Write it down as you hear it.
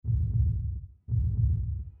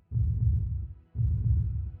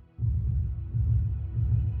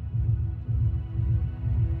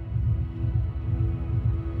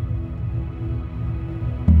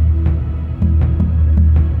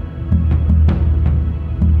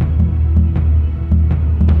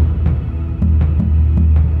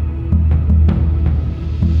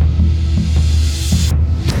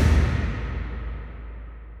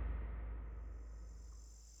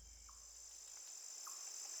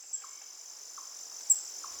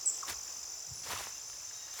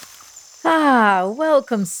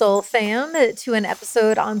Welcome, Soul Fam, to an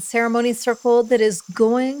episode on Ceremony Circle that is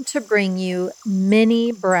going to bring you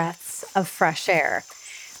many breaths of fresh air.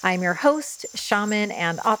 I'm your host, shaman,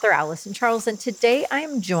 and author Allison Charles, and today I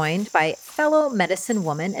am joined by fellow medicine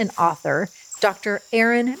woman and author, Dr.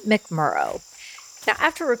 Erin McMurrow. Now,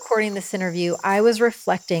 after recording this interview, I was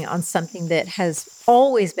reflecting on something that has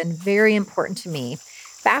always been very important to me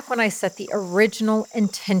back when I set the original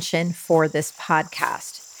intention for this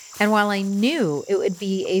podcast. And while I knew it would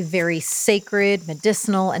be a very sacred,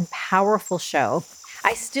 medicinal, and powerful show,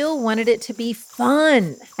 I still wanted it to be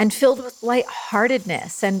fun and filled with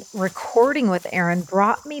lightheartedness. And recording with Erin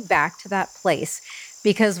brought me back to that place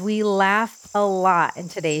because we laugh a lot in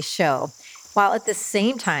today's show, while at the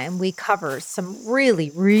same time we cover some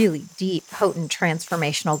really, really deep, potent,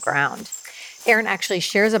 transformational ground. Erin actually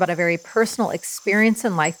shares about a very personal experience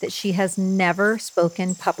in life that she has never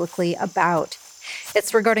spoken publicly about.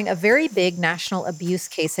 It's regarding a very big national abuse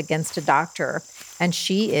case against a doctor, and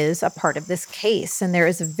she is a part of this case. And there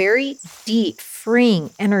is a very deep, freeing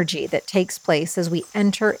energy that takes place as we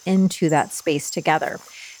enter into that space together.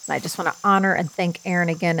 And I just want to honor and thank Erin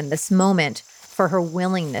again in this moment for her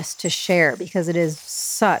willingness to share, because it is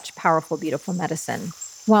such powerful, beautiful medicine.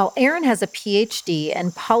 While Erin has a PhD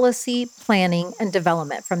in policy, planning, and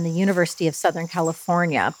development from the University of Southern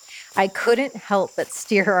California, I couldn't help but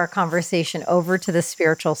steer our conversation over to the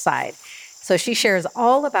spiritual side. So she shares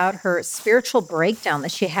all about her spiritual breakdown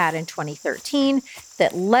that she had in 2013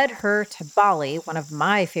 that led her to Bali, one of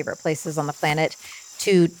my favorite places on the planet,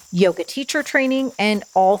 to yoga teacher training and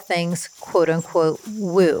all things quote unquote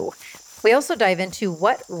woo. We also dive into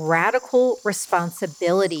what radical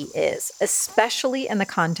responsibility is, especially in the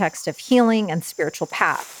context of healing and spiritual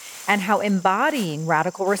path, and how embodying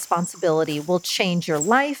radical responsibility will change your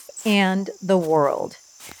life and the world.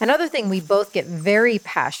 Another thing we both get very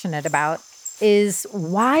passionate about is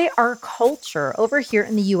why our culture over here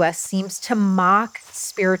in the US seems to mock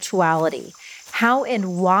spirituality. How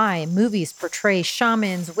and why movies portray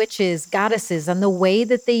shamans, witches, goddesses, and the way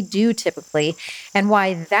that they do typically, and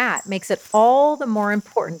why that makes it all the more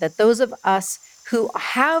important that those of us who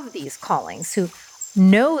have these callings, who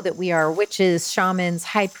know that we are witches, shamans,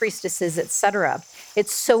 high priestesses, etc.,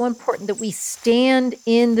 it's so important that we stand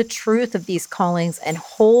in the truth of these callings and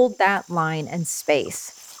hold that line and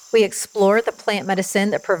space. We explore the plant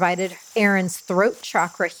medicine that provided Erin's throat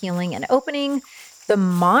chakra healing and opening, the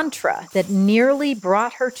mantra that nearly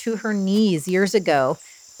brought her to her knees years ago,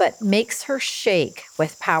 but makes her shake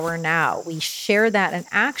with power now. We share that and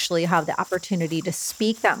actually have the opportunity to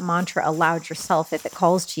speak that mantra aloud yourself if it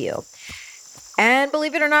calls to you. And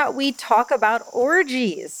believe it or not, we talk about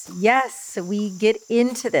orgies. Yes, we get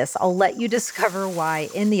into this. I'll let you discover why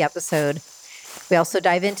in the episode. We also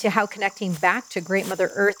dive into how connecting back to Great Mother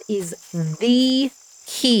Earth is the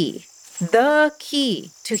key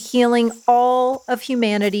to healing all of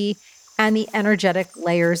humanity and the energetic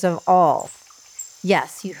layers of all.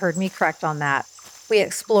 Yes, you heard me correct on that. We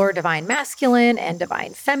explore divine masculine and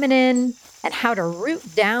divine feminine and how to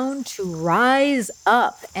root down to rise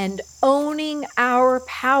up and owning our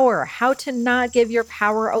power, how to not give your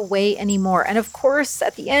power away anymore. And of course,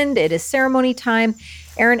 at the end, it is ceremony time.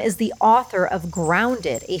 Erin is the author of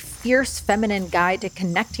Grounded, a fierce feminine guide to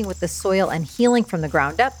connecting with the soil and healing from the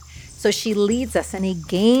ground up. So she leads us in a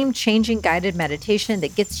game-changing guided meditation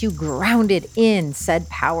that gets you grounded in said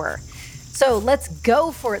power. So let's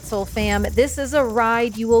go for it, Soul Fam. This is a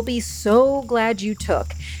ride you will be so glad you took.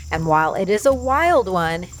 And while it is a wild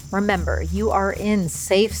one, remember, you are in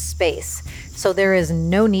safe space, so there is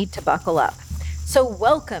no need to buckle up. So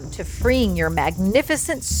welcome to Freeing Your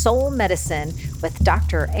Magnificent Soul Medicine with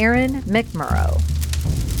Dr. Erin McMurrow.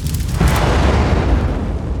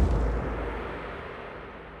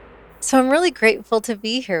 So I'm really grateful to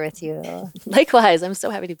be here with you. Likewise, I'm so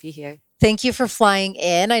happy to be here. Thank you for flying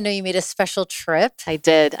in. I know you made a special trip. I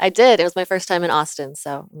did. It was my first time in Austin,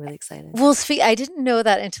 so I'm really excited. Well, I didn't know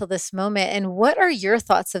that until this moment. And what are your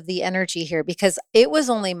thoughts of the energy here? Because it was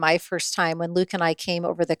only my first time when Luke and I came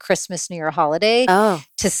over the Christmas, New Year holiday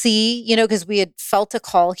to see, because we had felt a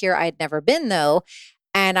call here. I had never been though.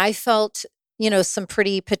 And I felt some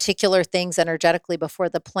pretty particular things energetically before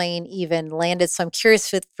the plane even landed. So I'm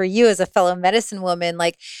curious for you as a fellow medicine woman,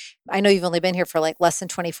 I know you've only been here for less than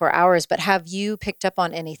 24 hours, but have you picked up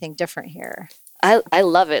on anything different here? I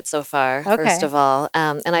love it so far, first Okay. of all.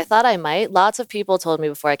 And I thought I might. Lots of people told me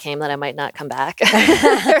before I came that I might not come back.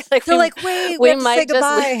 They're like, wait, we we have to say might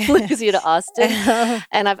just goodbye. lose you to Austin.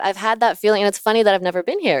 And I've had that feeling. And it's funny that I've never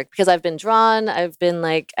been here because I've been drawn. I've been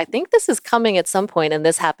like, I think this is coming at some point, and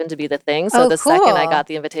this happened to be the thing. So Oh, the second I cool. got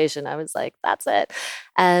the invitation, I was like, that's it.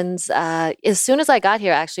 And as soon as I got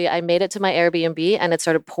here, actually, I made it to my Airbnb and it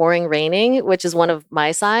started pouring raining, which is one of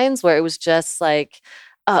my signs where it was just like,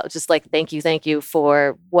 oh, just like, thank you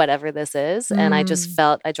for whatever this is. And I just Mm.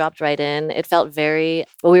 felt, I dropped right in. It felt very,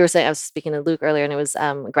 well, we were saying, I was speaking to Luke earlier and it was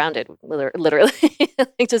grounded, literally,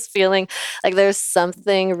 like just feeling like there's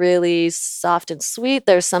something really soft and sweet.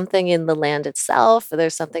 There's something in the land itself.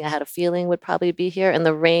 There's something I had a feeling would probably be here. And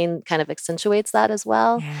the rain kind of accentuates that as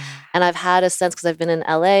well. Yeah. And I've had a sense, because I've been in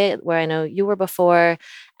LA where I know you were before,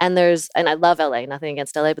 and I love LA, nothing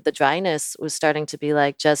against LA, but the dryness was starting to be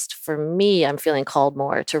like, just for me, I'm feeling called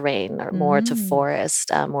more to rain or more to Mm. forest,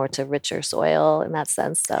 more to richer soil in that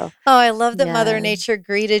sense. So, Oh, I love that Mother yeah. Nature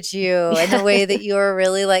greeted you and the way that you were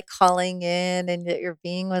really like calling in and that your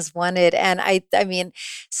being was wanted. And I mean,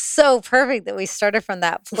 so perfect that we started from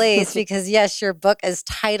that place because yes, your book is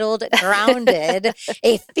titled Grounded,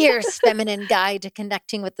 a fierce feminine guide to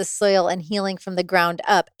connecting with the soil and healing from the ground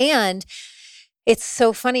up. And it's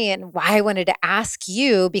so funny and why I wanted to ask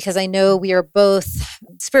you, because I know we are both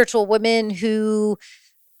spiritual women who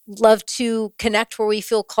love to connect where we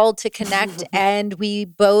feel called to connect. And we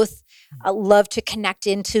both love to connect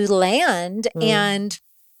into land. Mm. And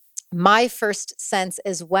my first sense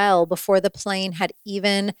as well, before the plane had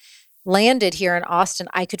even landed here in Austin,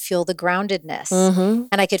 I could feel the groundedness Mhm.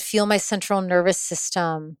 and I could feel my central nervous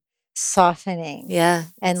system softening Yeah.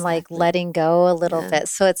 and like exactly. letting go a little Yeah. bit.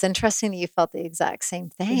 So it's interesting that you felt the exact same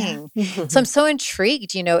thing. Yeah. So I'm so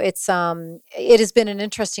intrigued, it has been an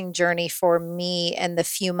interesting journey for me in the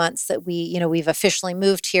few months that we've officially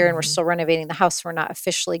moved here and we're Mhm. still renovating the house. We're not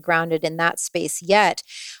officially grounded in that space yet,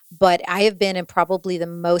 but I have been in probably the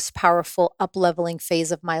most powerful up-leveling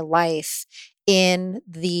phase of my life in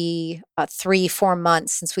the 3-4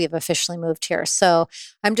 months since we have officially moved here. So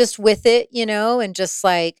I'm just with it, and just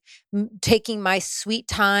like taking my sweet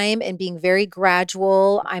time and being very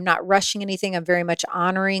gradual. I'm not rushing anything. I'm very much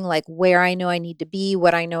honoring like where I know I need to be,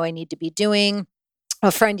 what I know I need to be doing. A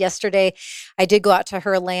friend yesterday, I did go out to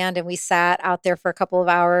her land and we sat out there for a couple of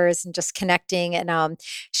hours and just connecting. And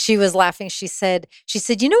she was laughing. She said,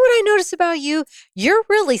 you know what I noticed about you? You're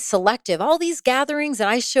really selective. All these gatherings and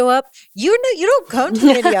I show up, you don't come to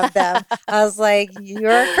many of them. I was like,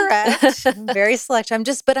 you're correct. I'm very selective.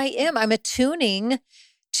 I'm attuning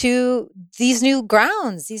to these new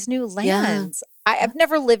grounds, these new Yeah. lands. I've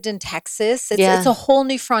never lived in Texas. It's Yeah. a whole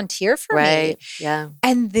new frontier for me. Right. Yeah.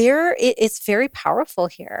 And it's very powerful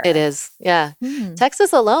here. It is. Yeah. Hmm.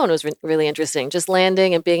 Texas alone was really interesting. Just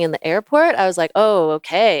landing and being in the airport, I was like, oh,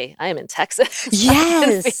 okay, I am in Texas. I can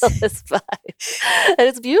Yes. feel this vibe. And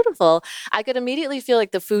it's beautiful. I could immediately feel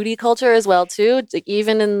like the foodie culture as well, too,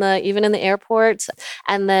 even in the airport.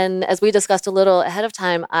 And then as we discussed a little ahead of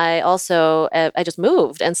time, I also, I just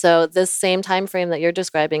moved. And so this same time frame that you're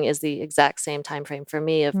describing is the exact same time frame for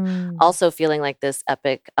me of Hmm. also feeling like this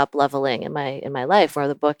epic up-leveling in my life where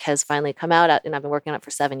the book has finally come out and I've been working on it for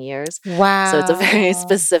 7 years. Wow. So it's a very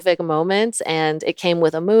specific moment, and it came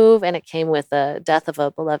with a move and it came with the death of a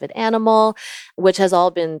beloved animal, which has all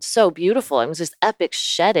been so beautiful. It was just epic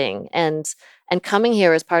shedding and coming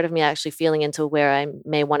here is part of me actually feeling into where I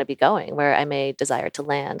may want to be going, where I may desire to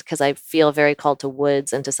land, because I feel very called to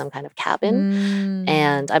woods and to some kind of cabin.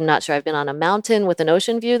 And I'm not sure, I've been on a mountain with an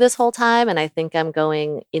ocean view this whole time, and I think I'm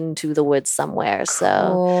going into the woods somewhere.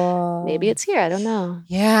 So maybe it's here. I don't know.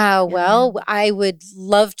 Yeah, well, I would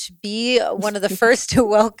love to be one of the first to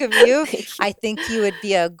welcome you. Thank you. I think you would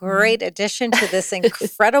be a great addition to this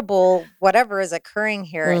incredible whatever is occurring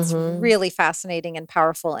here. It's Mhm. really fascinating and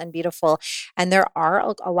powerful and beautiful. And there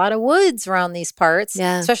are a lot of woods around these parts,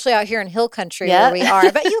 Yeah. especially out here in Hill Country Yeah. where we are.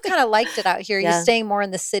 I bet you kind of liked it out here. Yeah. You staying more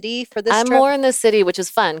in the city for this I'm trip? more in the city, which is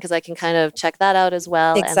fun because I can kind of check that out as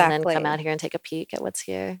well and then Exactly. come out here and take a peek at what's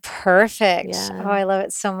here. Perfect. Yeah. Oh, I love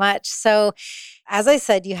it so much. So, as I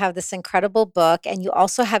said, you have this incredible book and you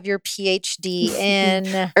also have your PhD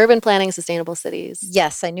in, Urban planning, sustainable cities.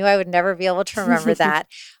 yes, I knew I would never be able to remember that.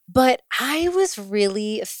 But I was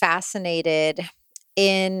really fascinated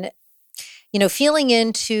in, feeling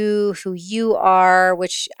into who you are,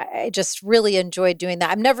 which I just really enjoyed doing that.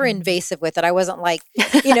 I'm never invasive with it. I wasn't like,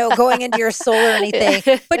 going into your soul or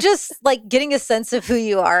anything, but just like getting a sense of who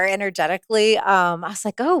you are energetically. I was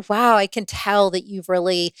like, oh, wow, I can tell that you've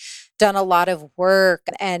really done a lot of work,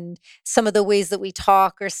 and some of the ways that we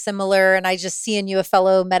talk are similar. And I just see in you a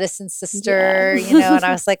fellow medicine sister, and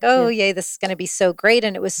I was like, oh, yay, this is going to be so great.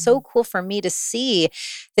 And it was so cool for me to see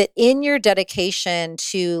that in your dedication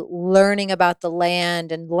to learning about the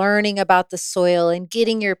land and learning about the soil and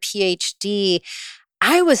getting your PhD,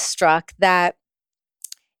 I was struck that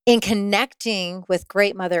in connecting with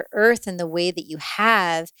Great Mother Earth in the way that you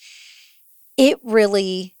have, it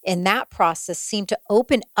really, in that process, seemed to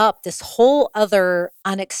open up this whole other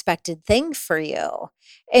unexpected thing for you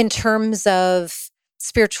in terms of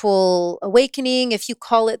spiritual awakening, if you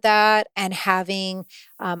call it that, and having,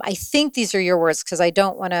 I think these are your words because I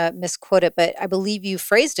don't want to misquote it, but I believe you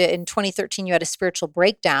phrased it in 2013, you had a spiritual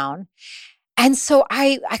breakdown. And so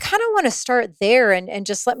I kind of want to start there and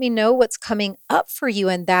just let me know what's coming up for you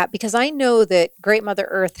in that, because I know that Great Mother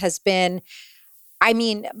Earth has been,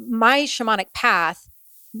 my shamanic path,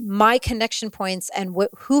 my connection points, and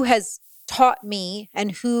who has taught me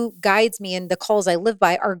and who guides me and the calls I live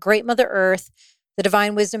by are Great Mother Earth, the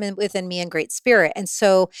divine wisdom within me, and Great Spirit. And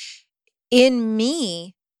so in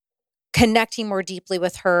me connecting more deeply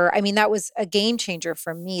with her, that was a game changer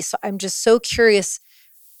for me. So I'm just so curious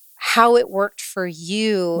how it worked for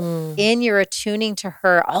you in your attuning to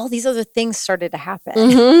her. All these other things started to happen.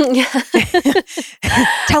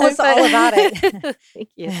 Tell us all about it. Thank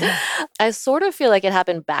you. I sort of feel like it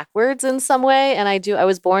happened backwards in some way. And I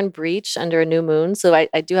was born breech under a new moon. So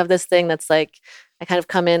I do have this thing that's like, I kind of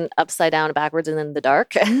come in upside down, backwards, and in the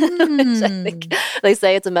dark. Which I think they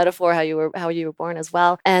say it's a metaphor how you were born as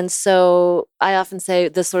well. And so I often say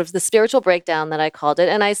this sort of the spiritual breakdown that I called it.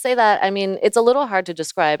 And I say that, it's a little hard to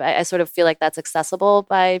describe. I sort of feel like that's accessible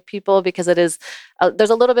by people because it is,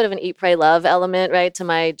 there's a little bit of an eat, pray, love element, right, to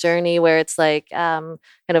my journey where it's like kind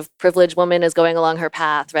of privileged woman is going along her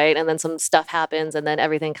path, right? And then some stuff happens and then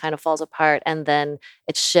everything kind of falls apart and then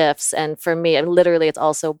it shifts. And for me, literally it's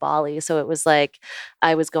also Bali. So it was like,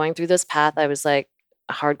 I was going through this path. I was like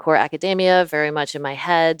hardcore academia, very much in my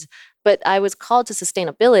head, but I was called to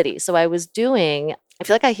sustainability. So I was doing, I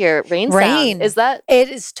feel like I hear rain sound. Is that? It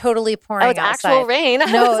is totally pouring it's outside. Actual rain.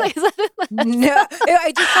 No, like, no.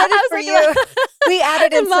 I decided for like, you. We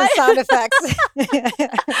added in some sound effects.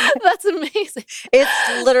 That's amazing.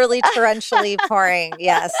 It's literally torrentially pouring.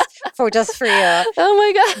 Yes, for you. Oh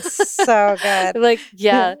my God, so good. Like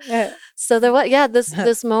So there was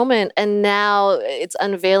this moment, and now it's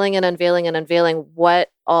unveiling and unveiling and unveiling what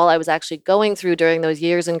all I was actually going through during those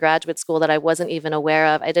years in graduate school that I wasn't even aware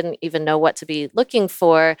of. I didn't even know what to be looking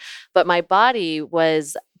for, but my body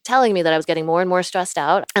was telling me that I was getting more and more stressed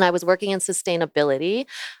out, and I was working in sustainability,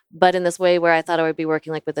 but in this way where I thought I would be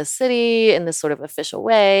working like with a city in this sort of official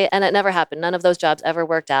way. And it never happened. None of those jobs ever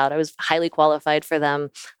worked out. I was highly qualified for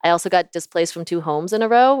them. I also got displaced from 2 homes in a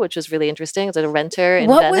row, which was really interesting. As a renter in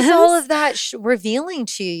What Venice. was all of that revealing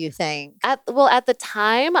to you think? At the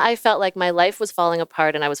time, I felt like my life was falling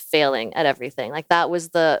apart and I was failing at everything. Like that was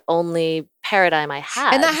the only paradigm I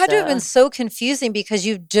had. And that had to have been so confusing because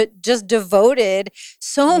you've just devoted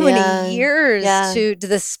so many years to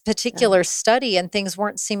this particular study and things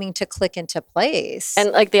weren't seeming to click into place.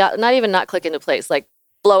 And like not click into place, like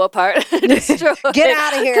blow apart, destroy, get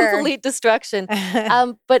out of here, complete destruction.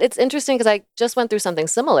 But it's interesting because I just went through something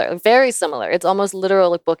similar, very similar. It's almost literal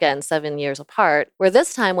like bookends 7 years apart, where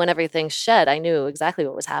this time when everything shed, I knew exactly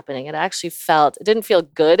what was happening. It actually it didn't feel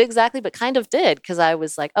good exactly, but kind of did because I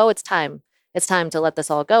was like, oh, it's time. It's time to let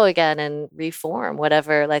this all go again and reform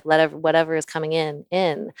whatever is coming in.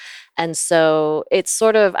 And so it's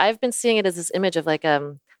sort of, I've been seeing it as this image of like,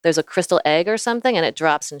 there's a crystal egg or something and it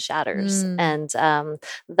drops and shatters. And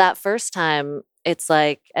that first time, it's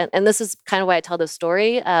like, and this is kind of why I tell this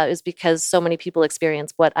story, is because so many people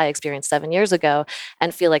experience what I experienced 7 years ago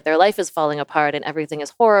and feel like their life is falling apart and everything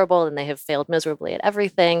is horrible and they have failed miserably at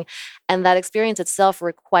everything. And that experience itself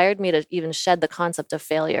required me to even shed the concept of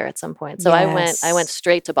failure at some point. So I went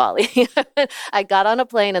straight to Bali. I got on a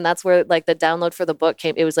plane and that's where like the download for the book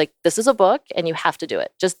came. It was like, this is a book and you have to do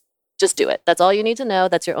it. Just do it. That's all you need to know.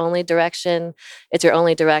 That's your only direction. It's your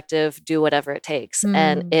only directive. Do whatever it takes.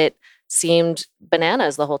 And it seemed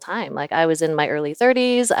bananas the whole time. Like I was in my early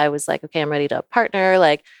 30s. I was like, okay, I'm ready to partner,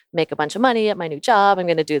 like make a bunch of money at my new job. I'm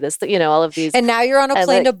going to do this, all of these. And now you're on a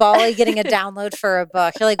plane to Bali getting a download for a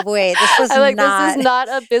book. You're like, wait, this was this is not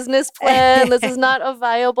a business plan. This is not a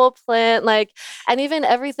viable plan. Like, and even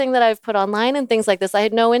everything that I've put online and things like this, I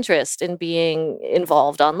had no interest in being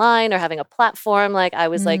involved online or having a platform. Like I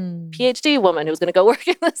was like PhD woman who was going to go work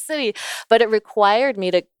in the city, but it required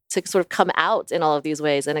me to to sort of come out in all of these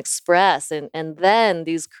ways and express. And then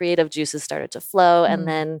these creative juices started to flow. And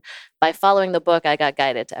then by following the book, I got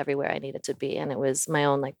guided to everywhere I needed to be. And it was my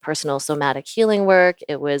own like personal somatic healing work.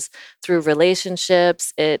 It was through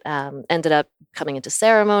relationships. It ended up coming into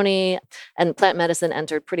ceremony, and plant medicine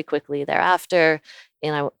entered pretty quickly thereafter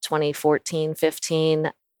in 2014,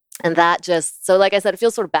 15. And that just, so like I said, it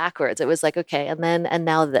feels sort of backwards. It was like, okay, and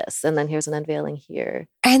now this, and then here's an unveiling here.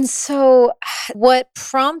 And so what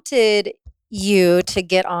prompted you to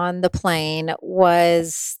get on the plane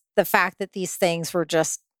was the fact that these things were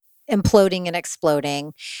just imploding and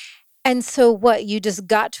exploding. And so what, you just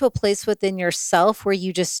got to a place within yourself where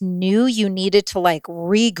you just knew you needed to like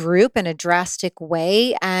regroup in a drastic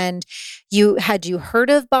way. And you heard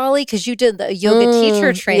of Bali? Because you did the yoga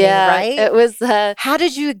teacher training, right? It was. How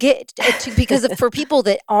did you get to, because for people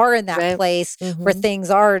that are in that Right. place where things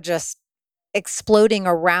are just exploding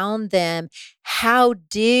around them, how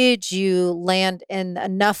did you land in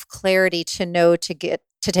enough clarity to know to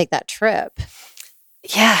take that trip?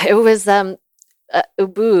 Yeah, it was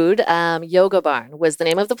Ubud Yoga Barn was the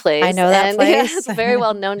name of the place. I know that and place. It's very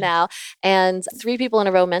well known now. And 3 people in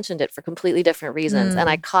a row mentioned it for completely different reasons. And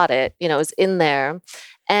I caught it, it was in there.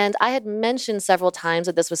 And I had mentioned several times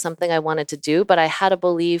that this was something I wanted to do, but I had a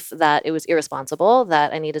belief that it was irresponsible,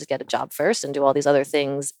 that I needed to get a job first and do all these other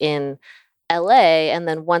things in LA. And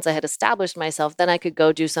then once I had established myself, then I could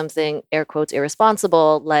go do something, air quotes,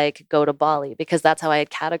 irresponsible, like go to Bali, because that's how I had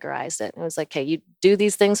categorized it. It was like, okay, you do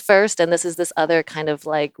these things first. And this is this other kind of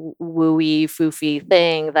like wooey, foofy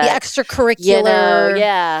thing that the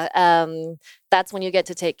extracurricular. That's when you get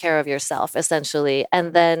to take care of yourself, essentially.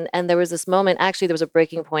 And there was this moment, actually, there was a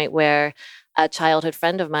breaking point where a childhood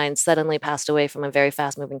friend of mine suddenly passed away from a very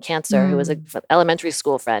fast-moving cancer, who was an elementary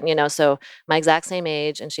school friend, so my exact same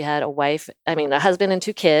age, and she had a husband and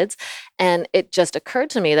 2 kids. And it just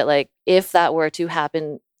occurred to me that, like, if that were to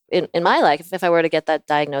happen in my life, if I were to get that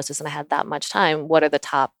diagnosis and I had that much time, what are the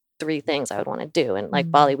top 3 things I would want to do? And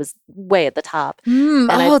like Bali was way at the top.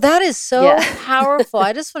 That is so powerful.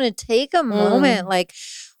 I just want to take a moment, like,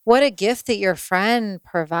 what a gift that your friend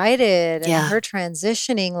provided and her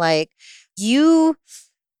transitioning, like, you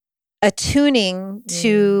attuning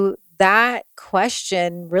to that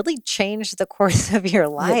question really changed the course of your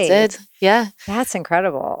life. It did. Yeah. That's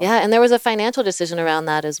incredible. Yeah. And there was a financial decision around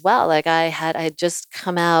that as well. Like I had just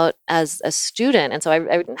come out as a student. And so I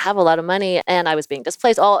didn't have a lot of money, and I was being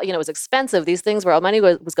displaced. It was expensive. These things where all money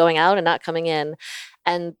was going out and not coming in.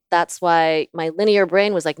 And that's why my linear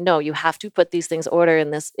brain was like, no, you have to put these things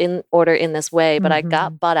in order in this way. But I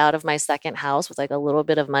got bought out of my second house with like a little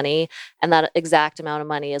bit of money. And that exact amount of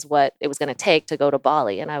money is what it was going to take to go to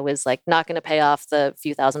Bali. And I was like not going to pay off the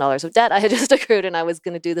few $1,000s of debt I had just accrued, and I was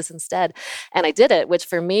going to do this instead. And I did it, which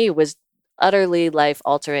for me was utterly life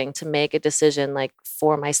altering, to make a decision like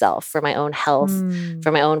for myself, for my own health,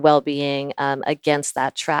 for my own well-being, against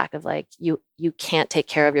that track of like, you can't take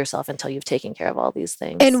care of yourself until you've taken care of all these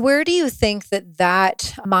things. And where do you think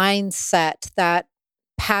that mindset, that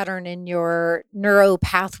pattern in your neuro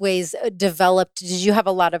pathways developed? Did you have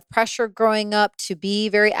a lot of pressure growing up to be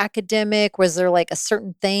very academic? Was there like a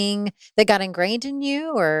certain thing that got ingrained in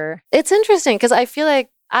you? Or it's interesting because I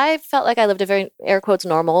felt like I lived a very, air quotes,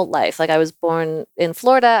 normal life. Like I was born in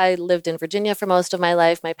Florida. I lived in Virginia for most of my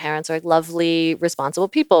life. My parents are lovely, responsible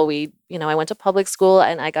people. I went to public school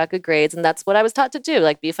and I got good grades, and that's what I was taught to do.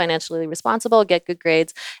 Like be financially responsible, get good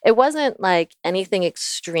grades. It wasn't like anything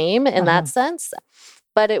extreme in that sense,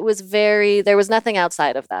 but it was there was nothing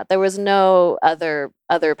outside of that. There was no other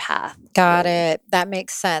path. Got it. That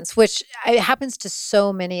makes sense, which it happens to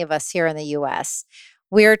so many of us here in the US.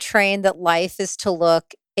 We're trained that life is to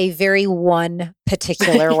look a very one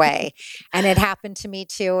particular way. And it happened to me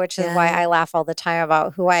too, which is why I laugh all the time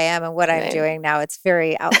about who I am and what I'm doing now. It's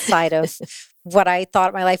very outside of what I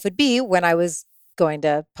thought my life would be when I was going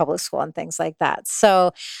to public school and things like that.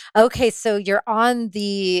 So, okay, so you're on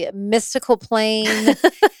the mystical plane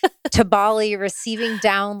to Bali, receiving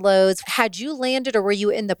downloads. Had you landed, or were you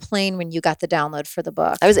in the plane when you got the download for the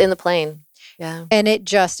book? I was in the plane. Yeah. And it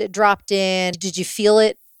dropped in. Did you feel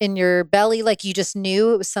it in your belly? Like you just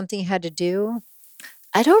knew it was something you had to do?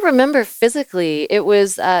 I don't remember physically. It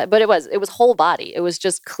was, but it was whole body. It was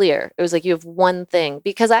just clear. It was like you have one thing.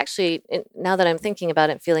 Because actually, now that I'm thinking about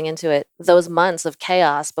it, feeling into it, those months of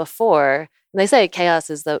chaos before, and they say chaos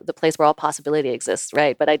is the place where all possibility exists,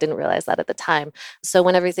 right? But I didn't realize that at the time. So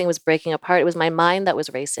when everything was breaking apart, it was my mind that was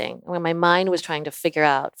racing. When my mind was trying to figure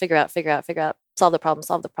out, solve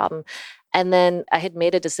the problem. And then I had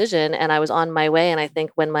made a decision and I was on my way. And I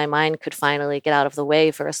think when my mind could finally get out of the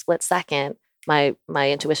way for a split second, my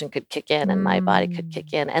intuition could kick in and my body could kick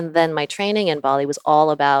Mm. in. And then my training in Bali was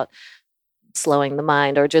all about slowing the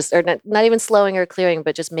mind, or not even slowing or clearing,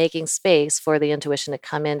 but just making space for the intuition to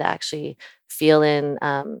come in to actually feel in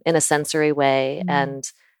a sensory way, Mm.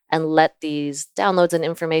 and let these downloads and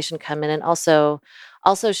information come in, and also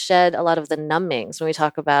shed a lot of the numbings. When we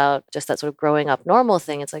talk about just that sort of growing up normal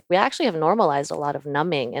thing, it's like we actually have normalized a lot of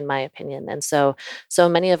numbing, in my opinion. And so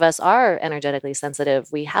many of us are energetically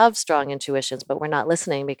sensitive. We have strong intuitions, but we're not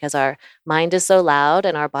listening because our mind is so loud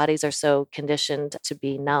and our bodies are so conditioned to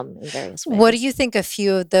be numb in various What do ways. you think a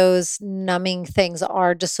few of those numbing things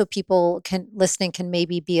are, just so people can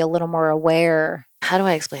maybe be a little more aware? How do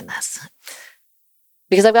I explain this?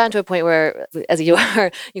 Because I've gotten to a point where, as you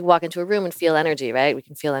are, you walk into a room and feel energy, right? We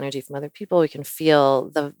can feel energy from other people. We can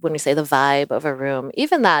feel when we say the vibe of a room,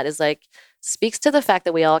 even that is like, speaks to the fact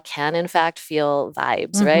that we all can, in fact, feel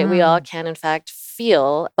vibes, right? We all Mhm. can, in fact,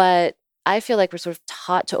 feel, but I feel like we're sort of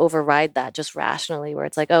taught to override that just rationally, where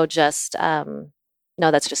it's like, oh,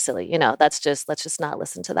 no, that's just silly. Let's just not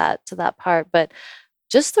listen to that part. But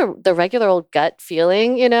just the regular old gut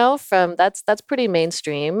feeling, from that's pretty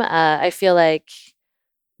mainstream. I feel like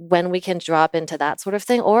when we can drop into that sort of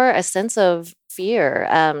thing, or a sense of fear,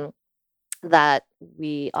 that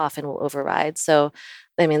we often will override. So,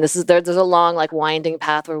 I mean, there's a long, like, winding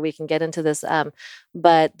path where we can get into this,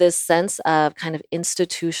 but this sense of kind of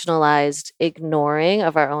institutionalized ignoring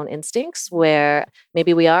of our own instincts, where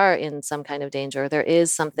maybe we are in some kind of danger, there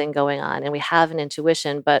is something going on, and we have an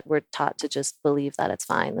intuition, but we're taught to just believe that it's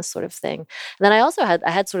fine, this sort of thing. And then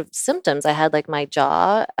I had sort of symptoms. I had, like, my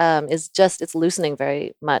jaw it's loosening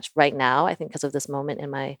very much right now, I think, because of this moment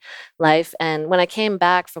in my life. And when I came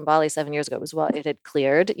back from Bali 7 years ago, it had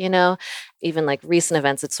cleared, even like recent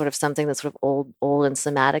events, it's sort of something that's sort of old and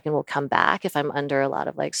somatic and will come back. If I'm under a lot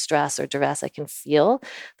of like stress or duress, I can feel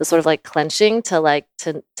the sort of like clenching to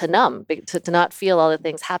numb, to not feel all the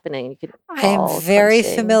things happening. You could I am all very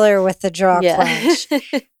clenching. familiar with the jaw Yeah. clench.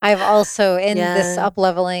 I've also, in this Yeah. up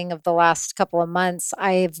leveling of the last couple of months,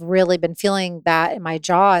 I've really been feeling that in my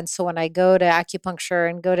jaw. And so when I go to acupuncture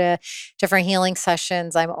and go to different healing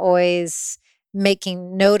sessions, I'm always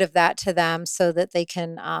making note of that to them so that they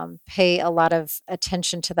can pay a lot of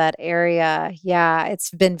attention to that area. Yeah, it's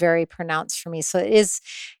been very pronounced for me. So it is,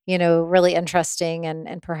 really interesting,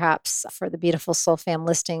 and perhaps for the beautiful soul fam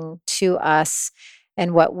listening to us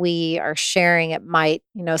and what we are sharing, it might,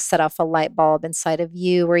 set off a light bulb inside of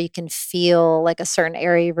you where you can feel like a certain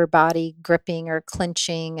area of your body gripping or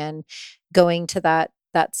clenching, and going to that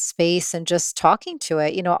space and just talking to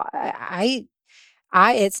it.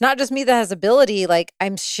 It's not just me that has ability. Like,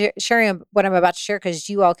 I'm sharing what I'm about to share because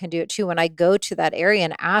you all can do it too. When I go to that area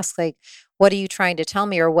and ask, like, what are you trying to tell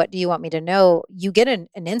me, or what do you want me to know? You get an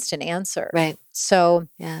instant answer. Right. So,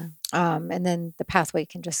 Yeah. and then the pathway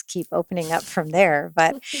can just keep opening up from there.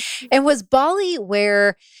 But, and was Bali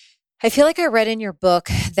where, I feel like I read in your book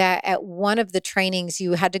that at one of the trainings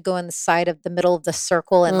you had to go in the middle of the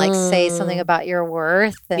circle and like say something Mm. about your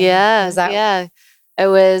worth. And was Yeah. that? Yeah.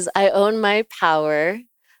 I own my power.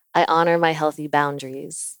 I honor my healthy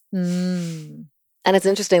boundaries. Mm. And it's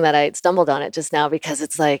interesting that I stumbled on it just now, because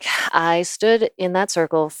it's like I stood in that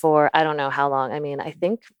circle for I don't know how long. I mean, I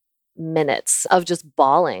think minutes of just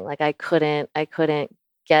bawling. Like I couldn't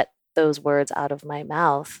get those words out of my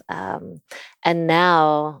mouth. And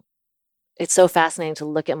now it's so fascinating to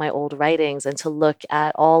look at my old writings and to look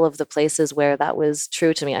at all of the places where that was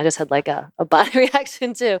true to me. I just had like a body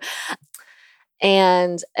reaction too.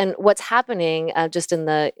 And what's happening, just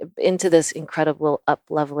into this incredible up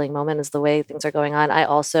leveling moment, is the way things are going on. I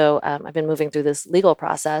also I've been moving through this legal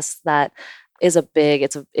process that is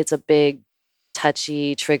it's a big,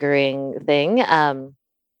 touchy, triggering thing. And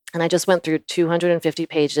I just went through 250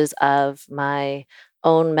 pages of my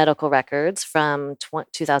own medical records from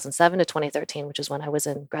 2007 to 2013, which is when I was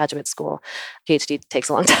in graduate school. PhD takes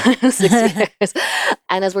a long time, 6 years.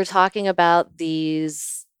 And as we're talking about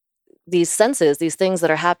these senses, these things that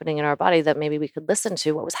are happening in our body that maybe we could listen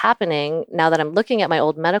to, what was happening, now that I'm looking at my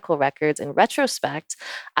old medical records in retrospect,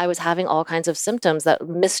 I was having all kinds of symptoms, that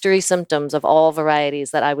mystery symptoms of all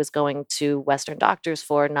varieties, that I was going to Western doctors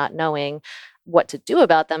for, not knowing what to do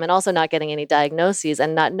about them, and also not getting any diagnoses,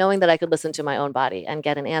 and not knowing that I could listen to my own body and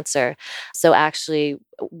get an answer. So actually,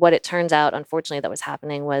 what it turns out, unfortunately, that was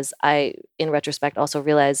happening was, I, in retrospect, also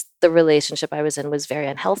realized the relationship I was in was very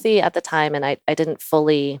unhealthy at the time, and I didn't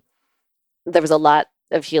fully, there was a lot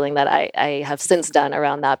of healing that I have since done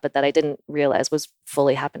around that, but that I didn't realize was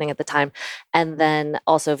fully happening at the time. And then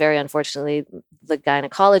also, very unfortunately, the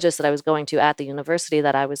gynecologist that I was going to at the university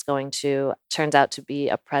that I was going to turns out to be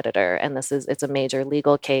a predator. And it's a major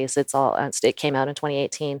legal case. It came out in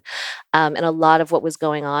 2018. And a lot of what was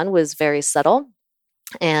going on was very subtle.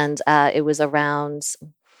 And it was around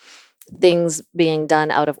things being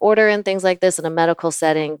done out of order and things like this in a medical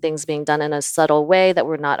setting, things being done in a subtle way that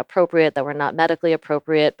were not appropriate, that were not medically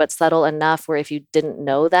appropriate, but subtle enough where if you didn't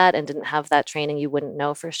know that and didn't have that training, you wouldn't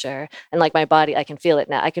know for sure. And like my body, I can feel it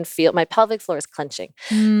now. I can feel my pelvic floor is clenching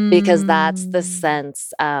because that's the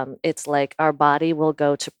sense. It's like our body will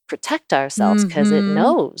go to protect ourselves because it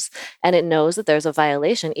knows, and it knows that there's a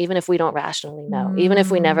violation, even if we don't rationally know, even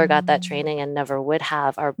if we never got that training and never would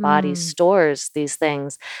have. Our body stores these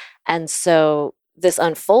things. And so this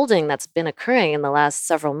unfolding that's been occurring in the last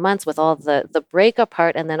several months with all the breakup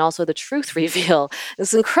part and then also the truth reveal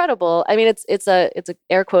is incredible. I mean, it's a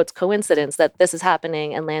air quotes coincidence that this is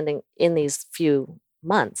happening and landing in these few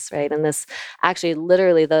months, right? And this actually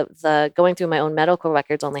literally the going through my own medical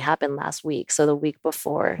records only happened last week. So the week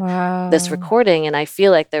before this recording. And I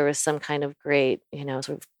feel like there was some kind of great, sort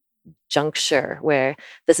of juncture where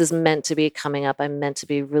this is meant to be coming up. I'm meant to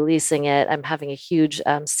be releasing it. I'm having a huge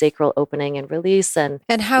sacral opening and release. And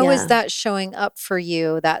how is that showing up for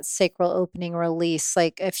you, that sacral opening release?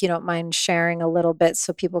 Like, if you don't mind sharing a little bit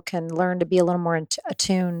so people can learn to be a little more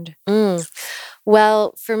attuned.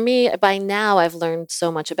 Well, for me, by now I've learned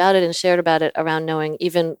so much about it and shared about it around knowing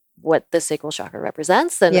even what the sacral chakra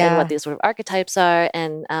represents and what these sort of archetypes are.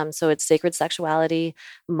 And so it's sacred sexuality,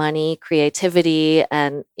 money, creativity.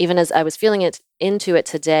 And even as I was feeling into it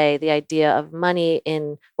today, the idea of money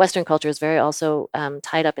in Western culture is very also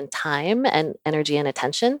tied up in time and energy and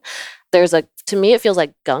attention. To me, it feels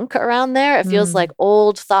like gunk around there. It feels like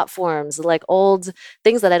old thought forms, like old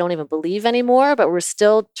things that I don't even believe anymore, but we're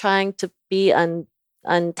still trying to be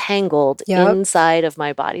untangled inside of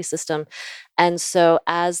my body system. And so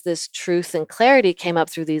as this truth and clarity came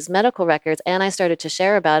up through these medical records, and I started to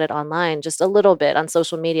share about it online just a little bit on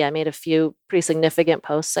social media, I made a few pretty significant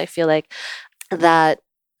posts. I feel like that,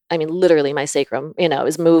 I mean, literally my sacrum,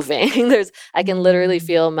 is moving. I can literally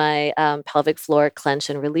feel my pelvic floor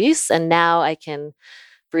clench and release. And now I can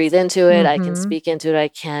breathe into it. I can speak into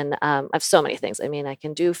it. I have so many things. I mean, I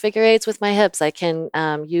can do figure eights with my hips. I can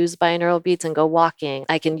use binaural beats and go walking.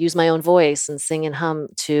 I can use my own voice and sing and hum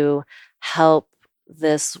to help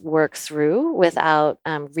this work through without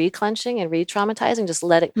re-clenching and re-traumatizing, just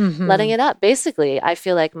letting it up. Basically, I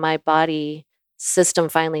feel like my body system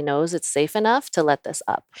finally knows it's safe enough to let this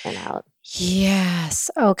up and out.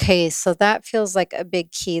 Yes. Okay. So that feels like a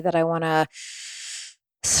big key that I want to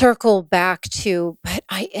circle back to, but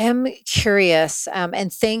I am curious,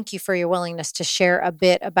 and thank you for your willingness to share a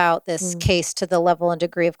bit about this case to the level and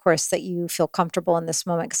degree, of course, that you feel comfortable in this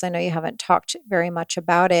moment, because I know you haven't talked very much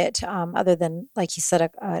about it, other than, like you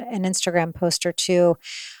said, an Instagram post or two,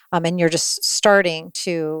 and you're just starting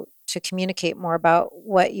to communicate more about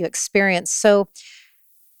what you experienced. So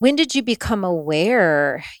when did you become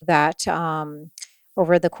aware that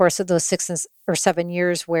over the course of those 6 or 7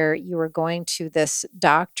 years where you were going to this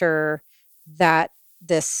doctor, that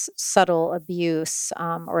this subtle abuse,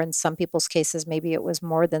 or in some people's cases, maybe it was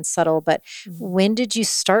more than subtle, but when did you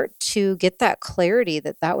start to get that clarity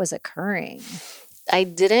that was occurring? I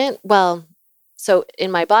didn't. Well, so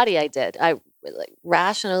in my body, I did.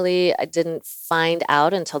 Rationally, I didn't find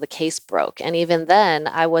out until the case broke. And even then,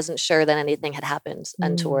 I wasn't sure that anything had happened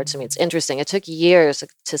untoward to me. It's interesting. It took years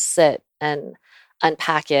to sit and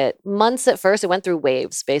unpack it. Months at first. It went through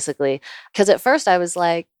waves, basically. Because at first I was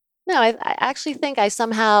like, no, I actually think I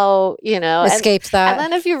somehow, escaped that. And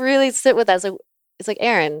then if you really sit with that, it's like,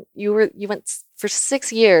 Erin, you went for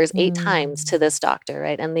 6 years, 8 times to this doctor,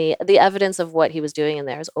 right? And the evidence of what he was doing in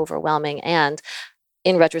there is overwhelming. And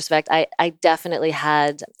in retrospect, I definitely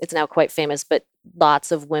had, it's now quite famous, but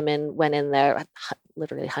lots of women went in there,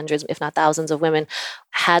 literally hundreds, if not thousands of women,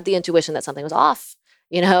 had the intuition that something was off.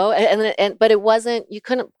 But it wasn't, you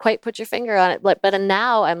couldn't quite put your finger on it. But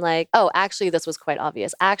now I'm like, oh, actually, this was quite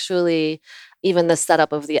obvious. Actually, even the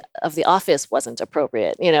setup of the office wasn't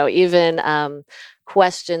appropriate. Even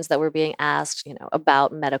questions that were being asked,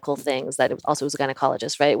 about medical things that it also was a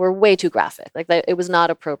gynecologist, right, were way too graphic. Like it was not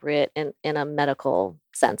appropriate in a medical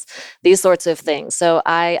sense, these sorts of things. So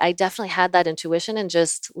I definitely had that intuition and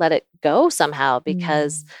just let it go somehow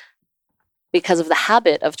because of the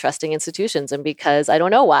habit of trusting institutions and because I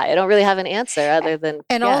don't know why. I don't really have an answer other than...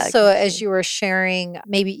 And also, as you were sharing,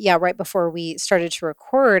 maybe, right before we started to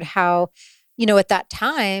record, how, at that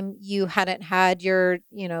time, you hadn't had your,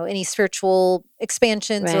 any spiritual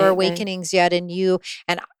expansions or awakenings yet. And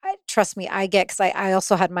trust me, I get, because I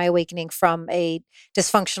also had my awakening from a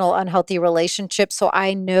dysfunctional, unhealthy relationship. So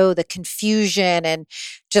I know the confusion and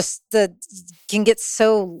just can get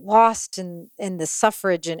so lost in the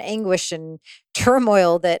suffrage and anguish and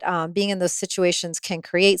turmoil that being in those situations can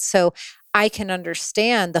create. So I can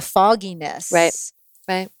understand the fogginess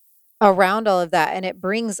Right. around all of that. And it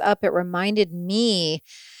reminded me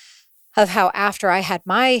of how after I had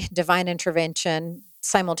my divine intervention,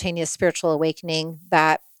 simultaneous spiritual awakening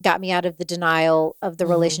that got me out of the denial of the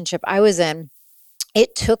relationship I was in,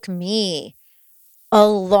 it took me a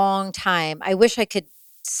long time. I wish I could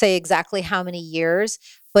say exactly how many years,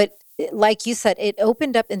 but like you said, it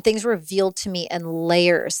opened up and things revealed to me in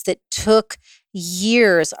layers that took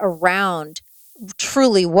years around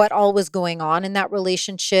truly what all was going on in that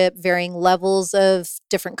relationship, varying levels of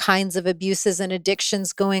different kinds of abuses and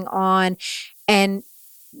addictions going on. And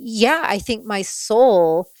yeah, I think my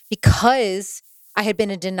soul, because I had been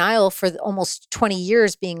in denial for almost 20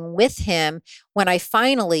 years being with him, when I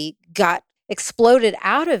finally got exploded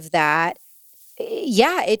out of that,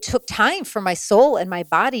 yeah, it took time for my soul and my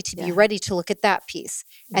body to be ready to look at that piece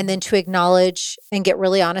and then to acknowledge and get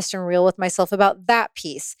really honest and real with myself about that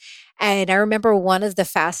piece. And I remember one of the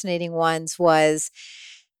fascinating ones was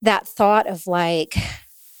that thought of like,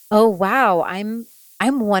 oh, wow, I'm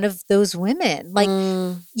one of those women. Like,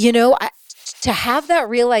 to have that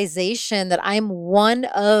realization that I'm one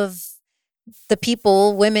of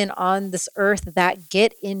the women on this earth that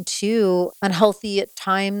get into unhealthy at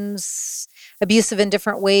times, abusive in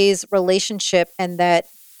different ways, relationship, and that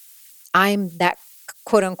I'm that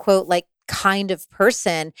quote unquote, like kind of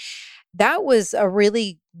person. That was a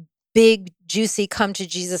really big, juicy come to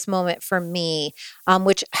Jesus moment for me,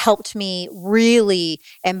 which helped me really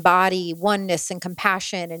embody oneness and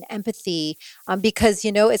compassion and empathy. Because,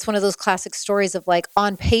 it's one of those classic stories of like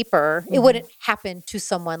on paper, it wouldn't happen to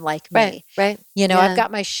someone like me. Right. I've got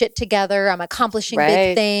my shit together. I'm accomplishing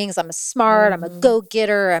big things. I'm smart. I'm a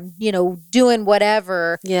go-getter. I'm, doing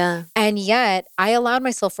whatever. Yeah. And yet I allowed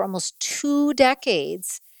myself for almost 2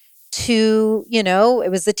 decades to, it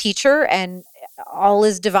was the teacher and all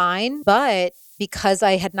is divine. But because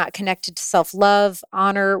I had not connected to self-love,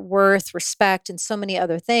 honor, worth, respect, and so many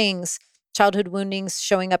other things, childhood woundings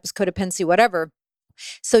showing up as codependency, whatever.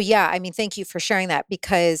 So yeah, I mean, thank you for sharing that,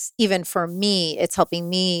 because even for me, it's helping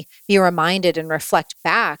me be reminded and reflect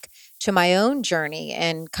back to my own journey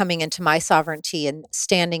and coming into my sovereignty and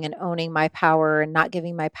standing and owning my power and not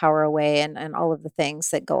giving my power away and all of the things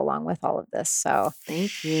that go along with all of this. So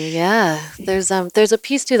thank you. Yeah. There's a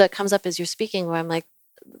piece too that comes up as you're speaking where I'm like,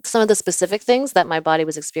 some of the specific things that my body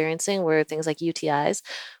was experiencing were things like UTIs,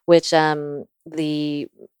 which the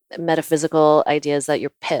metaphysical ideas that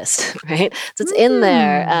you're pissed, right? So it's in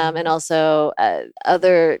there. And also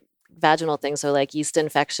other vaginal things, so like yeast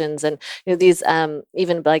infections and these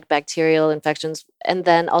even like bacterial infections. And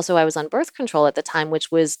then also I was on birth control at the time,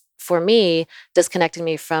 which was for me disconnecting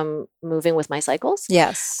me from moving with my cycles.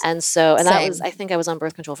 Yes. And so, and that was, I think I was on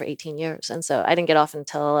birth control for 18 years. And so I didn't get off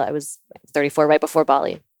until I was 34, right before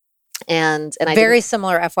Bali. And I very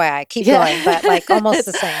similar, FYI. Keep going, but like almost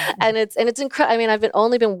the same. And it's incredible. I mean, I've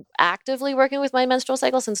only been actively working with my menstrual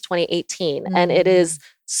cycle since 2018, and it is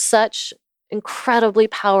such incredibly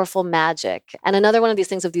powerful magic. And another one of these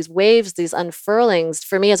things of these waves, these unfurlings,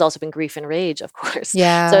 for me has also been grief and rage, of course.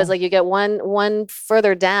 Yeah. So it's like you get one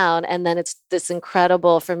further down, and then it's this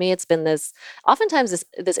incredible. For me, it's been this oftentimes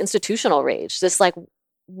this institutional rage. This like,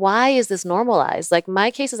 why is this normalized? Like my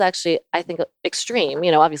case is actually, I think, extreme,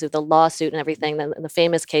 obviously with the lawsuit and everything, and the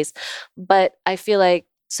famous case. But I feel like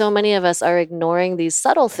so many of us are ignoring these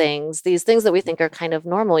subtle things, these things that we think are kind of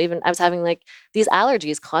normal. Even I was having like these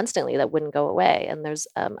allergies constantly that wouldn't go away. And there's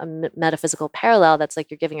a metaphysical parallel that's like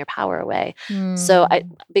you're giving your power away. So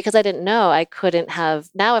because I didn't know, I couldn't have.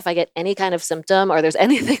 Now if I get any kind of symptom or there's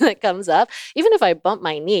anything that comes up, even if I bump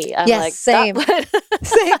my knee, I'm like, same.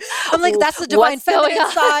 Same. I'm like, that's the divine feminine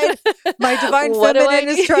side. My divine feminine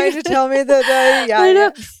is trying to tell me that I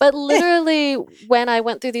know. But literally when I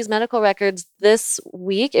went through these medical records this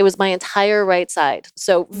week, it was my entire right side.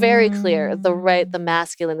 So very clear, the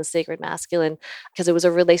masculine, the sacred masculine, because it was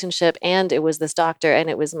a relationship and it was this doctor, and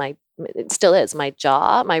it still is my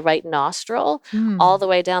jaw, my right nostril, all the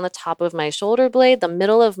way down the top of my shoulder blade, the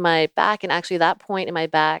middle of my back. And actually that point in my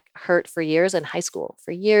back hurt for years in high school.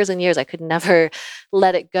 For years and years, I could never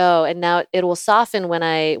let it go. And now it will soften when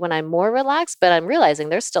I'm more relaxed, but I'm realizing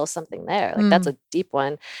there's still something there. Like that's a deep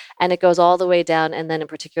one. And it goes all the way down. And then in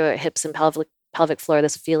particular, hips and pelvic floor,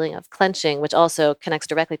 this feeling of clenching, which also connects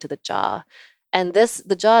directly to the jaw. And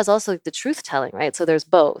the jaw is also like the truth telling, right? So there's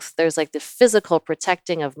both. There's like the physical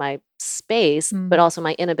protecting of my space, but also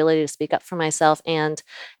my inability to speak up for myself and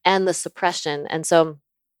the suppression. And so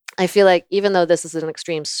I feel like even though this is an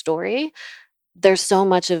extreme story, there's so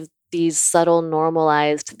much of these subtle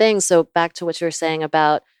normalized things. So back to what you were saying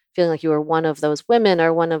about feeling like you were one of those women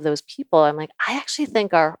or one of those people, I'm like, I actually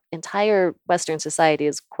think our entire Western society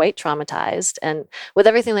is quite traumatized. And with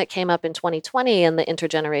everything that came up in 2020 and the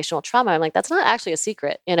intergenerational trauma, I'm like, that's not actually a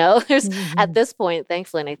secret, you know? There's at this point,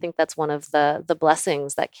 thankfully, and I think that's one of the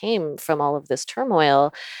blessings that came from all of this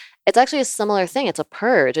turmoil. It's actually a similar thing. It's a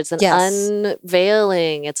purge. It's an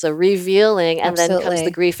unveiling. It's a revealing. And then comes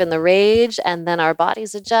the grief and the rage. And then our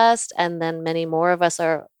bodies adjust. And then many more of us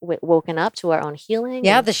are woken up to our own healing.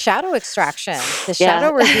 Yeah, the shadow extraction, the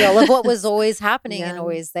shadow reveal of what was always happening and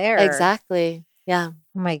always there. Exactly. Yeah.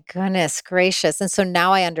 Oh my goodness gracious. And so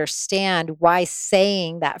now I understand why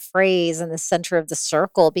saying that phrase in the center of the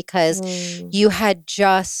circle, because you had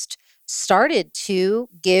just started to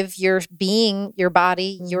give your being, your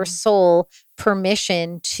body, your soul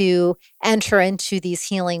permission to enter into these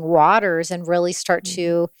healing waters and really start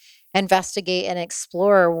to investigate and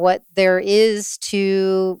explore what there is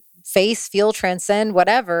to face, feel, transcend,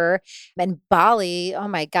 whatever. And Bali, oh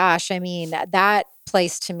my gosh, I mean, that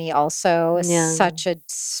place to me also is such a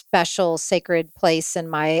special, sacred place in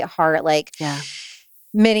my heart. Like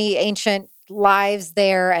many ancient lives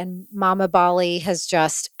there, and Mama Bali has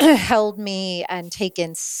just held me and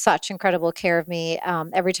taken such incredible care of me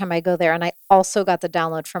every time I go there. And I also got the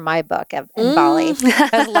download from my book in Bali. I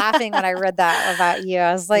was laughing when I read that about you.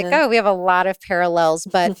 I was like, oh, we have a lot of parallels,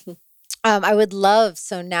 but I would love,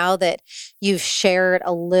 so now that you've shared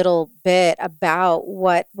a little bit about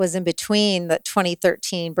what was in between the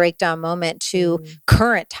 2013 breakdown moment to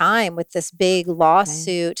current time with this big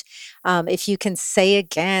lawsuit, if you can say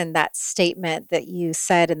again that statement that you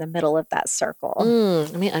said in the middle of that circle.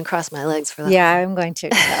 Let me uncross my legs for that. Yeah, I'm going to.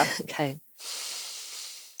 Okay.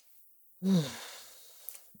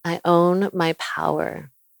 I own my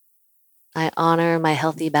power. I honor my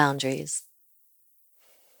healthy boundaries.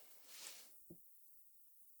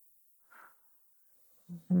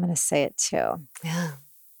 I'm going to say it too. Yeah.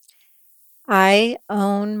 I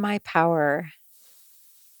own my power.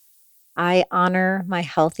 I honor my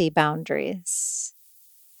healthy boundaries.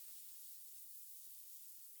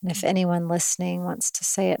 And if anyone listening wants to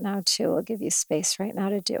say it now too, I'll give you space right now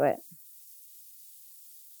to do it.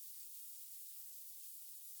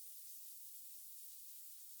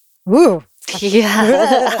 Woo.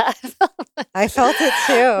 Yeah. I felt it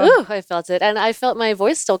too. Ooh, I felt it. And I felt my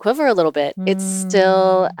voice still quiver a little bit. It's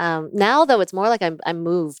still, now though, it's more like I'm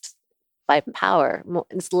moved by power.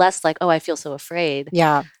 It's less like, oh, I feel so afraid.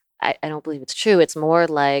 Yeah. I don't believe it's true. It's more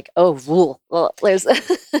like, oh, rule. Well, there's,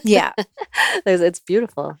 it's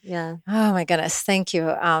beautiful. Yeah. Oh my goodness. Thank you.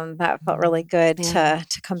 That felt really good to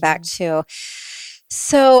come back to.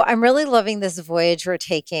 So I'm really loving this voyage we're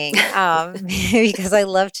taking because I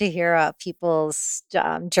love to hear people's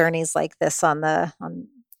journeys like this on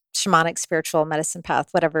shamanic spiritual medicine path,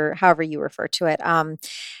 however you refer to it.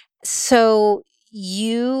 So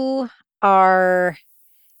you are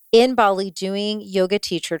in Bali doing yoga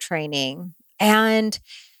teacher training, and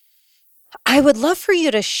I would love for you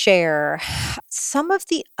to share some of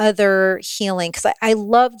the other healing, because I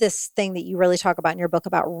love this thing that you really talk about in your book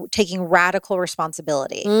about taking radical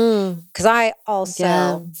responsibility, because I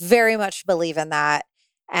also very much believe in that.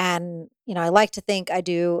 And, I like to think I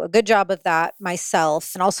do a good job of that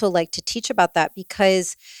myself, and also like to teach about that,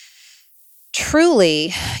 because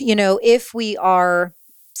truly, if we are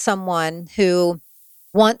someone who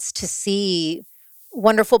wants to see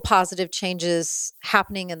wonderful, positive changes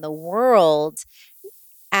happening in the world,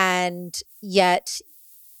 and yet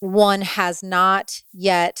one has not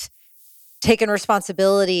yet taken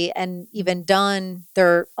responsibility and even done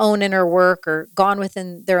their own inner work or gone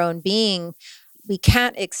within their own being, we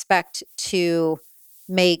can't expect to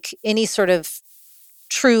make any sort of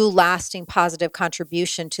true, lasting, positive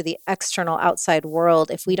contribution to the external outside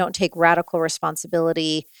world if we don't take radical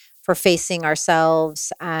responsibility for facing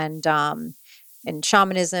ourselves. And in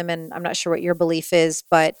shamanism, and I'm not sure what your belief is,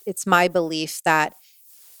 but it's my belief that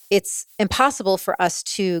it's impossible for us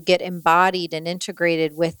to get embodied and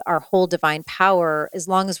integrated with our whole divine power as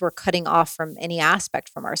long as we're cutting off from any aspect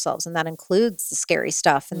from ourselves. And that includes the scary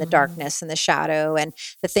stuff and the darkness and the shadow and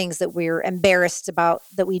the things that we're embarrassed about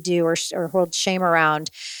that we do or hold shame around.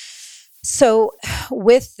 So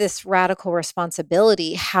with this radical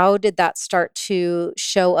responsibility, how did that start to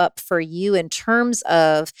show up for you in terms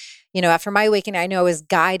of, after my awakening, I know I was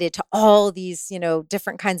guided to all these,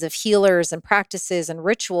 different kinds of healers and practices and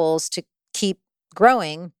rituals to keep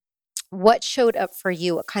growing, what showed up for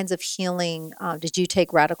you? What kinds of healing did you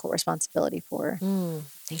take radical responsibility for?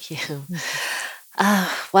 Thank you.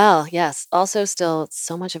 Mhm. Well, yes. Also, still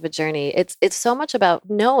so much of a journey. It's so much about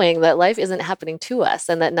knowing that life isn't happening to us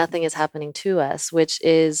and that nothing is happening to us, which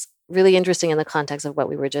is really interesting in the context of what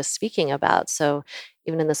we were just speaking about. So,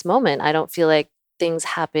 even in this moment, I don't feel like things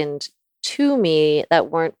happened to me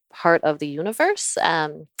that weren't part of the universe.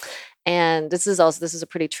 And this is a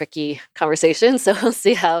pretty tricky conversation, so we'll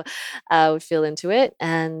see how we feel into it.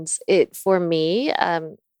 And it for me,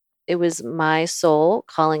 it was my soul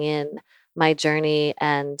calling in my journey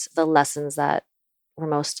and the lessons that were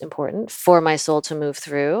most important for my soul to move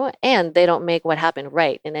through. And they don't make what happened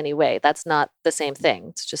right in any way. That's not the same thing.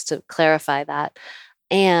 It's just to clarify that.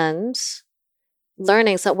 And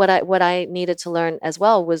learning, so what I needed to learn as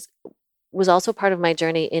well was also part of my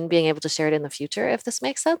journey in being able to share it in the future, if this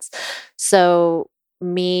makes sense. So,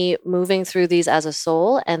 me moving through these as a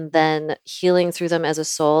soul and then healing through them as a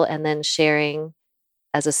soul and then sharing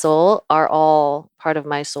as a soul are all part of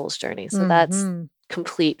my soul's journey. So, that's Hmm.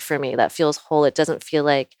 complete for me. That feels whole. It doesn't feel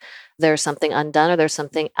like there's something undone or there's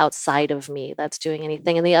something outside of me that's doing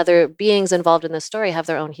anything. And the other beings involved in this story have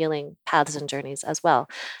their own healing paths and journeys as well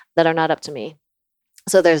that are not up to me.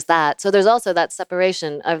 So there's that. So there's also that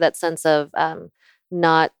separation of that sense of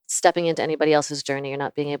not stepping into anybody else's journey or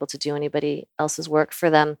not being able to do anybody else's work for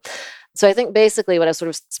them. So I think basically what I was sort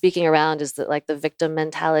of speaking around is that like the victim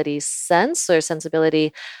mentality sense or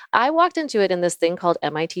sensibility. I walked into it in this thing called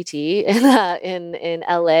MITT in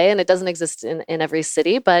LA, and it doesn't exist in every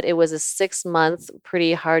city, but it was a 6 month,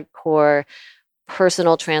 pretty hardcore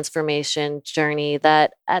personal transformation journey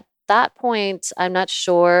that at that point I'm not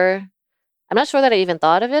sure that I even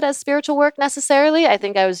thought of it as spiritual work necessarily. I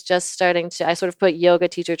think I was just starting to, I sort of put yoga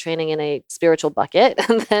teacher training in a spiritual bucket.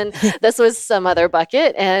 And then this was some other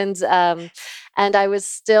bucket. And I was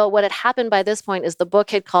still, what had happened by this point is the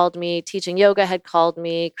book had called me, teaching yoga had called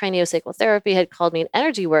me, craniosacral therapy had called me, and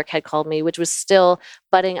energy work had called me, which was still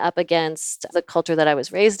butting up against the culture that I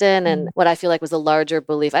was raised in and what I feel like was a larger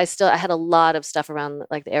belief. I had a lot of stuff around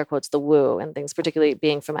like the air quotes, the woo and things, particularly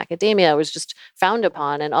being from academia, was just frowned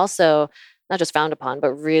upon. And also, not just frowned upon,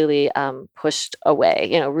 but really pushed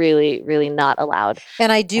away, really, really not allowed.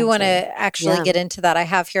 And I do And want to so, actually yeah. get into that. I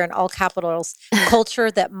have here in all capitals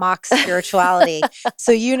culture that mocks spirituality.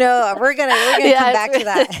 So we're gonna come Yeah, back to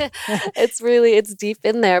that. it's deep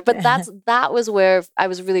in there. But that was where I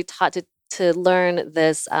was really taught to learn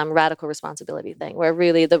this radical responsibility thing, where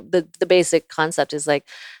really the basic concept is like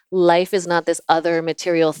life is not this other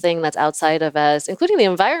material thing that's outside of us, including the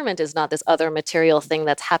environment is not this other material thing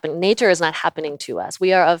that's happening. Nature is not happening to us.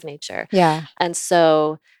 We are of nature. Yeah. And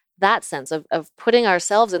so that sense of putting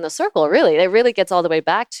ourselves in the circle, really, it really gets all the way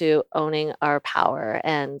back to owning our power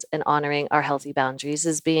and honoring our healthy boundaries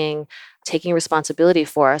as being taking responsibility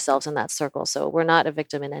for ourselves in that circle. So we're not a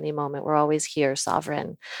victim in any moment. We're always here,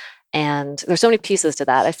 sovereign. And there's so many pieces to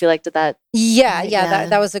that. I feel like Yeah, right? yeah, that Yeah.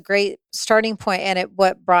 that was a great starting point, and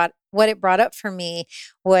what it brought up for me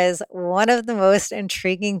was one of the most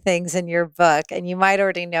intriguing things in your book, and you might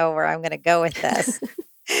already know where I'm gonna go with this.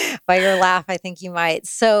 By your laugh, I think you might.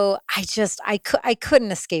 So I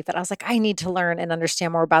couldn't escape it. I was like, I need to learn and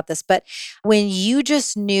understand more about this. But when you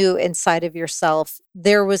just knew inside of yourself,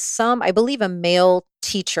 there was I believe, a male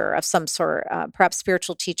teacher of some sort, perhaps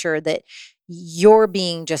spiritual teacher that your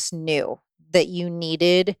being just knew that you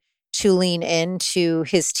needed to lean into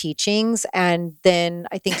his teachings. And then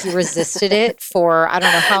I think you resisted it for I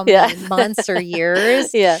don't know how Yeah. many months or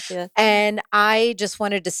years. Yeah. Yeah. And I just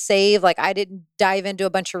wanted to save, like, I didn't dive into a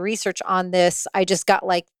bunch of research on this. I just got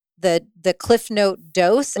like the Cliff Note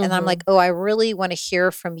dose. And I'm like, Hmm. oh, I really want to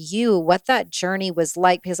hear from you what that journey was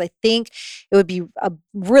like, because I think it would be a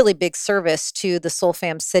really big service to the Soul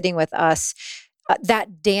Fam sitting with us.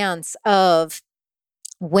 That dance of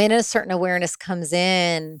when a certain awareness comes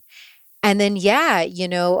in. And then, yeah,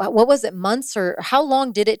 what was it, months or how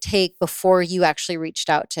long did it take before you actually reached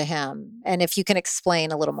out to him? And if you can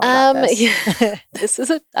explain a little more about this.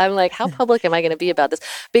 Yeah, I'm like, how public am I going to be about this?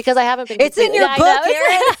 Because I haven't been It's in completely, your yeah,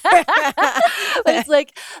 I know. book, But Erin. it's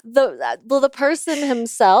like the person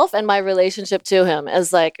himself and my relationship to him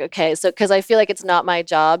is like, okay, so, cause I feel like it's not my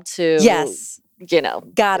job to, Yes, you know,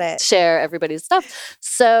 got it. share everybody's stuff.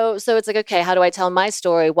 So it's like, okay, how do I tell my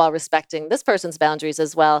story while respecting this person's boundaries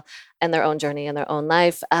as well and their own journey and their own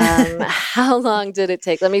life? How long did it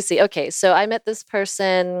take? Let me see. Okay, so I met this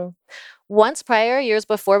person once prior, years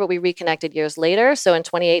before, but we reconnected years later. So in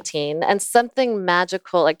 2018, and something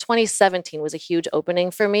magical, like 2017 was a huge opening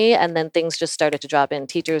for me. And then things just started to drop in,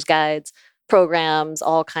 teachers' guides, programs,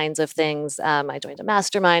 all kinds of things. I joined a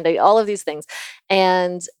mastermind, all of these things.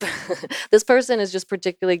 And this person is just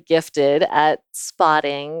particularly gifted at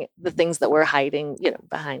spotting the things that we're hiding,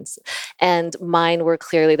 behind. And mine were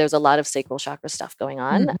clearly, there's a lot of sacral chakra stuff going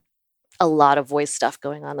on. A lot of voice stuff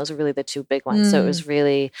going on. Those are really the two big ones. So it was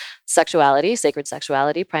really sexuality, sacred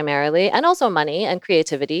sexuality primarily, and also money and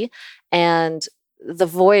creativity. And the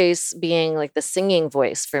voice being like the singing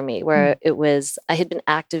voice for me, where I had been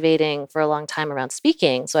activating for a long time around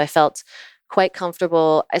speaking. So I felt quite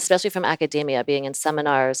comfortable, especially from academia, being in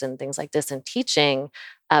seminars and things like this and teaching,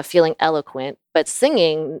 feeling eloquent, but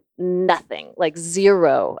singing nothing, like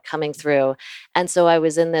zero coming through. And so I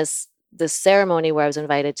was in this ceremony where I was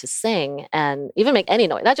invited to sing and even make any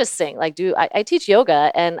noise, not just sing, like I teach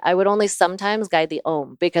yoga, and I would only sometimes guide the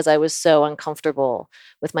Om because I was so uncomfortable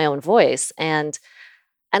with my own voice. And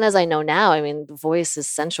as I know now, I mean, voice is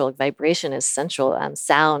central, vibration is central,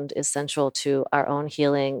 sound is central to our own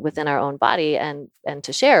healing within our own body and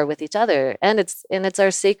to share with each other. And it's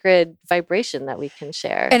our sacred vibration that we can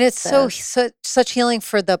share. And it's such healing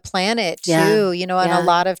for the planet too, in a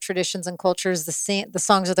lot of traditions and cultures, the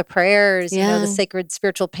songs of the prayers, the sacred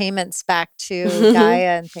spiritual payments back to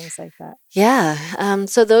Gaia and things like that. Yeah.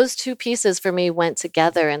 So those two pieces for me went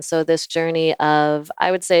together. And so this journey of,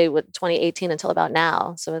 I would say, 2018 until about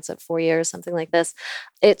now, so it's at 4 years, something like this,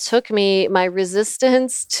 it took me, my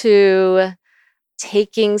resistance to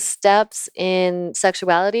taking steps in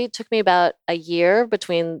sexuality took me about a year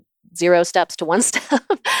between 0 steps to 1 step.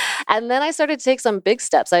 And then I started to take some big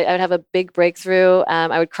steps. I would have a big breakthrough.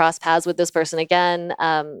 I would cross paths with this person again.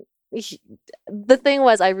 The thing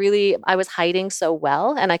was, I was hiding so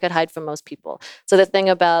well, and I could hide from most people. So the thing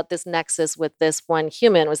about this nexus with this one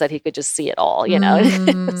human was that he could just see it all,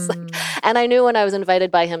 and I knew when I was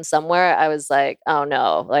invited by him somewhere, I was like, oh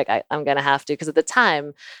no, like I'm going to have to, because at the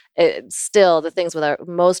time, still the things with our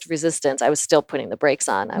most resistance, I was still putting the brakes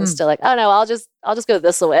on. I was still like, oh no, I'll just go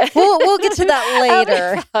this way. We'll get to that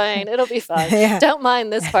later. It'll be fine. Don't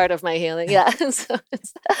mind this part of my healing. Yeah.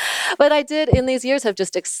 But I did in these years have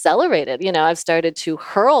just accelerated. I've started to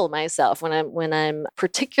hurl myself when I'm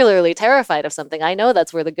particularly terrified of something. I know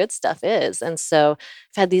that's where the good stuff is. And so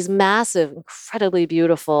I've had these massive, incredibly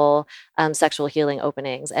beautiful sexual healing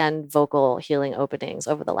openings and vocal healing openings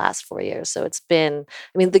over the last 4 years. So it's been,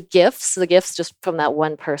 the gifts just from that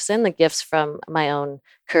one person, the gifts from my own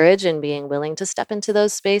courage and being willing to step into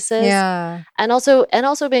those spaces. Yeah. And also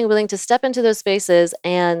being willing to step into those spaces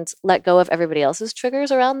and let go of everybody else's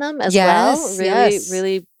triggers around them as well.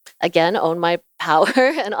 Really, again, own my power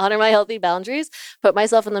and honor my healthy boundaries, put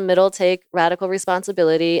myself in the middle, take radical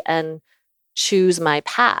responsibility, and choose my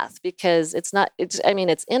path, because it's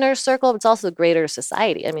inner circle, but it's also greater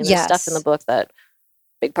society. There's stuff in the book that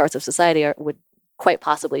big parts of society would quite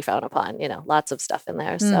possibly frown upon, lots of stuff in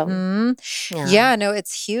there. So, no,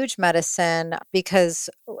 it's huge medicine, because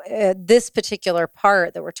this particular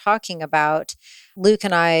part that we're talking about, Luke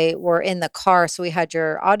and I were in the car, so we had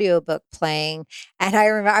your audiobook playing, and I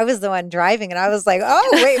remember I was the one driving, and I was like,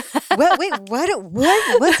 "Oh,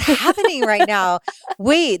 what's happening right now?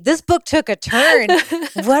 Wait, this book took a turn.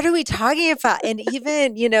 What are we talking about?" And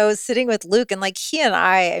even, sitting with Luke, and like he and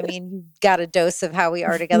I you got a dose of how we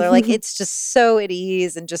are together. Like it's just so at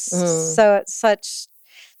ease and just such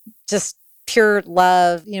pure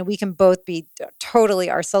love. We can both be totally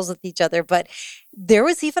ourselves with each other. But there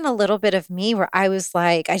was even a little bit of me where I was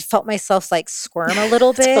like, I felt myself like squirm a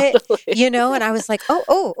little bit, totally. And I was like, how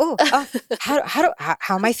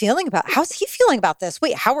am I feeling how's he feeling about this?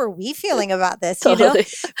 Wait, how are we feeling about this? Totally.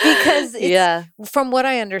 Because from what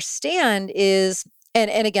I understand is,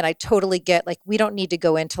 and again, I totally get, like, we don't need to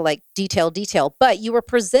go into like detail, but you were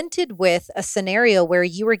presented with a scenario where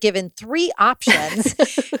you were given 3 options,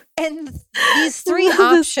 and these 3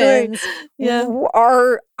 options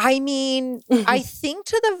are, I think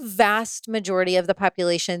to the vast majority of the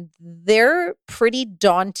population, they're pretty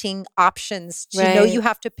daunting options to know you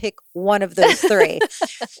have to pick one of those 3.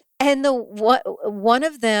 And one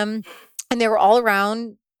of them, and they were all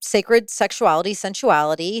around sacred sexuality,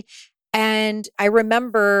 sensuality. And I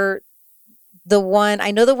remember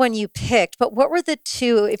I know the one you picked, but what were the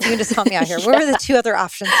 2, if you can just help me out here, what were the 2 other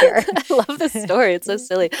options here? I love this story. It's so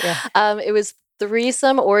silly. It was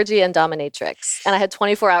threesome, orgy, and dominatrix. And I had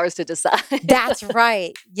 24 hours to decide. That's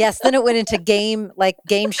right. Yes. Then it went into game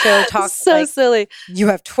show talk. So silly. You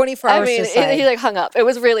have 24 hours to decide. He hung up. It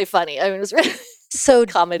was really funny. It was really So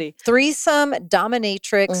comedy. threesome,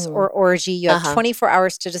 dominatrix, or orgy, you have 24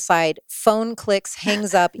 hours to decide. Phone clicks,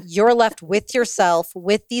 hangs up. You're left with yourself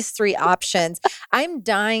with these 3 options. I'm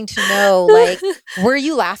dying to know, like, were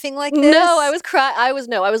you laughing like this? No, I was crying. I was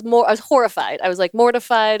horrified. I was like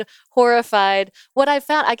mortified, horrified. What I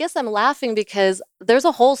found, I guess I'm laughing because there's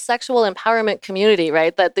a whole sexual empowerment community,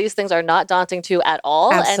 right? That these things are not daunting to at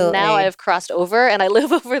all. Absolutely. And now I've crossed over and I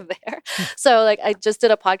live over there. So like I just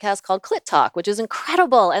did a podcast called Clit Talk, which is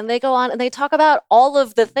incredible. And they go on and they talk about all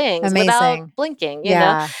of the things without blinking, you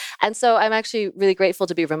know? And so I'm actually really grateful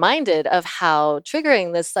to be reminded of how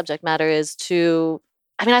triggering this subject matter is to,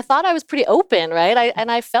 I mean, I thought I was pretty open, right?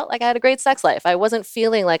 And I felt like I had a great sex life. I wasn't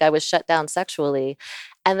feeling like I was shut down sexually.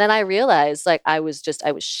 And then I realized like I was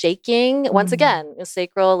shaking once again,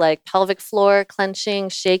 sacral, like pelvic floor clenching,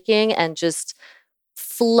 shaking, and just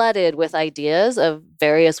flooded with ideas of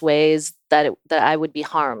various ways that I would be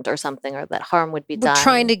harmed or something, or that harm would be done.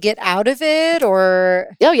 Trying to get out of it,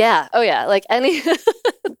 or oh yeah, like any.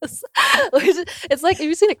 It's like, have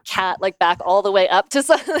you seen a cat like back all the way up to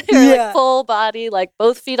something, like full body, like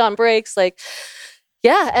both feet on brakes, like.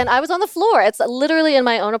 Yeah, and I was on the floor. It's literally in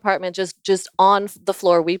my own apartment, just on the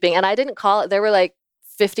floor weeping. And I didn't call it. There were like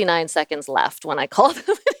 59 seconds left when I called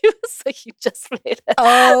him. He was like, "You just made it."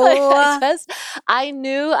 Oh, like, I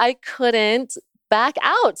knew I couldn't back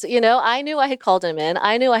out. You know, I knew I had called him in.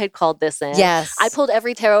 I knew I had called this in. Yes, I pulled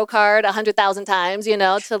every tarot card 100,000 times. You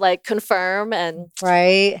know, to like confirm and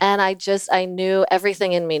right. And I knew,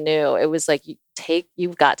 everything in me knew. It was like,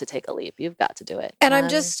 you've got to take a leap. You've got to do it. And I'm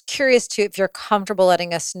just curious too, if you're comfortable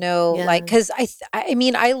letting us know, like, because I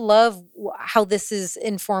mean, I love how this is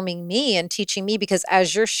informing me and teaching me, because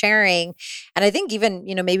as you're sharing, and I think even,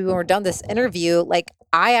 you know, maybe when we're done this interview, like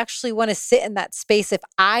I actually want to sit in that space. If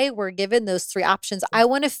I were given those 3 options, I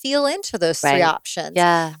want to feel into those 3 options.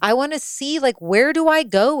 Yeah. I want to see like, where do I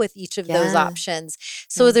go with each of those options?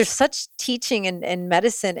 So there's such teaching and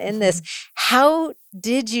medicine in this. How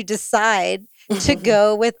did you decide to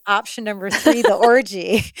go with option number 3, the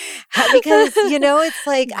orgy? Because, you know, it's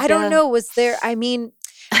like, I don't know, was there, I mean,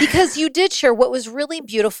 because you did share, what was really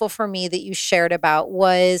beautiful for me that you shared about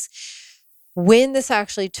was when this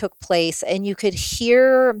actually took place and you could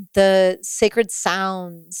hear the sacred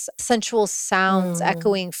sounds, sensual sounds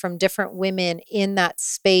echoing from different women in that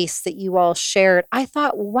space that you all shared. I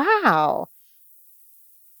thought, wow,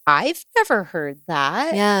 I've never heard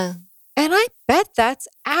that. Yeah. And I bet that's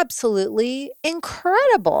absolutely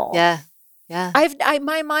incredible. Yeah. Yeah.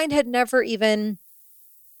 My mind had never even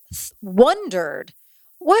wondered,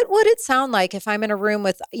 what would it sound like if I'm in a room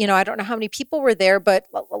with, you know, I don't know how many people were there, but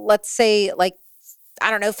let's say like,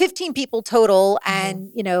 I don't know, 15 people total.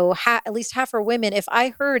 And, you know, at least half are women. If I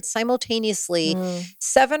heard simultaneously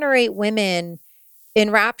 7 or 8 women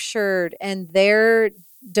enraptured and their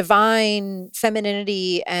divine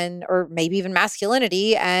femininity and or maybe even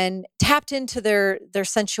masculinity and tapped into their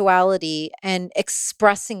sensuality and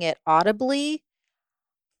expressing it audibly,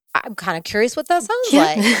 I'm kind of curious what that sounds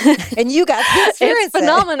like. And you got to experience it's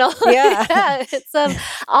phenomenal. Yeah. It's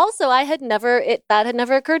also that had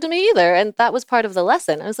never occurred to me either, and that was part of the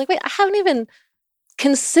lesson. I was like, wait, I haven't even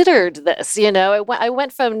considered this. You know, I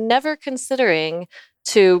went from never considering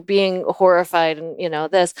to being horrified, and you know,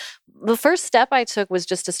 the first step I took was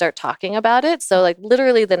just to start talking about it. So like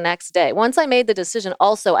literally the next day, once I made the decision,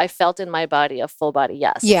 also I felt in my body a full body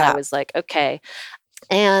yes. Yeah. I was like, okay.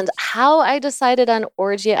 And how I decided on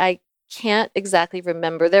orgy, I can't exactly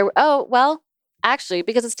remember. Actually,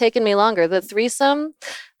 because it's taken me longer. The threesome,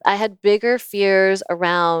 I had bigger fears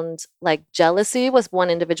around like jealousy with one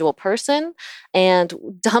individual person. And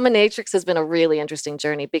dominatrix has been a really interesting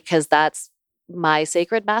journey because that's my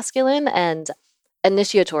sacred masculine and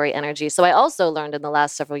initiatory energy. So I also learned in the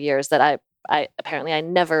last several years that I apparently I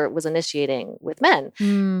never was initiating with men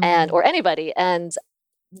and or anybody, and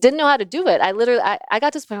didn't know how to do it. I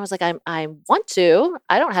got to this point where I was like, I want to.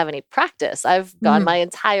 I don't have any practice. I've gone my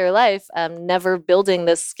entire life never building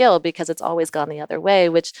this skill because it's always gone the other way,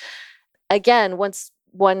 which again, once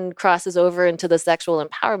one crosses over into the sexual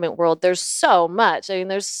empowerment world, there's so much. I mean,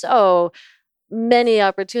 there's so many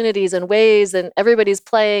opportunities and ways, and everybody's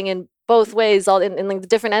playing in both ways, all in like the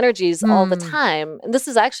different energies all the time. And this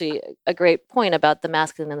is actually a great point about the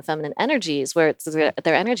masculine and the feminine energies, where it's their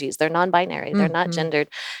energies, they're non-binary, they're not gendered.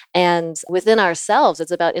 And within ourselves,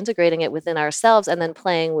 it's about integrating it within ourselves and then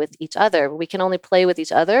playing with each other. We can only play with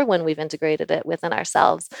each other when we've integrated it within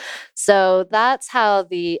ourselves. So that's how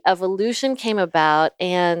the evolution came about.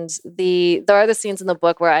 And there are the scenes in the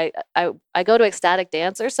book where I go to ecstatic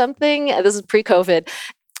dance or something. This is pre-COVID.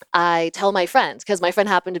 I tell my friend, because my friend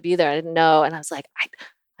happened to be there. I didn't know. And I was like,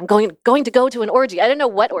 I'm going to go to an orgy. I didn't know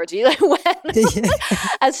what orgy, like when.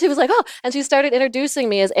 And she was like, oh, and she started introducing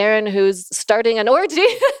me as Erin, who's starting an orgy.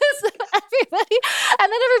 So everybody,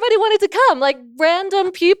 and then everybody wanted to come. Like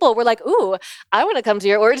random people were like, ooh, I want to come to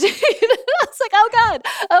your orgy. I was like,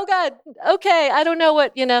 oh God, okay, I don't know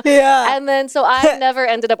what, Yeah. And then so I never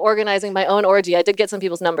ended up organizing my own orgy. I did get some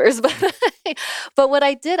people's numbers, but what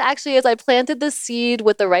I did actually is I planted the seed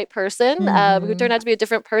with the right person who turned out to be a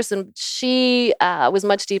different person. She was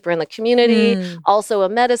much deeper in the community, also a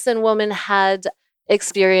medicine woman, had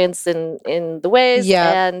experience in the ways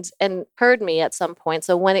and heard me at some point.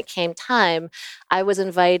 So when it came time, I was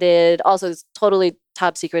invited. Also, it's totally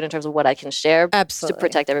top secret in terms of what I can share to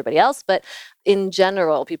protect everybody else. But in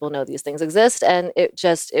general, people know these things exist. And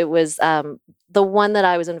it was the one that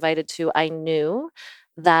I was invited to, I knew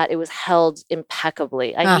that it was held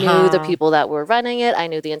impeccably. I knew the people that were running it. I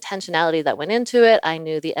knew the intentionality that went into it. I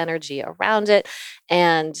knew the energy around it.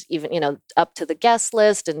 And even, up to the guest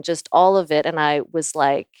list and just all of it. And I was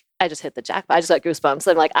like, I just hit the jackpot. I just got goosebumps.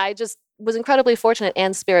 I'm like, I just was incredibly fortunate,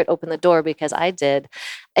 and Spirit opened the door because I did.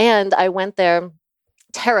 And I went there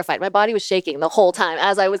terrified. My body was shaking the whole time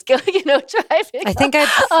as I was going, driving. I think I'd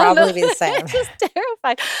probably be the same. Just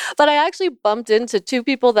terrified. But I actually bumped into two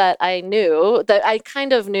people that I knew, that I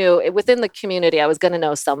kind of knew within the community. I was going to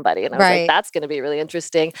know somebody. And I was like, that's going to be really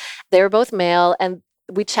interesting. They were both male, and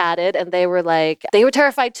we chatted, and they were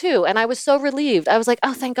terrified too. And I was so relieved. I was like,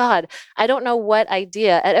 oh, thank God. I don't know what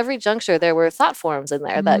idea. At every juncture, there were thought forms in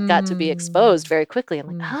there that got to be exposed very quickly.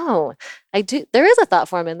 I'm like, oh, I do. There is a thought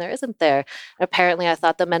form in there, isn't there? Apparently, I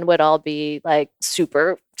thought the men would all be like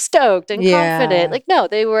super stoked and confident. Like, no,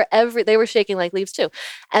 they were shaking like leaves too.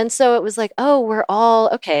 And so it was like, oh, we're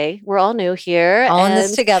all new here. All in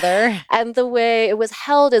this together. And the way it was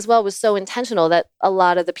held as well was so intentional that a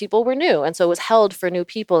lot of the people were new. And so it was held for new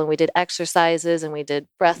people. And we did exercises, and we did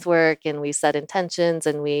breath work, and we set intentions,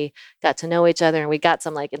 and we got to know each other, and we got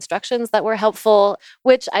some like instructions that were helpful,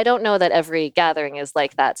 which I don't know that every gathering is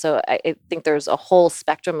like that. So I think there's a whole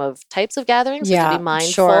spectrum of types of gatherings to be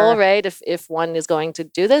mindful, right? If one is going to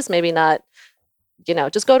do this, maybe not,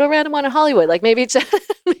 just go to a random one in Hollywood. Like maybe to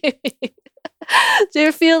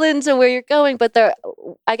feel into where you're going. But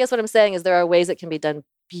I guess what I'm saying is there are ways it can be done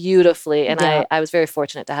beautifully. And I was very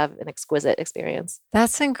fortunate to have an exquisite experience.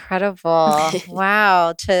 That's incredible.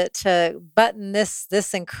 Wow. To button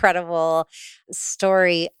this incredible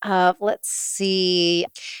story up. Let's see.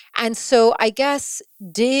 And so I guess,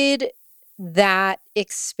 did that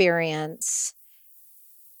experience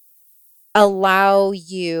allow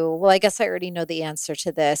you, well, I guess I already know the answer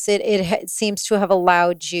to this. It seems to have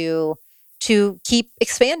allowed you to keep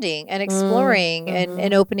expanding and exploring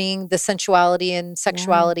and opening the sensuality and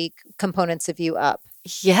sexuality components of you up.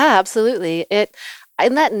 Yeah, absolutely.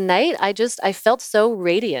 In that night, I felt so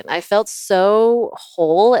radiant. I felt so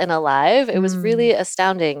whole and alive. It was really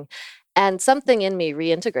astounding. And something in me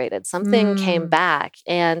reintegrated, something came back.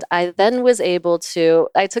 And I then was able to,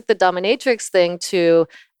 I took the dominatrix thing to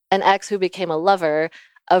an ex who became a lover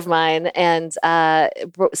of mine, and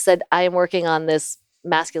said, I am working on this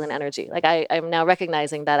masculine energy. Like I'm now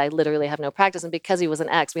recognizing that I literally have no practice. And because he was an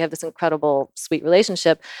ex, we have this incredible, sweet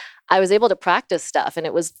relationship. I was able to practice stuff, and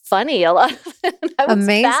it was funny a lot. I was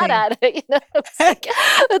bad at it, It was like,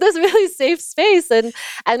 this really safe space and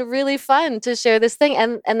really fun to share this thing.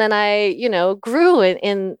 And then I, grew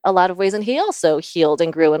in a lot of ways, and he also healed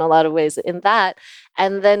and grew in a lot of ways in that.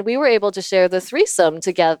 And then we were able to share the threesome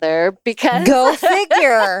together because go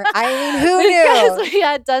figure. I mean, who knew? Because we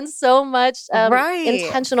had done so much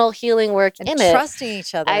intentional healing work and in it, trusting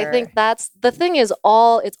each other. I think that's the thing. It's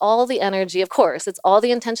all the energy, of course. It's all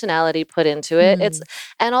the intentionality put into it.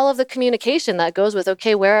 And all of the communication that goes with,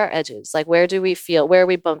 okay, where are our edges? Like, where do we feel? Where are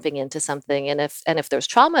we bumping into something? And if there's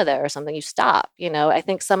trauma there or something, you stop. I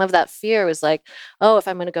think some of that fear was like, oh, if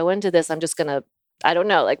I'm going to go into this, I'm just going to, I don't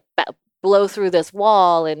know, like blow through this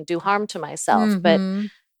wall and do harm to myself. But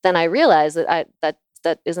then I realized that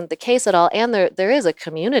that isn't the case at all. And there is a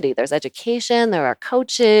community. There's education. There are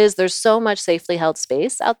coaches. There's so much safely held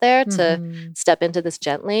space out there to step into this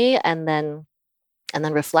gently and then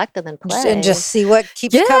reflect and then play. And just see what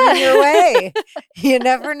keeps coming your way. You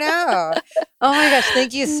never know. Oh my gosh.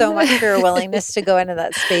 Thank you so much for your willingness to go into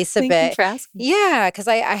that space a bit. Thank you for asking. Yeah. Because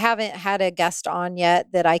I haven't had a guest on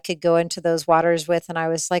yet that I could go into those waters with. And I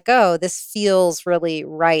was like, oh, this feels really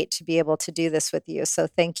right to be able to do this with you. So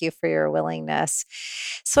thank you for your willingness.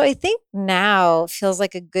 So I think now feels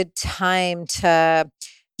like a good time to...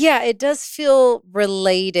 Yeah, it does feel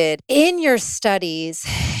related. In your studies,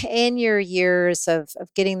 in your years of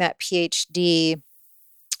getting that PhD,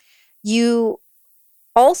 you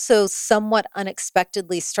also somewhat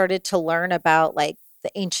unexpectedly started to learn about like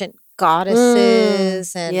the ancient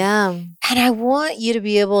goddesses Yeah. and I want you to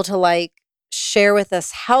be able to like share with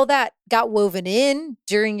us how that got woven in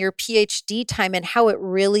during your PhD time and how it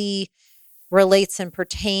really relates and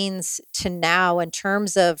pertains to now in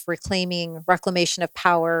terms of reclamation of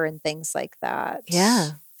power and things like that. Yeah.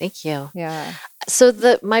 Thank you. Yeah.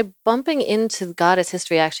 So my bumping into goddess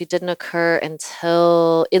history actually didn't occur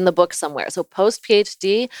until in the book somewhere. So post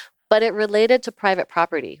PhD, but it related to private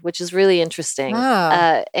property, which is really interesting.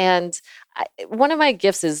 Ah. One of my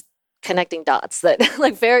gifts is connecting dots that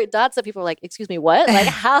like very dots that people are like, excuse me, what? Like,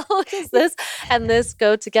 how does this and this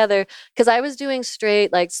go together? Because I was doing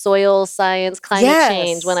straight like soil science, climate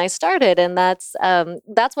change when Yes. I started. And that's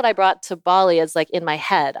what I brought to Bali as like in my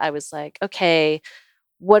head. I was like, okay,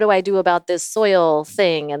 what do I do about this soil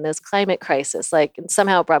thing and this climate crisis? Like, and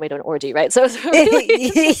somehow it brought me to an orgy, right? So it's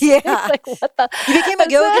really Yeah. like, what the? You became a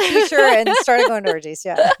yoga teacher and started going to orgies.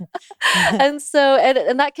 Yeah. And so,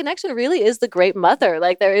 and that connection really is the great mother.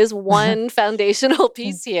 Like, there is one foundational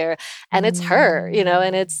piece here, and it's her,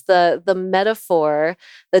 and it's the metaphor,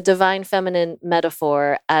 the divine feminine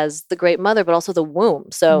metaphor as the great mother, but also the womb.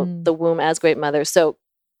 So the womb as great mother. So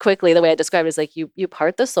quickly, the way I describe it is like you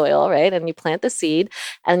part the soil, right? And you plant the seed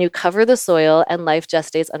and you cover the soil, and life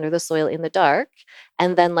gestates under the soil in the dark,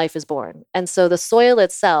 and then life is born. And so the soil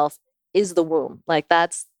itself is the womb. Like,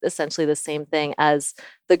 that's essentially the same thing as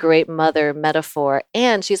the great mother metaphor.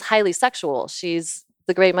 And she's highly sexual. She's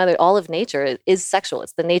the great mother. All of nature is sexual.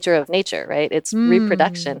 It's the nature of nature, right? It's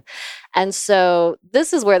reproduction. And so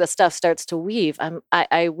this is where the stuff starts to weave.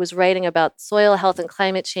 I was writing about soil health and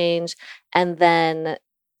climate change, and then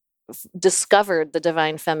discovered the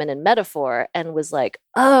divine feminine metaphor and was like,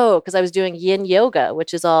 oh, because I was doing yin yoga,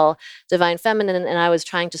 which is all divine feminine. And I was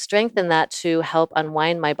trying to strengthen that to help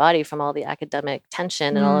unwind my body from all the academic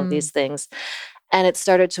tension and all of these things. And it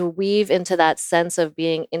started to weave into that sense of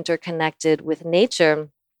being interconnected with nature.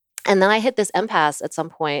 And then I hit this impasse at some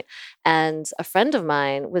point, and a friend of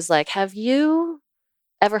mine was like, have you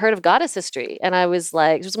ever heard of goddess history? And I was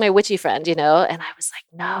like, it was my witchy friend, and I was like,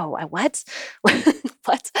 no, what?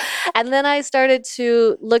 What? And then I started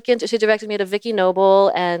to look into, she directed me to Vicky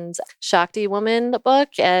Noble and Shakti Woman book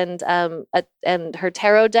and her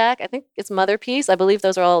tarot deck. I think it's Mother Piece. I believe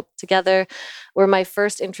those are all together, were my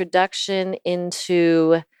first introduction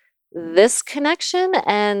into this connection.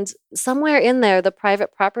 And somewhere in there, the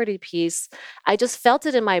private property piece, I just felt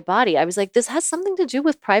it in my body. I was like, this has something to do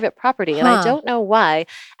with private property, and I don't know why.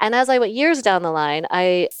 And as I went years down the line,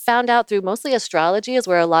 I found out through mostly astrology is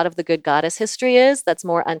where a lot of the good goddess history is, that's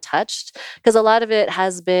more untouched, because a lot of it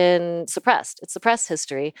has been suppressed. It's suppressed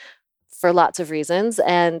history for lots of reasons.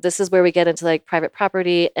 And this is where we get into like private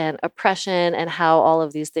property and oppression and how all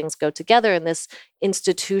of these things go together. And this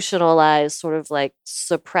institutionalized sort of like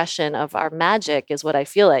suppression of our magic is what I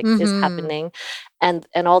feel like is happening. And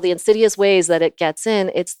all the insidious ways that it gets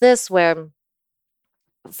in. It's this where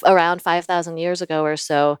around 5,000 years ago or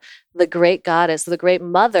so, the great goddess, the great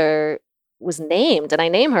mother was named, and I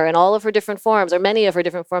name her in all of her different forms, or many of her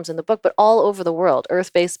different forms in the book, but all over the world,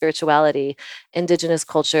 earth-based spirituality, indigenous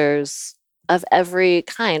cultures of every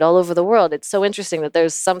kind all over the world. It's so interesting that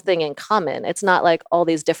there's something in common. It's not like all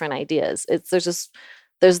these different ideas. There's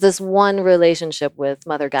this one relationship with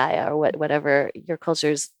Mother Gaia, or whatever your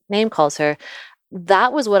culture's name calls her.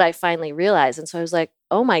 That was what I finally realized. And so I was like,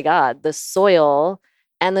 oh my God, the soil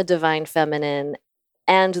and the divine feminine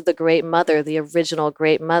and the great mother, the original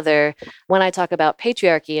great mother. When I talk about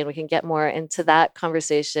patriarchy, and we can get more into that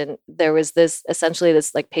conversation, there was essentially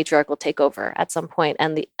this like patriarchal takeover at some point,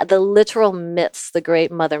 and the literal myths, the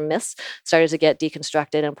great mother myths, started to get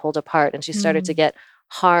deconstructed and pulled apart, and she started to get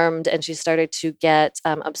harmed, and she started to get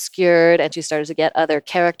obscured, and she started to get other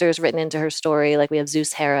characters written into her story. Like we have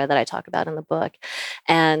Zeus Hera that I talk about in the book,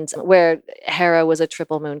 and where Hera was a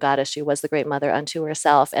triple moon goddess. She was the great mother unto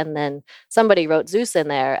herself. And then somebody wrote Zeus in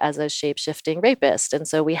there as a shape-shifting rapist. And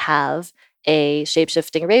so we have a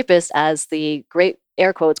shape-shifting rapist as the great,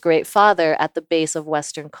 air quotes, great father at the base of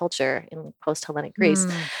Western culture in post-Hellenic Greece.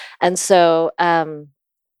 And so,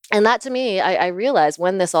 and that to me, I realized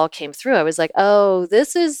when this all came through, I was like, oh,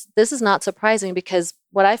 this is not surprising, because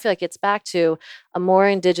what I feel like it's back to a more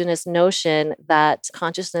indigenous notion that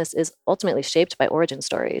consciousness is ultimately shaped by origin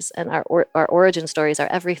stories, and our origin stories are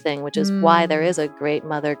everything, which is why there is a great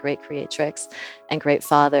mother, great creatrix, and great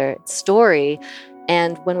father story.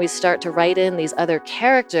 And when we start to write in these other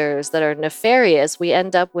characters that are nefarious, we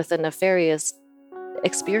end up with a nefarious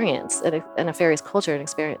experience, a nefarious culture and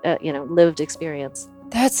experience, lived experience.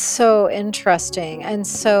 That's so interesting. And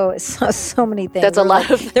so many things. That's a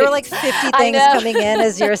lot of things. There were like 50 things coming in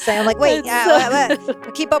as you were saying. I'm like, wait,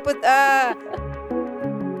 keep up with.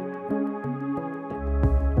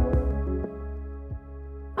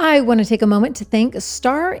 I want to take a moment to thank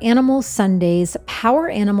Star Animal Sundays Power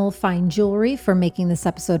Animal Fine Jewelry for making this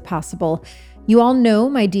episode possible. You all know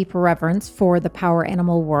my deep reverence for the power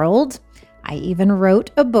animal world. I even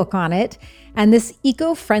wrote a book on it. And this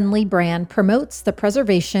eco-friendly brand promotes the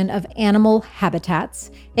preservation of animal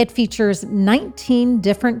habitats. It features 19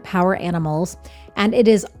 different power animals, and it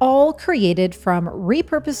is all created from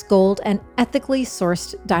repurposed gold and ethically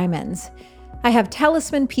sourced diamonds. I have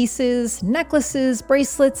talisman pieces, necklaces,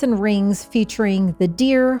 bracelets, and rings featuring the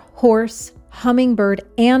deer, horse, hummingbird,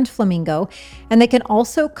 and flamingo, and they can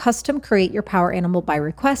also custom create your power animal by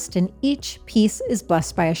request, and each piece is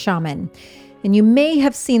blessed by a shaman. And you may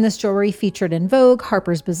have seen this jewelry featured in Vogue,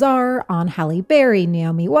 Harper's Bazaar, on Halle Berry,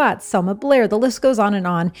 Naomi Watts, Selma Blair, the list goes on.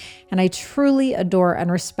 And I truly adore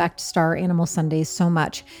and respect Star Animal Sundays so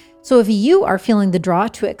much. So if you are feeling the draw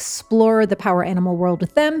to explore the power animal world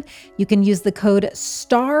with them, you can use the code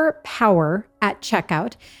STARPOWER at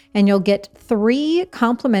checkout, and you'll get 3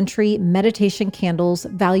 complimentary meditation candles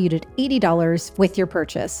valued at $80 with your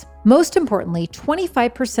purchase. Most importantly,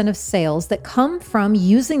 25% of sales that come from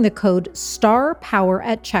using the code STARPOWER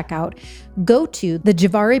at checkout go to the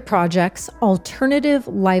Javari Project's Alternative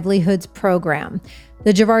Livelihoods Program.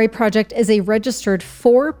 The Javari Project is a registered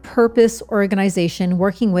for-purpose organization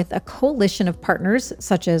working with a coalition of partners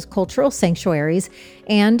such as cultural sanctuaries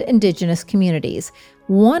and indigenous communities,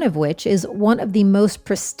 one of which is one of the most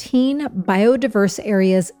pristine biodiverse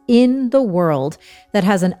areas in the world that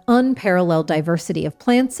has an unparalleled diversity of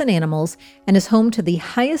plants and animals and is home to the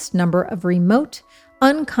highest number of remote,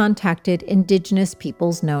 uncontacted indigenous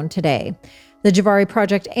peoples known today. The Javari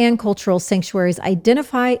Project and cultural sanctuaries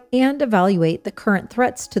identify and evaluate the current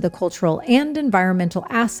threats to the cultural and environmental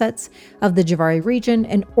assets of the Javari region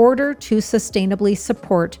in order to sustainably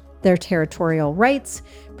support their territorial rights,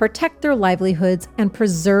 protect their livelihoods, and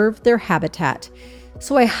preserve their habitat.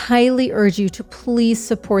 So I highly urge you to please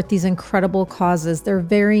support these incredible causes. They're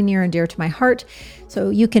very near and dear to my heart. So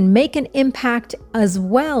you can make an impact as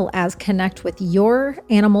well as connect with your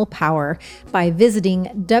animal power by visiting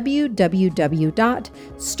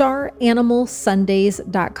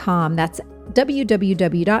www.staranimalsundays.com. That's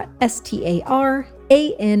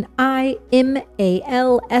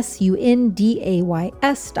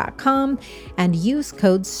www.staranimalsundays.com and use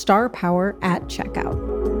code STARPOWER at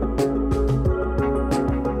checkout.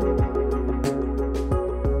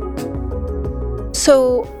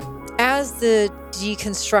 So as the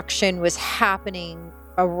deconstruction was happening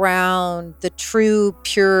around the true,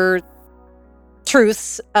 pure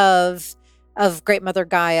truths of Great Mother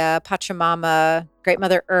Gaia, Pachamama, Great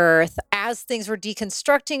Mother Earth, as things were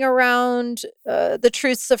deconstructing around the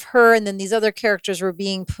truths of her, and then these other characters were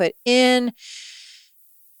being put in,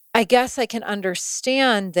 I guess I can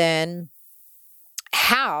understand then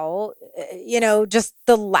how, just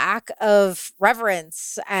the lack of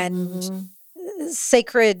reverence and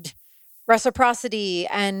sacred reciprocity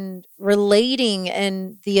and relating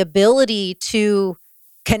and the ability to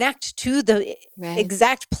connect to the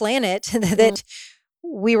exact planet that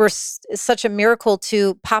we were such a miracle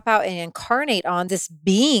to pop out and incarnate on, this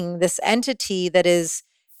being, this entity that is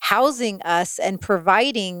housing us and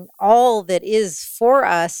providing all that is for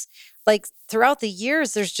us. Like throughout the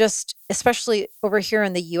years, there's just, especially over here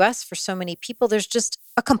in the US for so many people, there's just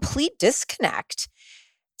a complete disconnect.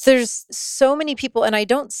 There's so many people, and I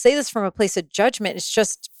don't say this from a place of judgment, it's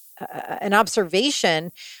just an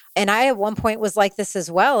observation. And I at one point was like this as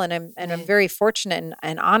well. And I'm very fortunate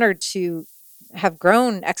and honored to have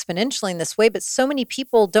grown exponentially in this way. But so many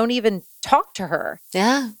people don't even talk to her.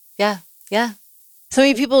 Yeah. So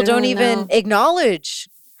many people don't even acknowledge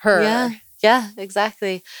her. Yeah,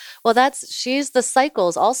 exactly. Well, she's the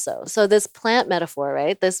cycles also. So this plant metaphor,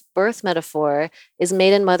 right? This birth metaphor is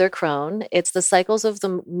made in Mother Crone. It's the cycles of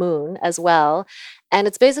the moon as well. And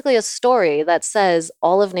it's basically a story that says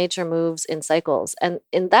all of nature moves in cycles. And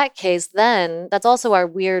in that case, then that's also our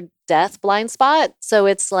weird death blind spot. So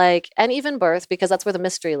it's like, and even birth, because that's where the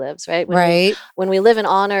mystery lives, right? When we live in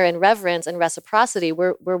honor and reverence and reciprocity,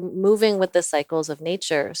 we're moving with the cycles of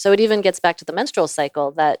nature. So it even gets back to the menstrual cycle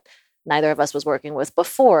that neither of us was working with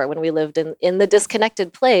before when we lived in the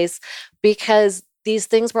disconnected place, because these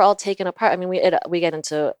things were all taken apart. I mean, we get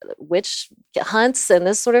into witch hunts and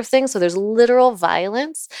this sort of thing. So there's literal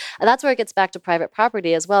violence. And that's where it gets back to private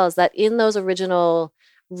property as well, is that in those original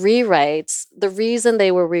rewrites, the reason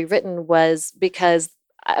they were rewritten was because,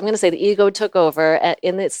 I'm going to say, the ego took over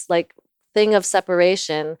in this like thing of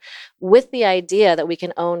separation with the idea that we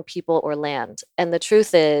can own people or land. And the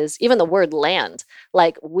truth is, even the word land,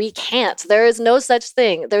 like we can't. There is no such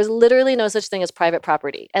thing. There's literally no such thing as private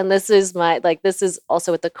property. And this is this is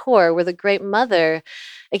also at the core where the Great Mother,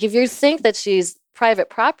 like if you think that she's private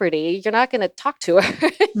property, you're not going to talk to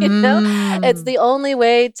her. It's the only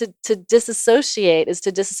way to disassociate is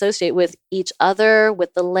to disassociate with each other,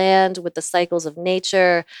 with the land, with the cycles of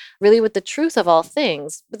nature, really with the truth of all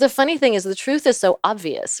things. But the funny thing is the truth is so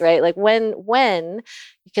obvious, right? Like when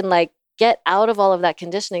you can like get out of all of that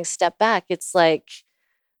conditioning, step back, it's like,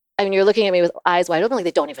 I mean, you're looking at me with eyes wide open, like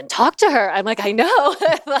they don't even talk to her. I'm like, I know,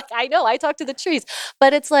 I talk to the trees.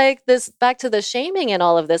 But it's like this, back to the shaming and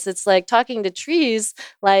all of this. It's like talking to trees,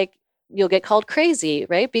 like you'll get called crazy,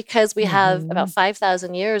 right? Because we have about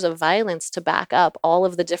 5,000 years of violence to back up all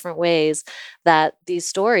of the different ways that these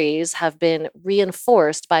stories have been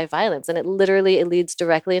reinforced by violence. And it leads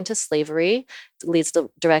directly into slavery. It leads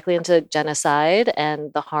directly into genocide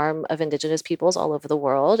and the harm of indigenous peoples all over the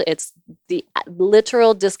world. It's the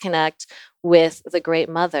literal disconnect with the Great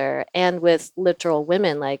Mother and with literal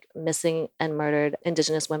women, like missing and murdered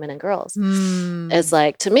indigenous women and girls. It's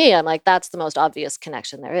like, to me, I'm like, that's the most obvious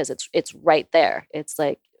connection there is. It's right there. It's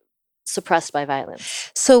like suppressed by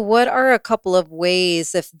violence. So what are a couple of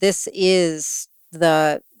ways, if this is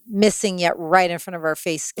the missing yet right in front of our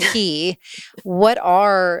face key, what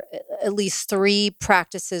are at least 3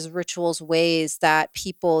 practices, rituals, ways that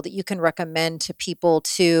you can recommend to people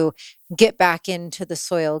to get back into the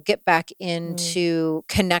soil, get back into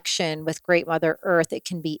connection with Great Mother Earth? It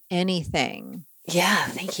can be anything. Yeah,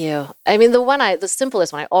 thank you. I mean, the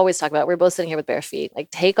simplest one I always talk about, we're both sitting here with bare feet, like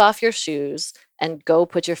take off your shoes and go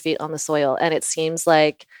put your feet on the soil. And it seems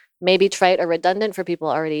like maybe trite or redundant for people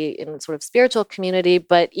already in sort of spiritual community,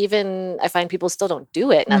 but even I find people still don't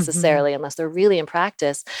do it necessarily unless they're really in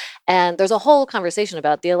practice. And there's a whole conversation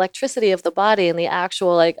about the electricity of the body and the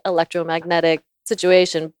actual like electromagnetic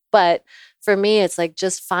situation. But for me, it's like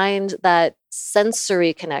just find that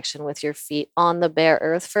sensory connection with your feet on the bare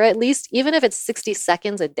earth for at least, even if it's 60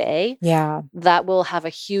 seconds a day, that will have a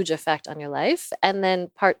huge effect on your life. And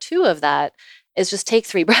then part 2 of that is just take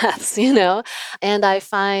 3 breaths, And I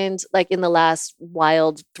find like in the last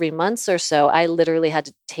wild 3 months or so, I literally had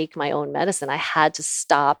to take my own medicine. I had to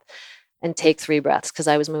stop and take 3 breaths because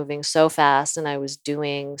I was moving so fast and I was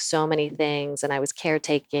doing so many things and I was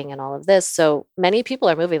caretaking and all of this. So many people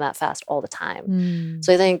are moving that fast all the time.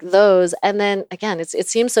 So I think those, and then again, it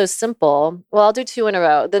seems so simple. Well, I'll do 2 in a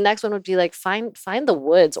row. The next one would be like find the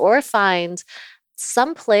woods or find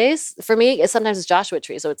some place. For me, sometimes it's Joshua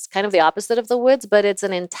Tree. So it's kind of the opposite of the woods, but it's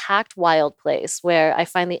an intact wild place where I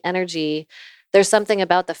find the energy. There's something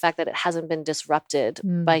about the fact that it hasn't been disrupted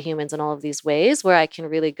by humans in all of these ways where I can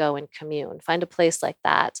really go and commune, find a place like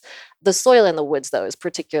that. The soil in the woods, though, is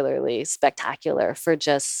particularly spectacular for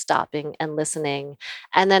just stopping and listening.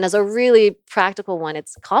 And then as a really practical one,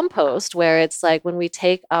 it's compost, where it's like when we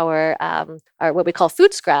take our what we call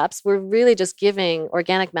food scraps, we're really just giving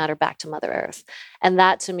organic matter back to Mother Earth. And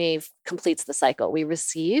that, to me, completes the cycle. We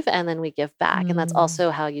receive and then we give back. And that's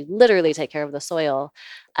also how you literally take care of the soil,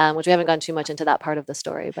 which we haven't gone too much into that part of the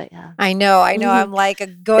story. But yeah. I know. I'm like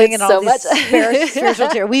going in all this spiritual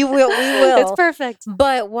tier. We will. It's perfect.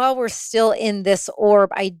 But while we're still in this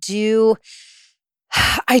orb, I do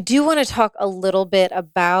want to talk a little bit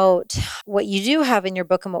about what you do have in your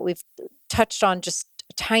book and what we've touched on just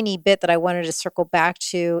a tiny bit that I wanted to circle back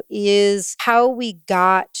to is how we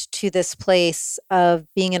got to this place of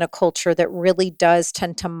being in a culture that really does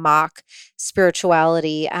tend to mock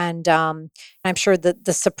spirituality. And I'm sure that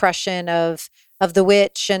the suppression of the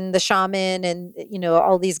witch and the shaman and,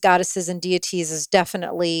 all these goddesses and deities is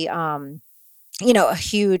definitely, a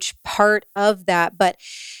huge part of that. But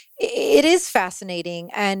it is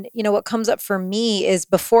fascinating. And, what comes up for me is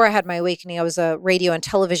before I had my awakening, I was a radio and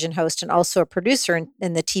television host and also a producer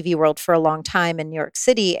in the TV world for a long time in New York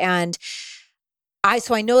City. And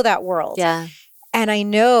so I know that world. Yeah. And I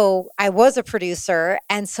know I was a producer.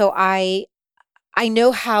 And so I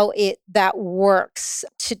know how that works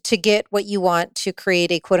to get what you want to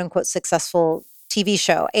create a quote unquote successful TV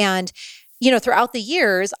show. And throughout the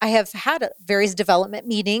years, I have had various development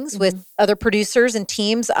meetings with other producers and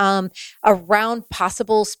teams around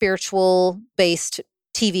possible spiritual-based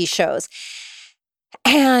TV shows.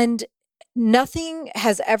 And nothing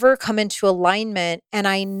has ever come into alignment. And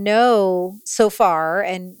I know so far,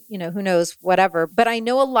 and who knows, whatever, but I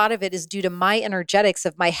know a lot of it is due to my energetics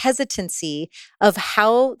of my hesitancy of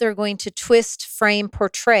how they're going to twist, frame,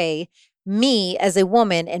 portray me as a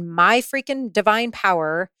woman in my freaking divine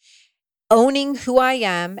power, owning who I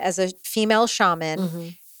am as a female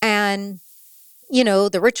shaman and on,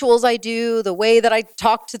 the rituals I do, the way that I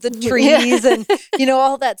talk to the trees and,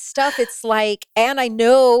 all that stuff. It's like, and I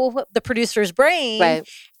know the producer's brain. Right.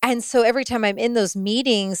 And so every time I'm in those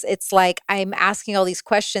meetings, it's like I'm asking all these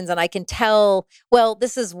questions and I can tell, well,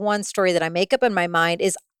 this is one story that I make up in my mind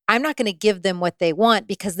is I'm not going to give them what they want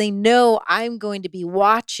because they know I'm going to be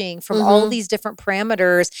watching from all these different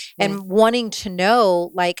parameters and wanting to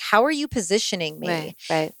know, like, how are you positioning me?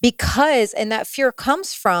 Right. Because, and that fear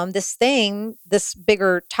comes from this thing, this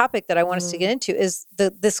bigger topic that I want us to get into is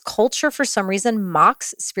this culture for some reason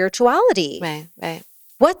mocks spirituality. Right.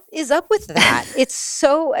 What is up with that? It's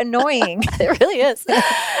so annoying. It really is.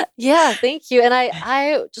 Yeah, thank you. And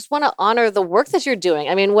I just want to honor the work that you're doing.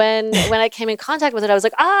 I mean, when I came in contact with it, I was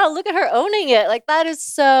like, look at her owning it. Like that is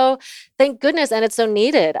so, thank goodness. And it's so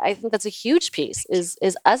needed. I think that's a huge piece is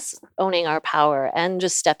us owning our power and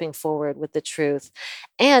just stepping forward with the truth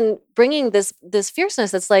and bringing this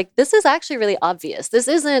fierceness that's like, this is actually really obvious. This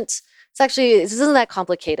isn't that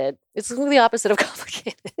complicated. It's the opposite of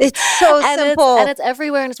complicated. It's so simple. And it's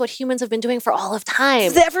everywhere. And it's what humans have been doing for all of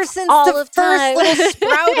time. Ever since the first little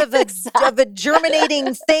sprout of a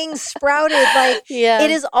germinating thing sprouted. Like, it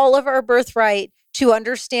is all of our birthright to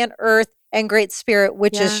understand Earth and Great Spirit,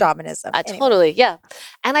 which is shamanism. Anyway. Totally, yeah.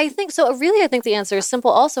 And I think, so really, I think the answer is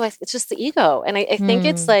simple also. It's just the ego. And I think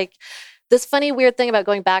it's like, this funny, weird thing about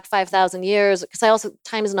going back 5,000 years, because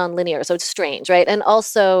time is non-linear, so it's strange, right? And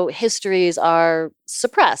also histories are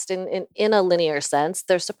suppressed in a linear sense.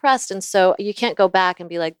 They're suppressed. And so you can't go back and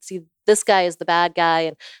be like, see, this guy is the bad guy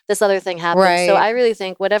and this other thing happened. Right. So I really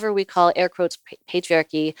think whatever we call air quotes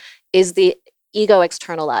patriarchy is the ego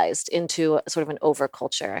externalized into sort of an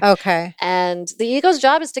overculture. Okay. And the ego's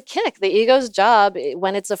job is to kick. The ego's job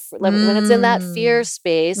when it's in that fear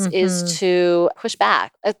space is to push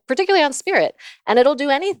back, particularly on spirit, and it'll do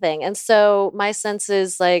anything. And so my sense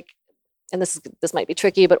is like, and this might be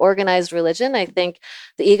tricky, but organized religion, I think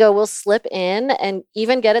the ego will slip in and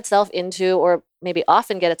even get itself into, or maybe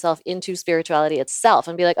often get itself into spirituality itself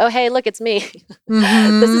and be like, oh, hey, look, it's me.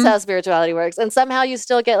 This is how spirituality works. And somehow you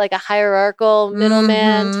still get like a hierarchical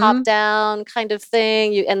middleman, top down kind of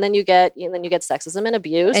thing. And then you get sexism and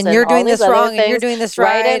abuse. And you're doing this wrong and you're doing this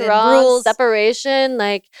right and wrong, rules, separation,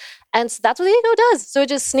 like. And so that's what the ego does. So it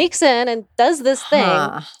just sneaks in and does this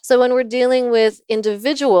thing. So when we're dealing with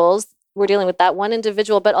individuals, we're dealing with that one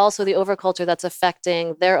individual, but also the overculture that's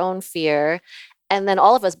affecting their own fear. And then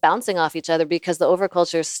all of us bouncing off each other because the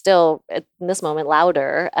overculture is still, in this moment,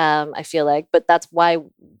 louder, I feel like. But that's why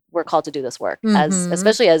we're called to do this work,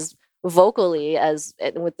 especially as vocally, as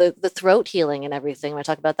with the throat healing and everything. When I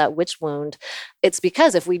talk about that witch wound, it's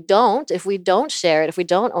because if we don't share it, if we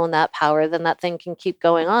don't own that power, then that thing can keep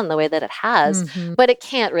going on the way that it has. But it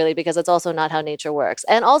can't really, because it's also not how nature works.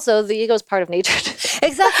 And also the ego is part of nature.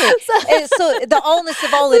 Exactly. So the allness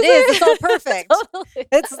of all it is, it's all perfect. Totally.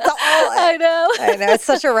 It's the all. I know. It's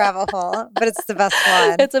such a rabbit hole, but it's the best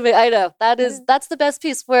one. It's amazing. I know. That's the best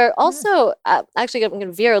piece. Where also, actually, I'm going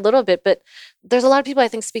to veer a little bit, but there's a lot of people, I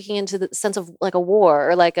think, speaking into the sense of like a war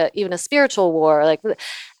or like even a spiritual war,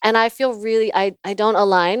 and I feel really, I don't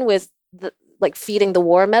align with like feeding the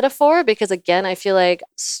war metaphor, because again, I feel like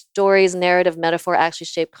stories, narrative, metaphor actually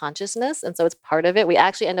shape consciousness. And so it's part of it. We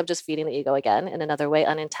actually end up just feeding the ego again in another way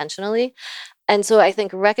unintentionally. And so I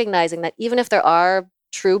think recognizing that even if there are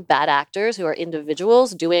true bad actors who are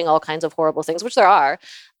individuals doing all kinds of horrible things, which there are,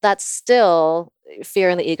 that's still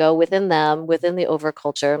fear in the ego within them, within the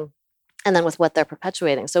overculture, and then with what they're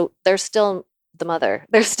perpetuating. So they're still the mother.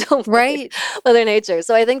 They're still right. Mother Nature.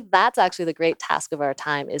 So I think that's actually the great task of our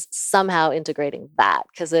time, is somehow integrating that,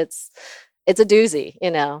 because it's a doozy,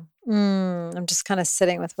 I'm just kind of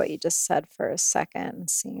sitting with what you just said for a second,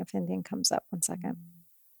 seeing if anything comes up. 1 second.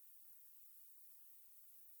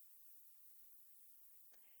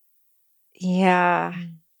 Yeah.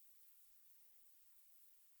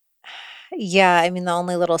 Yeah. I mean, the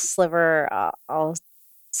only little sliver I'll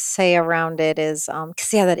say around it is, because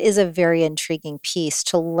that is a very intriguing piece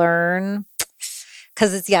to learn,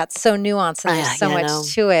 because it's so nuanced and there's so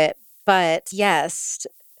much to it. But yes,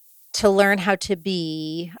 to learn how to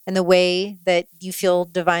be in the way that you feel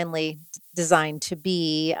divinely designed to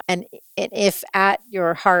be, and if at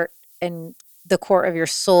your heart and the core of your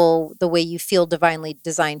soul, the way you feel divinely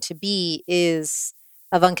designed to be is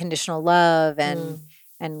of unconditional love and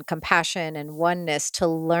compassion and oneness, to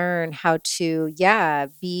learn how to,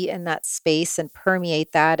 be in that space and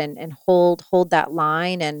permeate that and hold that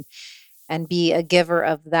line and be a giver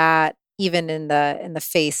of that, even in the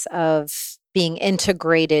face of being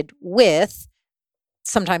integrated with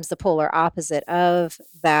sometimes the polar opposite of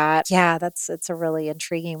that. Yeah, it's a really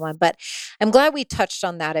intriguing one. But I'm glad we touched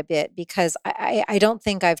on that a bit, because I don't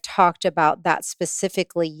think I've talked about that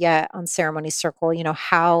specifically yet on Ceremony Circle,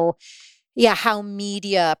 how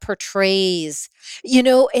media portrays,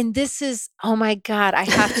 and this is, oh my God, I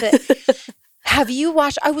have to. Have you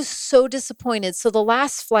watched? I was so disappointed. So the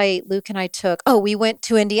last flight Luke and I took, we went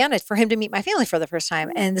to Indiana for him to meet my family for the first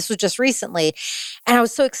time. And this was just recently. And I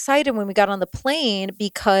was so excited when we got on the plane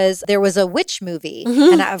because there was a witch movie.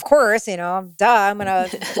 And of course, I'm going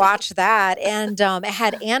to watch that. And it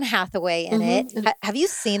had Anne Hathaway in it. Have you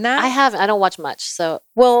seen that? I haven't. I don't watch much. So,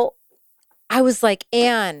 well, I was like,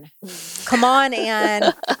 Anne, come on,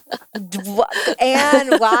 Anne.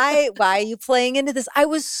 Anne, why are you playing into this? I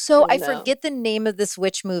forget the name of this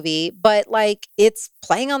witch movie, but like it's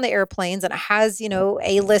playing on the airplanes and it has,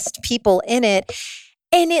 A-list people in it.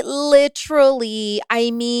 And it literally,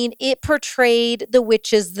 it portrayed the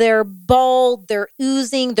witches. They're bald, they're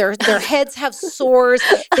oozing, their heads have sores.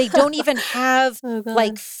 They don't even have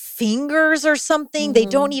like fingers or something. They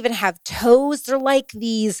don't even have toes. They're like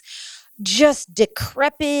these just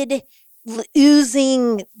decrepit,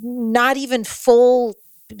 oozing, not even full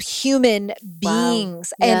human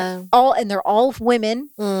beings. Wow. And they're all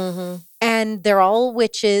women and they're all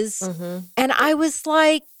witches. And I was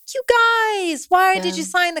like, you guys, why did you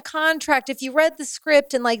sign the contract? If you read the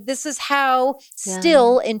script and like, this is how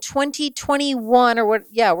still in 2021 or what?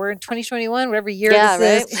 Yeah, we're in 2021, whatever year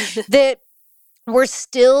this is, that we're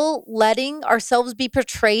still letting ourselves be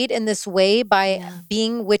portrayed in this way by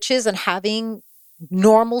being witches and having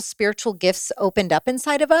normal spiritual gifts opened up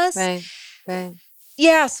inside of us. Right.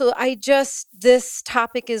 Yeah. So this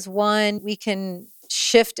topic is one we can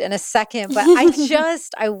shift in a second, but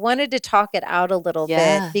I wanted to talk it out a little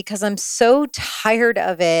bit because I'm so tired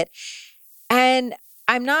of it. And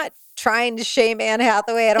I'm not trying to shame Anne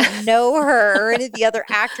Hathaway. I don't know her or any of the other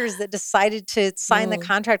actors that decided to sign the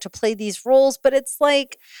contract to play these roles. But it's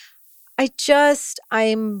like,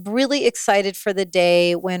 I'm really excited for the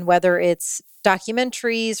day when, whether it's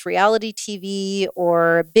documentaries, reality TV,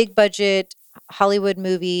 or big budget Hollywood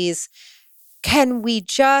movies, can we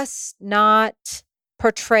just not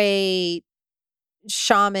portray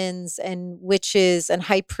shamans and witches and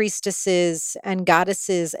high priestesses and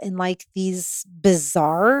goddesses in like these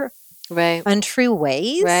bizarre, untrue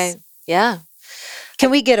ways? Right. Yeah.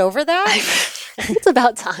 Can we get over that? I think it's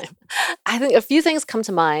about time. I think a few things come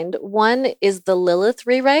to mind. One is the Lilith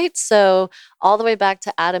rewrite. So all the way back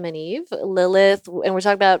to Adam and Eve, Lilith, and we're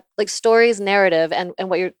talking about like stories, narrative, and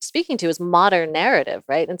what you're speaking to is modern narrative,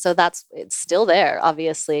 right? And so it's still there,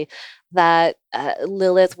 obviously, that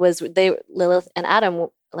Lilith and Adam,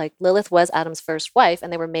 like Lilith was Adam's first wife,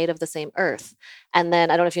 and they were made of the same earth. And then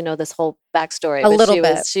I don't know if you know this whole backstory.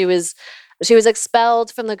 She was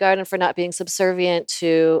expelled from the garden for not being subservient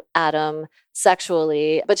to Adam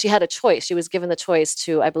sexually, but she had a choice. She was given the choice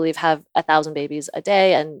to, I believe, have 1,000 babies a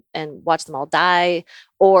day and watch them all die,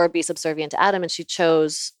 or be subservient to Adam, and she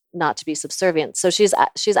chose not to be subservient. So she's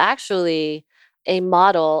actually a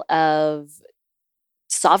model of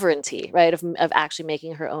sovereignty, right? Of actually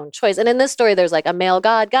making her own choice. And in this story, there's like a male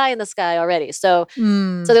god guy in the sky already. So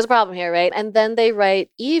there's a problem here, right? And then they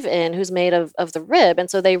write Eve in, who's made of the rib.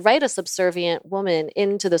 And so they write a subservient woman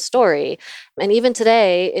into the story. And even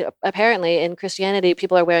today, apparently in Christianity,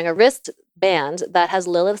 people are wearing a wristband that has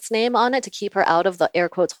Lilith's name on it to keep her out of the air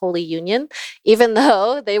quotes holy union, even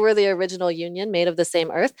though they were the original union made of the same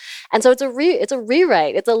earth. And so it's a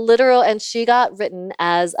rewrite. It's a literal, and she got written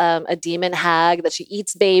as a demon hag, that she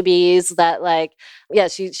eats babies, that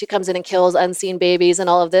she comes in and kills unseen babies and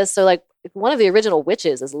all of this. So like one of the original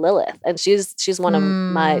witches is Lilith, and she's one of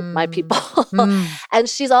my people. And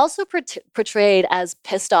she's also portrayed as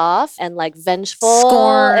pissed off and like vengeful,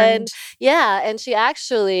 scorned. And she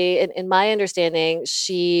actually, in my understanding,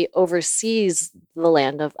 she oversees the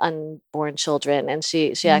land of unborn children, and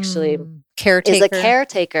she actually is a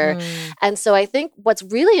caretaker. And so I think what's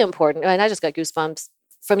really important, and I just got goosebumps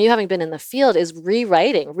from you having been in the field, is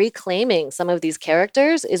reclaiming some of these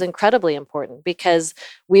characters is incredibly important, because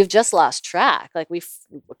we've just lost track. Like we've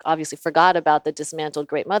obviously forgot about the dismantled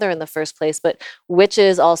Great Mother in the first place, but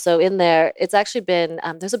witches also in there. It's actually been,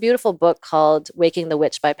 there's a beautiful book called Waking the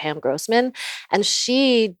Witch by Pam Grossman, and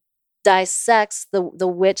she dissects the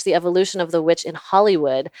witch, the evolution of the witch in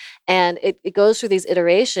Hollywood. And it goes through these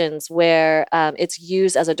iterations where it's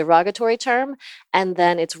used as a derogatory term, and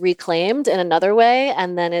then it's reclaimed in another way,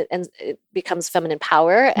 and then it becomes feminine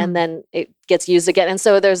power, and then it gets used again. And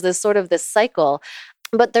so there's this cycle.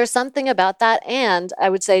 But there's something about that, and I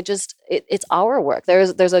would say just it's our work. There's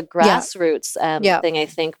a grassroots thing, I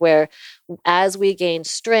think, where as we gain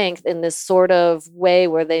strength in this sort of way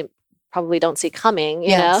where they probably don't see coming,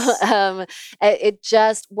 you know, it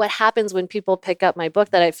just, what happens when people pick up my book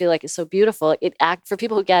that I feel like is so beautiful, for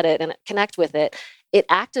people who get it and connect with it, it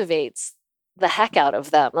activates the heck out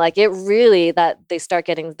of them. Like it really, that they start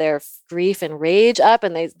getting their grief and rage up,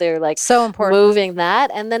 and they're like so important, moving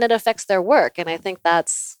that, and then it affects their work. And I think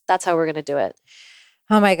that's how we're going to do it.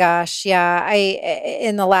 Oh my gosh. Yeah.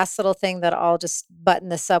 In the last little thing that I'll just button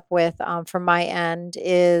this up with from my end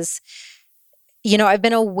is, I've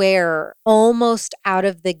been aware almost out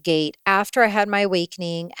of the gate after I had my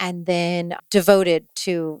awakening, and then devoted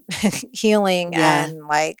to healing. And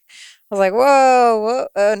like, I was like, whoa,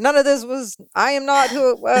 none of this was, I am not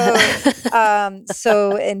who it was.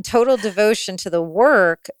 So in total devotion to the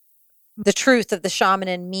work, the truth of the shaman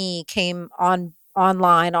in me came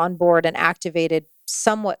online, on board, and activated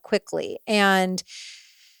somewhat quickly. And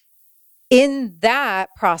in that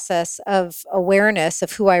process of awareness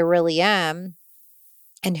of who I really am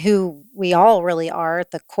and who we all really are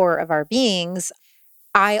at the core of our beings,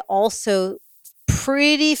 I also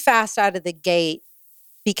pretty fast out of the gate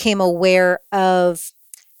became aware of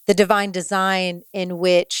the divine design in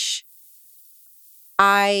which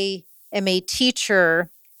I am a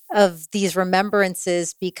teacher of these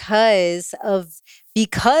remembrances because of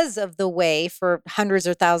the way for hundreds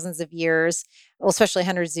or thousands of years, well, especially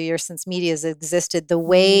hundreds of years since media has existed, the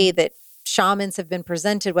way that shamans have been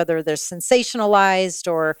presented, whether they're sensationalized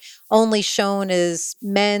or only shown as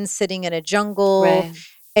men sitting in a jungle. Right.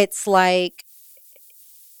 It's like,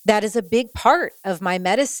 that is a big part of my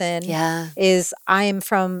medicine. Is I'm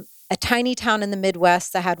from a tiny town in the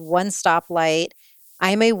Midwest that had one stoplight.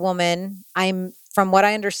 I'm a woman. From what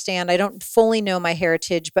I understand, I don't fully know my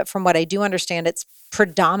heritage, but from what I do understand, it's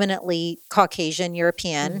predominantly Caucasian,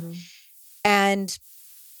 European. And,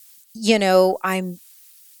 I'm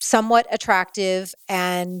somewhat attractive,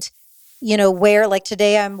 and, like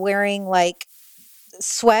today I'm wearing like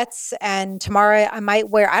sweats, and tomorrow I might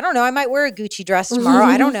wear a Gucci dress tomorrow.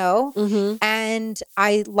 I don't know. And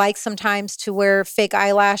I like sometimes to wear fake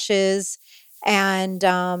eyelashes, and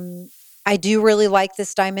I do really like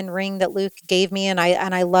this diamond ring that Luke gave me, and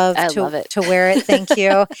I love to wear it. Thank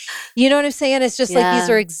you. You know what I'm saying? It's just like, these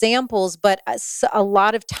are examples, but a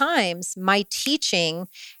lot of times my teaching,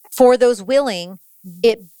 for those willing,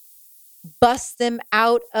 it busts them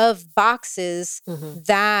out of boxes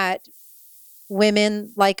that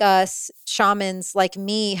women like us, shamans like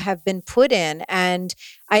me, have been put in. And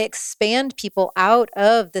I expand people out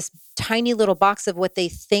of this tiny little box of what they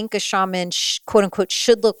think a shaman, quote unquote,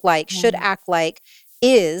 should look like, should act like,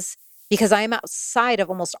 is, because I am outside of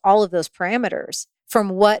almost all of those parameters from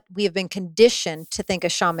what we have been conditioned to think a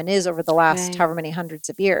shaman is over the last however many hundreds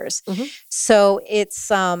of years. So it's,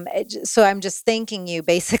 so I'm just thanking you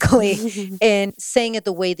basically in saying it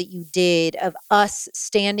the way that you did, of us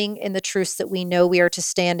standing in the truths that we know we are to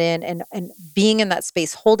stand in, and being in that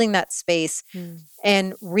space, holding that space,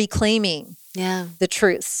 and reclaiming the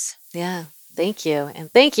truths. Yeah. Thank you. And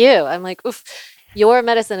thank you. I'm like, oof, your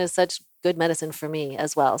medicine is such good medicine for me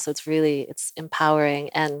as well. So it's empowering.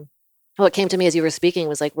 And what came to me as you were speaking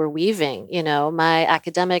was like, we're weaving, my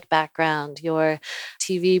academic background, your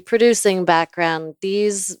TV producing background,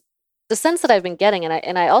 the sense that I've been getting.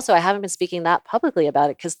 And I also, I haven't been speaking that publicly about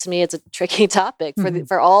it, because to me, it's a tricky topic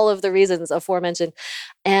for all of the reasons aforementioned.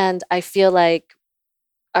 And I feel like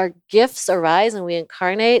our gifts arise and we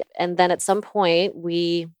incarnate. And then at some point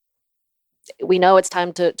we know it's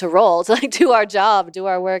time to roll, to like do our job, do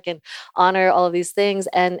our work, and honor all of these things.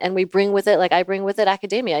 And we bring with it, like I bring with it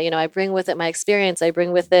academia, I bring with it my experience. I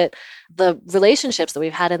bring with it the relationships that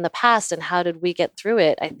we've had in the past, and how did we get through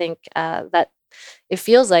it? I think that it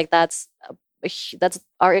feels like that's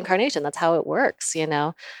our incarnation. That's how it works,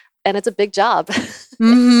 and it's a big job.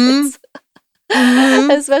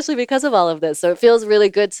 Especially because of all of this. So it feels really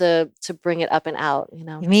good to bring it up and out,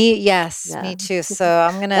 Me too. So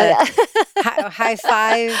I'm going to high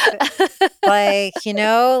five, like,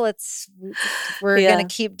 we're going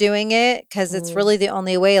to keep doing it, because it's really the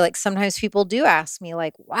only way. Like, sometimes people do ask me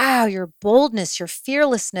like, wow, your boldness, your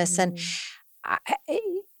fearlessness. And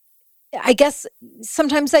I guess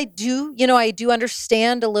sometimes I do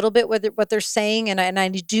understand a little bit what they're saying, and I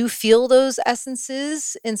do feel those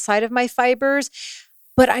essences inside of my fibers,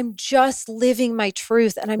 but I'm just living my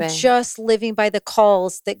truth, and I'm just living by the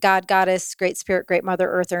calls that God, Goddess, Great Spirit, Great Mother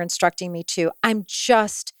Earth are instructing me to. I'm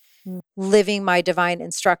just living my divine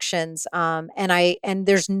instructions. And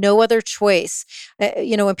there's no other choice.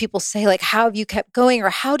 When people say like, how have you kept going? Or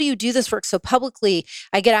how do you do this work so publicly?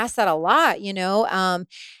 I get asked that a lot,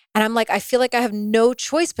 and I'm like, I feel like I have no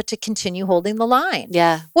choice but to continue holding the line.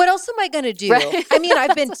 Yeah. What else am I going to do? Right. I mean,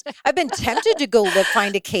 I've been tempted to go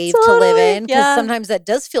find a cave to Totally. live in, because Yeah. sometimes that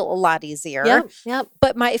does feel a lot easier. Yep.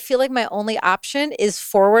 But I feel like my only option is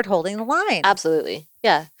forward holding the line. Absolutely.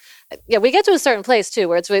 Yeah. Yeah. We get to a certain place too,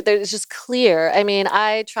 where it's just clear. I mean,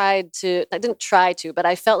 I didn't try to, but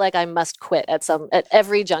I felt like I must quit at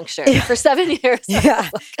every juncture for 7 years. Yeah.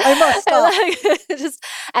 I must stop.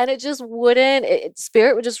 And it just wouldn't,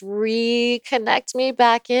 Spirit would just reconnect me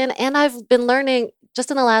back in. And I've been learning just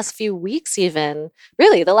in the last few weeks, even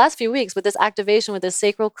really the last few weeks with this activation, with this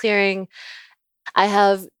sacral clearing, I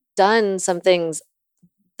have done some things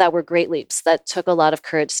that were great leaps that took a lot of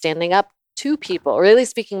courage, standing up to people, really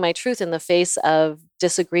speaking my truth in the face of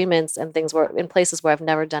disagreements and things in places where I've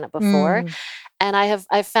never done it before. And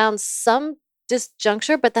I've found some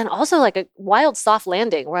disjuncture, but then also like a wild soft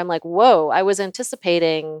landing where I'm like, whoa, I was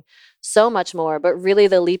anticipating so much more, but really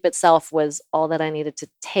the leap itself was all that I needed to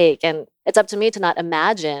take. And it's up to me to not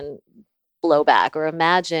imagine blowback or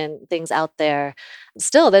imagine things out there.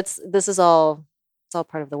 Still, this is all, it's all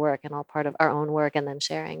part of the work and all part of our own work, and then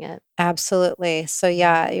sharing it. Absolutely. So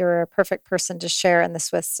yeah, you're a perfect person to share in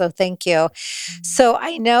this with. So thank you. So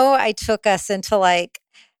I know I took us into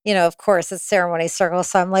of course it's Ceremony Circle.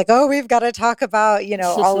 So I'm like, oh, we've got to talk about,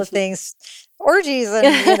 all the things, orgies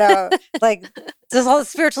and, like there's all the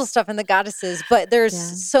spiritual stuff and the goddesses, but there's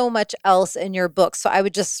so much else in your book. So I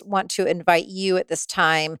would just want to invite you at this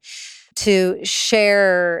time to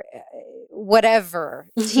share whatever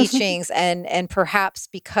teachings and perhaps,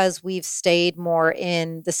 because we've stayed more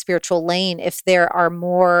in the spiritual lane, if there are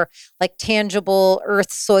more like tangible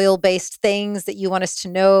earth soil based things that you want us to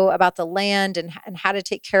know about the land and how to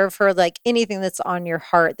take care of her, like anything that's on your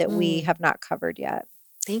heart that we have not covered yet.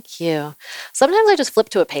 Thank you. Sometimes I just flip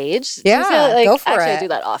to a page. Yeah, go for actually, it. I do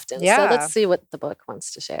that often. Yeah. So let's see what the book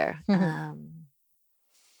wants to share.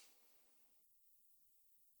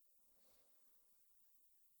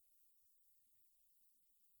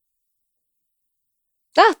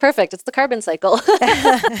 Perfect. It's the carbon cycle.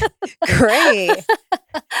 Great.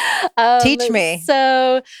 Teach me.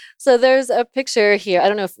 So there's a picture here. I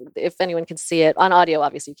don't know if anyone can see it. On audio,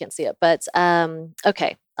 obviously you can't see it. But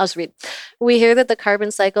okay, I'll just read. We hear that the carbon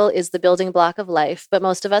cycle is the building block of life, but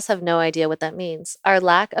most of us have no idea what that means. Our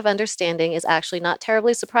lack of understanding is actually not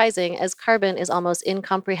terribly surprising, as carbon is almost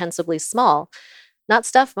incomprehensibly small. Not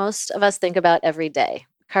stuff most of us think about every day.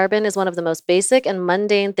 Carbon is one of the most basic and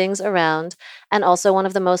mundane things around, and also one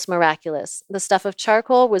of the most miraculous. The stuff of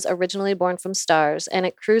charcoal was originally born from stars, and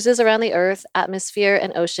it cruises around the earth, atmosphere,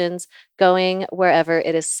 and oceans, going wherever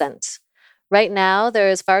it is sent. Right now, there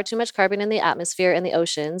is far too much carbon in the atmosphere and the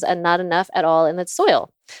oceans, and not enough at all in the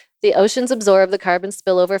soil. The oceans absorb the carbon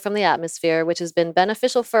spillover from the atmosphere, which has been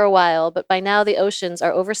beneficial for a while, but by now the oceans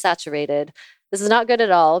are oversaturated. This is not good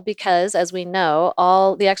at all because, as we know,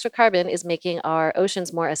 all the extra carbon is making our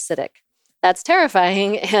oceans more acidic. That's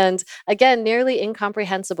terrifying and, again, nearly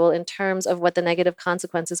incomprehensible in terms of what the negative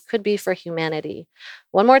consequences could be for humanity.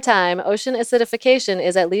 One more time, ocean acidification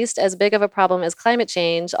is at least as big of a problem as climate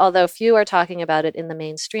change, although few are talking about it in the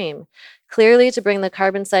mainstream. Clearly, to bring the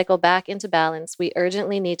carbon cycle back into balance, we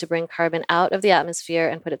urgently need to bring carbon out of the atmosphere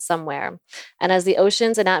and put it somewhere. And as the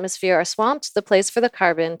oceans and atmosphere are swamped, the place for the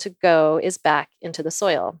carbon to go is back into the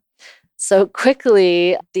soil. So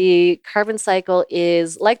quickly, the carbon cycle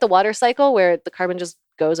is like the water cycle, where the carbon just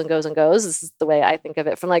goes and goes and goes. This is the way I think of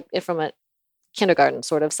it from a kindergarten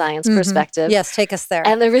sort of science perspective. Yes, take us there.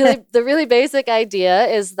 And the really basic idea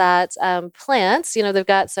is that plants, they've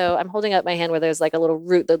got. So I'm holding up my hand where there's like a little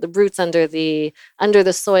root, the roots under the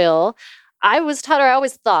soil. I was taught, or I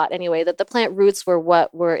always thought anyway, that the plant roots were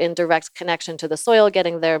what were in direct connection to the soil,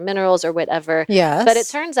 getting their minerals or whatever. Yes. But it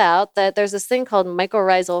turns out that there's this thing called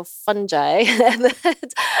mycorrhizal fungi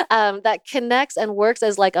that connects and works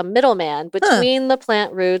as like a middleman between the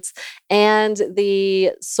plant roots and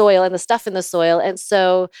the soil and the stuff in the soil. And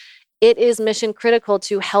so it is mission critical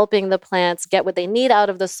to helping the plants get what they need out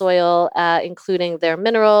of the soil, including their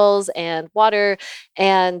minerals and water,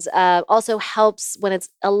 and also helps when it's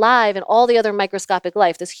alive and all the other microscopic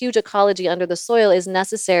life. This huge ecology under the soil is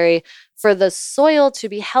necessary for the soil to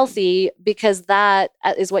be healthy, because that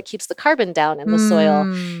is what keeps the carbon down in the soil.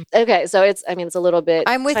 Okay, so it's a little bit.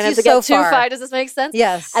 I'm with you to so get too far. far. Does this make sense?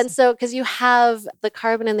 Yes. And so, because you have the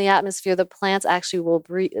carbon in the atmosphere, the plants actually will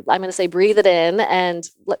breathe. I'm going to say breathe it in and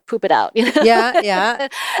poop it out. Yeah.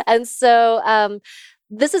 And so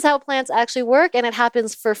this is how plants actually work, and it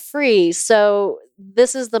happens for free. So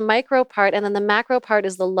this is the micro part, and then the macro part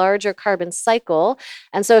is the larger carbon cycle.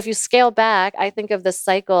 And so if you scale back, I think of the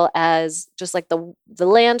cycle as just like the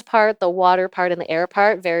land part, the water part, and the air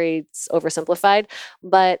part, very oversimplified.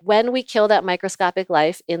 But when we kill that microscopic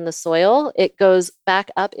life in the soil, it goes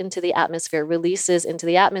back up into the atmosphere, releases into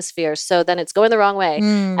the atmosphere. So then it's going the wrong way.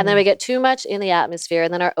 And then we get too much in the atmosphere,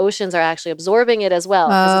 and then our oceans are actually absorbing it as well,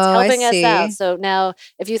 because it's helping us out. So now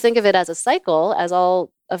if you think of it as a cycle, as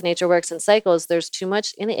all of nature works in cycles, there's too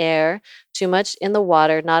much in the air, too much in the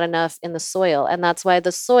water, not enough in the soil. And that's why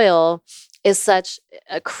the soil is such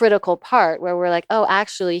a critical part, where we're like, oh,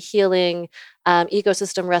 actually healing,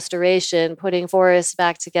 ecosystem restoration, putting forests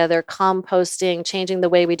back together, composting, changing the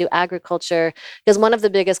way we do agriculture. Because one of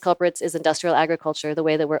the biggest culprits is industrial agriculture, the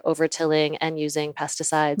way that we're over-tilling and using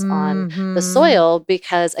pesticides on the soil.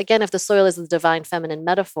 Because again, if the soil is the divine feminine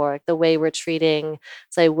metaphor, the way we're treating,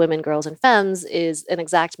 say, women, girls, and femmes is an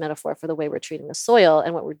exact metaphor for the way we're treating the soil.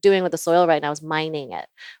 And what we're doing with the soil right now is mining it.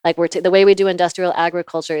 Like the way we do industrial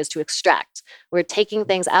agriculture is to extract. We're taking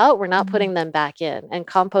things out, we're not putting them back in. And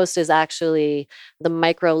compost is actually the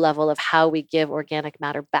micro level of how we give organic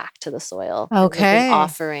matter back to the soil. Okay. And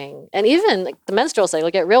offering, and even like the menstrual cycle,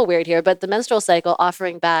 get real weird here, but the menstrual cycle,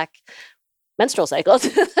 offering back menstrual cycles.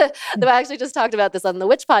 I actually just talked about this on the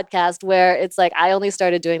Witch podcast, where it's like, I only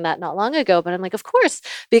started doing that not long ago, but I'm like, of course,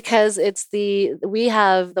 because we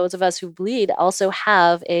have, those of us who bleed also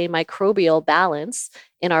have a microbial balance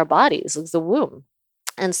in our bodies. It's the womb.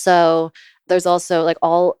 And so there's also like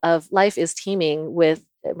all of life is teeming with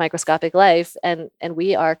microscopic life, and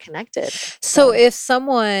we are connected. So if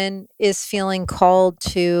someone is feeling called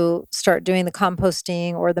to start doing the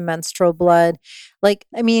composting or the menstrual blood, like,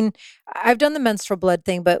 I mean, I've done the menstrual blood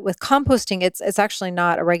thing, but with composting, it's actually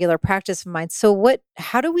not a regular practice of mine. So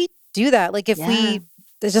how do we do that? Like if we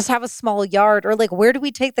just have a small yard, or like, where do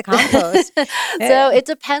we take the compost? So it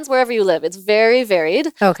depends wherever you live. It's very varied.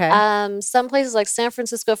 Okay. Some places like San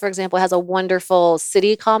Francisco, for example, has a wonderful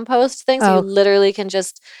city compost thing. So you literally can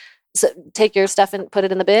just take your stuff and put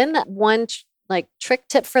it in the bin. One trick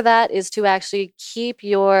tip for that is to actually keep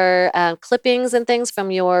your clippings and things from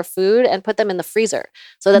your food and put them in the freezer,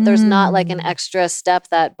 so that there's not like an extra step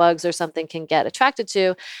that bugs or something can get attracted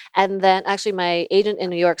to. And then actually my agent in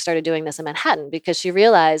New York started doing this in Manhattan, because she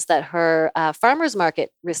realized that her farmer's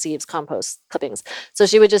market receives compost clippings. So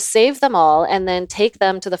she would just save them all and then take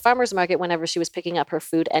them to the farmer's market whenever she was picking up her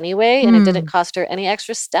food anyway. And it didn't cost her any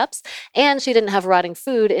extra steps. And she didn't have rotting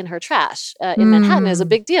food in her trash. In Manhattan is a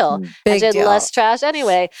big deal. And she had less trash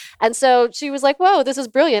anyway. And so she was like, whoa, this is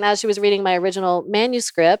brilliant, as she was reading my original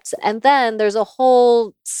manuscript. And then there's a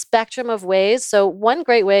whole spectrum of ways. So one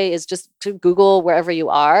great way is just to Google wherever you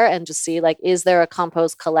are and just see, like, is there a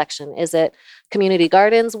compost collection? Is it community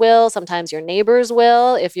gardens will? Sometimes your neighbors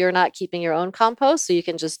will, if you're not keeping your own compost, so you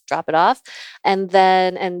can just drop it off.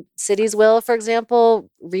 And cities will, for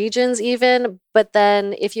example, regions even. But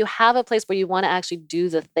then if you have a place where you want to actually do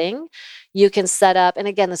the thing, you can set up, and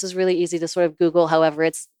again, this is really easy to sort of Google, however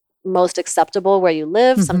it's most acceptable where you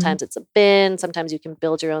live. Sometimes it's a bin, sometimes you can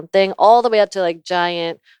build your own thing, all the way up to like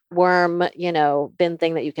giant worm, bin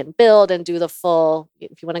thing that you can build and do the full,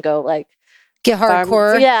 if you want to go like get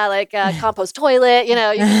hardcore. Like a compost toilet, you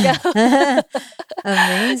can go.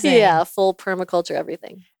 Amazing. Yeah, full permaculture,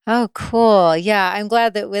 everything. Oh, cool. Yeah, I'm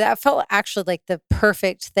glad that felt actually like the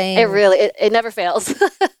perfect thing. It really, it never fails.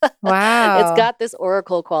 Wow. It's got this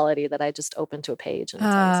oracle quality that I just open to a page.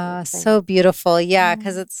 And so beautiful. Yeah,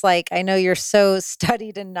 because it's like, I know you're so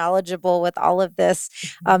studied and knowledgeable with all of this.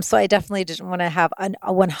 So I definitely didn't want to have a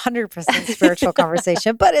 100% spiritual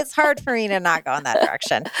conversation, but it's hard for me to not go in that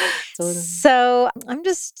direction. So I'm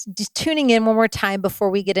just tuning in one more time before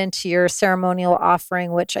we get into your ceremonial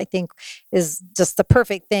offering, which I think is just the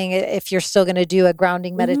perfect thing. If you're still going to do a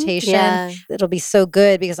grounding meditation, it'll be so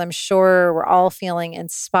good, because I'm sure we're all feeling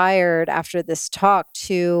inspired after this talk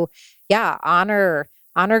to, honor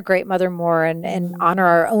Great Mother more and honor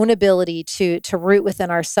our own ability to root within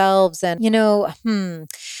ourselves. And,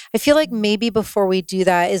 I feel like maybe before we do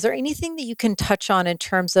that, is there anything that you can touch on in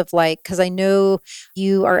terms of like, because I know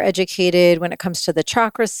you are educated when it comes to the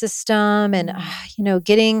chakra system and,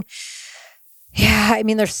 getting... Yeah, I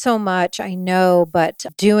mean, there's so much I know, but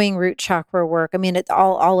doing root chakra work, I mean,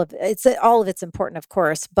 all of it's important, of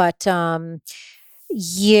course, but it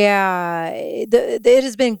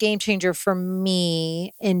has been a game changer for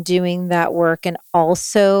me in doing that work, and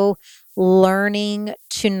also learning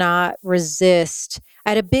to not resist.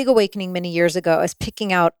 I had a big awakening many years ago. I was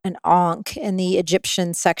picking out an Ankh in the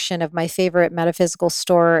Egyptian section of my favorite metaphysical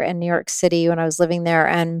store in New York City when I was living there,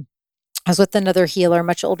 and I was with another healer,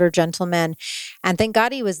 much older gentleman. And thank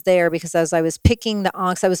God he was there, because as I was picking the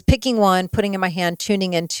onks, I was picking one, putting in my hand,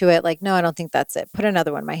 tuning into it, like, no, I don't think that's it. Put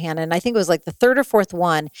another one in my hand. And I think it was like the third or fourth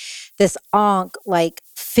one, this onk like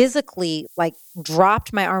physically like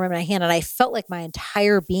dropped my arm in my hand. And I felt like my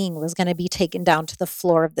entire being was going to be taken down to the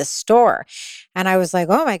floor of this store. And I was like,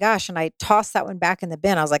 oh my gosh. And I tossed that one back in the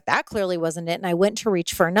bin. I was like, that clearly wasn't it. And I went to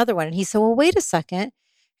reach for another one. And he said, well, wait a second.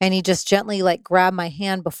 And he just gently like grabbed my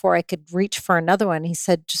hand before I could reach for another one. He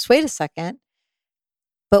said, just wait a second.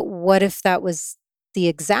 But what if that was the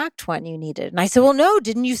exact one you needed? And I said, well, no,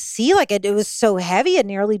 didn't you see? Like it was so heavy, it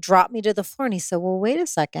nearly dropped me to the floor. And he said, well, wait a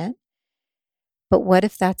second. But what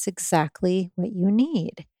if that's exactly what you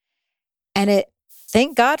need? And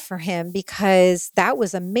thank God for him, because that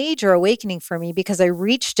was a major awakening for me, because I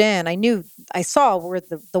reached in, I saw where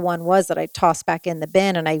the one was that I tossed back in the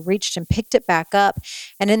bin, and I reached and picked it back up.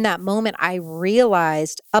 And in that moment, I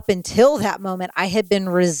realized up until that moment, I had been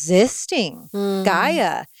resisting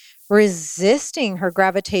Gaia, resisting her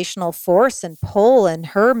gravitational force and pull and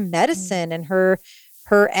her medicine and her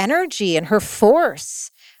energy and her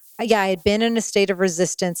force. Yeah, I had been in a state of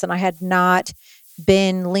resistance, and I had not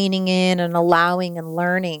been leaning in and allowing and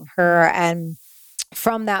learning her. And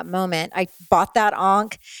from that moment, I bought that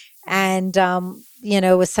onk, and,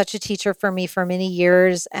 was such a teacher for me for many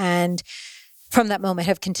years. And from that moment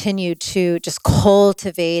have continued to just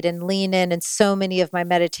cultivate and lean in so many of my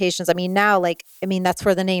meditations. I mean, now, that's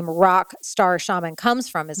where the name Rock Star Shaman comes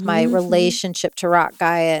from, is my relationship to Rock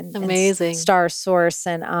Gaia and Star Source.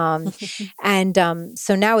 And,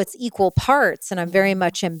 so now it's equal parts, and I'm very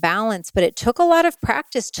much in balance, but it took a lot of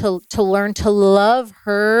practice to learn to love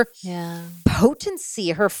her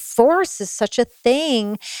potency. Her force is such a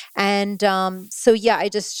thing. And, I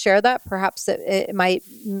just share that. Perhaps it might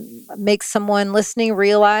make someone listening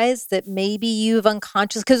realize that maybe you've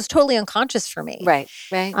unconscious, because it's totally unconscious for me. Right.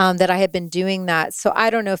 That I have been doing that. So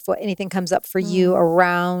I don't know if anything comes up for you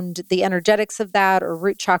around the energetics of that, or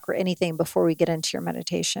root chakra, anything, before we get into your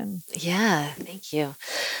meditation. Yeah. Thank you.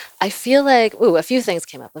 I feel like, a few things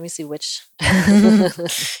came up. Let me see which.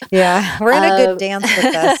 Yeah. We're in a good dance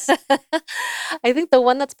with this. I think the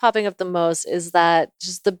one that's popping up the most is that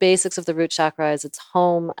just the basics of the root chakra is its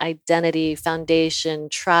home, identity, foundation,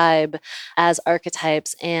 tribe as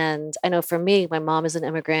archetypes. And I know for me, my mom is an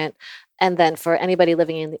immigrant. And then for anybody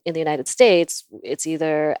living in the United States, it's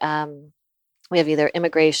either we have either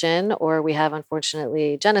immigration, or we have,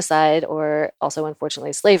 unfortunately, genocide, or also,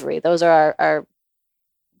 unfortunately, slavery. Those are our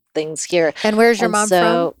things here. And where's your mom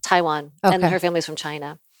from? Taiwan. Okay. And her family's from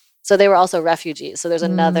China. So they were also refugees. So there's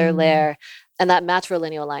another layer. And that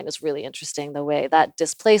matrilineal line is really interesting, the way that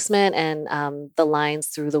displacement and the lines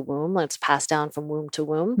through the womb, it's passed down from womb to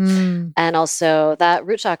womb. And also that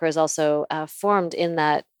root chakra is also formed in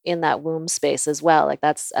that womb space as well. Like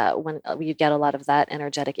that's when you get a lot of that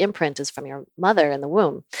energetic imprint is from your mother in the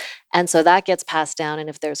womb. And so that gets passed down. And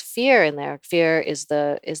if there's fear in there, fear is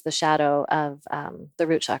the shadow of the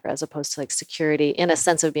root chakra, as opposed to like security, in a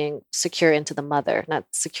sense of being secure into the mother, not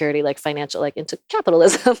security like financial, like into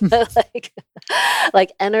capitalism, but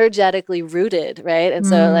like energetically rooted, right? And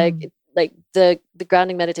so like the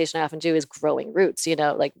grounding meditation I often do is growing roots,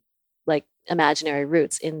 like imaginary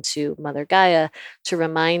roots into Mother Gaia, to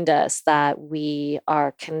remind us that we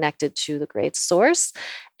are connected to the great source,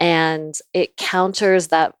 and it counters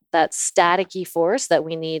that staticky force that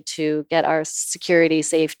we need to get our security,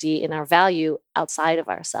 safety, and our value outside of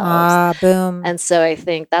ourselves. Boom. And so I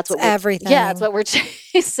think that's what everything. Yeah, it's what we're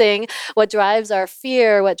chasing. What drives our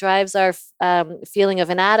fear, what drives our feeling of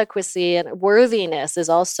inadequacy and worthiness is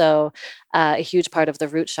also a huge part of the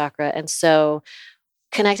root chakra. And so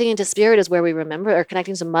connecting into spirit is where we remember, or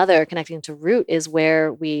connecting to mother, connecting to root is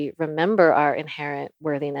where we remember our inherent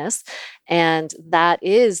worthiness. And that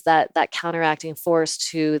is that counteracting force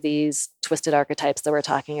to these twisted archetypes that we're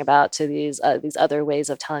talking about, to these other ways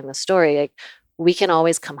of telling the story. Like, we can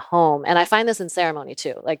always come home. And I find this in ceremony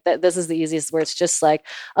too. Like this is the easiest, where it's just like,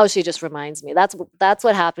 oh, she just reminds me. That's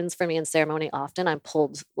what happens for me in ceremony often. I'm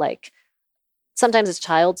pulled, like, sometimes it's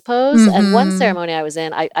child's pose. And one ceremony I was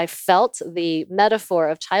in, I felt the metaphor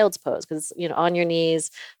of child's pose, because, on your knees,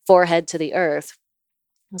 forehead to the earth.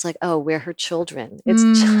 I was like, oh, we're her children. It's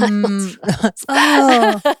child's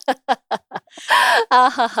pose.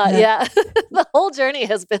 Yeah. The whole journey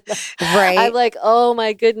has been that. Right. I'm like, oh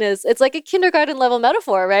my goodness. It's like a kindergarten level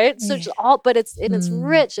metaphor, right? So but it's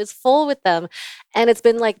rich, it's full with them. And it's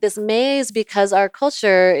been like this maze, because our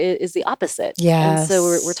culture is the opposite. Yes. And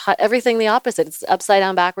so we're taught everything the opposite. It's upside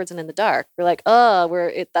down, backwards, and in the dark. We're like,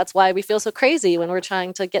 oh, that's why we feel so crazy when we're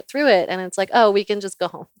trying to get through it. And it's like, oh, we can just go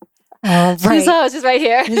home. Oh, right. She's right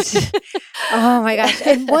here. Oh my gosh.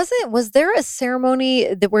 And was there a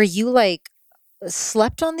ceremony that where you like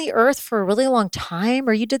slept on the earth for a really long time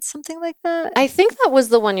or you did something like that? I think that was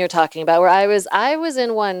the one you're talking about, where I was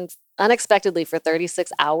in one unexpectedly for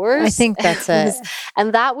 36 I hours. think that's it.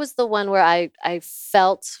 And that was the one where I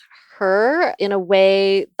felt her in a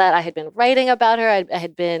way that I had been writing about her. I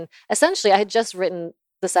had been essentially, I had just written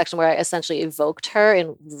the section where I essentially evoked her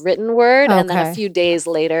in written word. And then a Okay. few days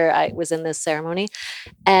later, I was in this ceremony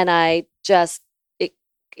and I just,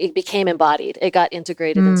 it became embodied. It got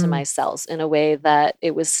integrated into my cells in a way that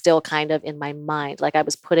it was still kind of in my mind. Like I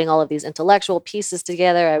was putting all of these intellectual pieces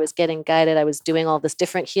together. I was getting guided. I was doing all this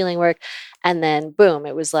different healing work. And then boom,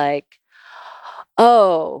 it was like,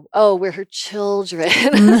 oh, we're her children.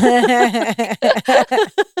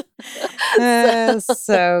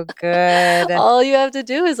 So good. All you have to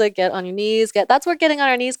do is like get on your knees, that's where getting on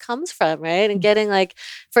our knees comes from, right? And getting like,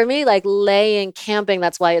 for me, like laying, camping,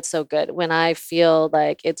 that's why it's so good. When I feel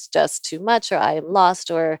like it's just too much or I am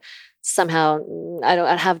lost or somehow I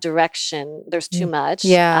don't have direction, there's too much.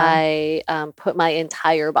 Yeah. I put my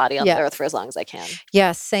entire body on the Yeah. earth for as long as I can.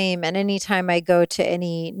 Yeah, same. And anytime I go to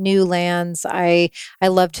any new lands, I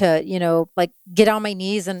love to, like get on my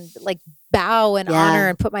knees and like bow and honor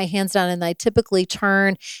and put my hands down. And I typically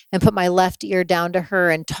turn and put my left ear down to her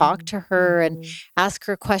and talk to her and ask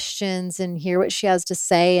her questions and hear what she has to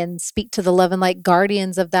say and speak to the love and light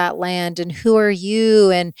guardians of that land. And who are you?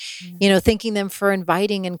 And, thanking them for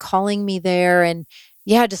inviting and calling me there. And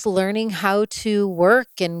yeah, just learning how to work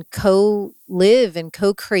and co-live and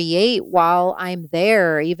co-create while I'm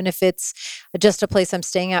there, even if it's just a place I'm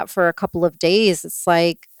staying at for a couple of days. It's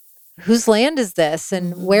like, whose land is this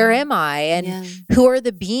and where am I and who are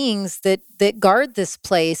the beings that guard this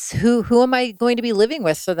place? Who am I going to be living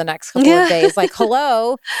with for the next couple of days? Like,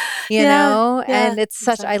 hello, and it's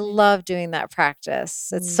such, I love doing that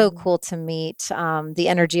practice. It's so cool to meet the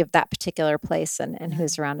energy of that particular place and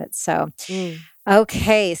who's around it. So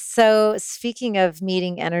okay, so speaking of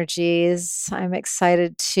meeting energies, I'm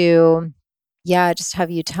excited to, just have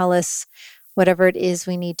you tell us whatever it is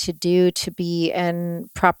we need to do to be in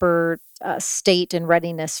proper state and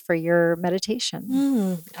readiness for your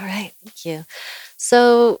meditation. All right, thank you.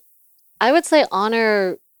 So I would say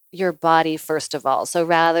honor your body first of all. So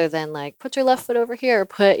rather than like put your left foot over here or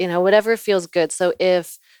put, whatever feels good. So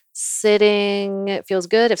if sitting feels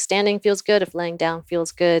good, if standing feels good, if laying down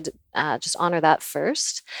feels good, just honor that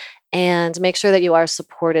first and make sure that you are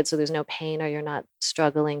supported so there's no pain or you're not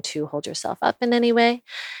struggling to hold yourself up in any way.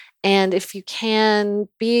 And if you can,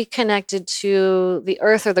 be connected to the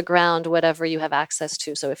earth or the ground, whatever you have access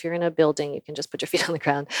to. So if you're in a building, you can just put your feet on the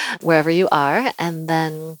ground wherever you are. And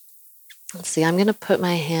then, let's see, I'm going to put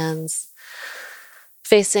my hands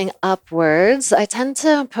facing upwards. I tend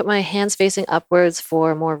to put my hands facing upwards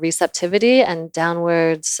for more receptivity and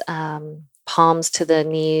downwards, palms to the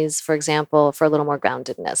knees, for example, for a little more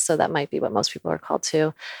groundedness. So that might be what most people are called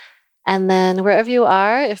to. And then wherever you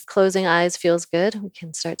are, if closing eyes feels good, we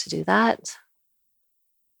can start to do that.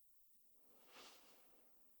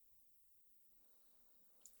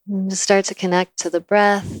 And just start to connect to the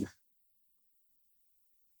breath.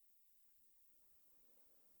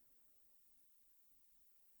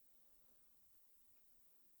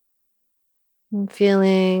 And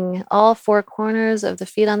feeling all four corners of the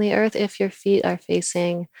feet on the earth if your feet are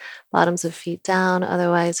facing bottoms of feet down.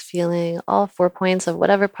 Otherwise, feeling all 4 points of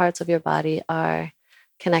whatever parts of your body are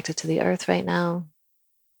connected to the earth right now.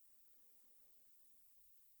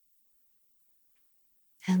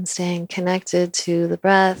 And staying connected to the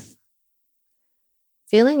breath.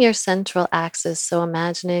 Feeling your central axis. So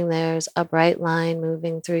imagining there's a bright line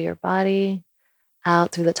moving through your body,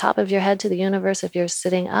 out through the top of your head to the universe if you're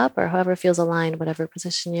sitting up, or however feels aligned, whatever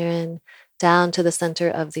position you're in, down to the center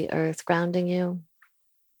of the earth, grounding you.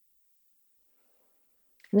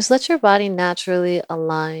 And just let your body naturally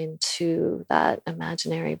align to that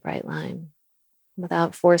imaginary bright line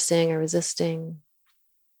without forcing or resisting.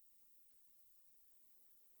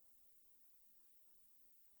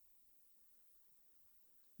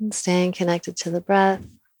 And staying connected to the breath.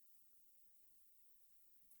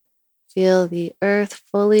 Feel the earth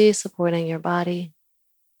fully supporting your body.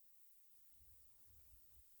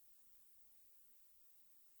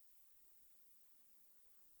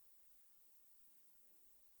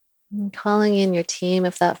 And calling in your team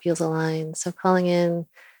if that feels aligned. So calling in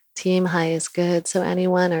team high is good. So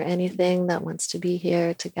anyone or anything that wants to be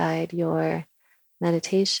here to guide your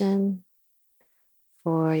meditation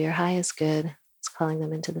for your highest good, it's calling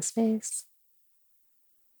them into the space.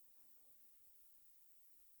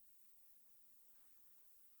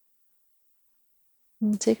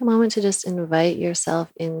 And take a moment to just invite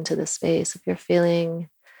yourself into the space. If you're feeling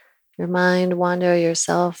your mind wander,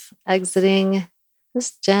 yourself exiting,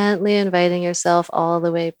 just gently inviting yourself all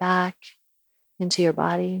the way back into your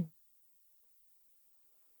body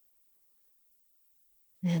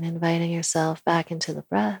and inviting yourself back into the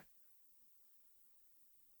breath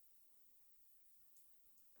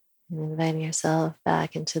and inviting yourself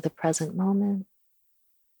back into the present moment.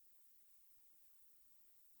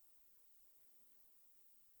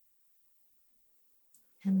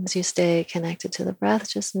 And as you stay connected to the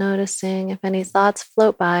breath, just noticing if any thoughts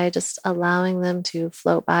float by, just allowing them to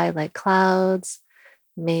float by like clouds,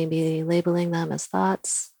 maybe labeling them as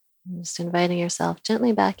thoughts, and just inviting yourself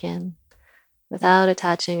gently back in without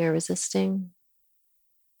attaching or resisting.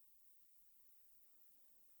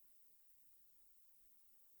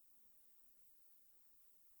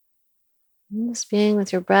 And just being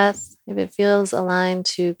with your breath. If it feels aligned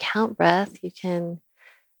to count breath, you can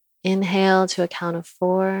inhale to a count of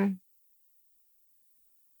 4,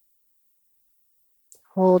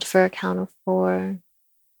 hold for a count of 4,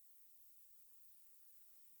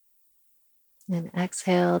 and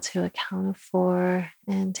exhale to a count of 4,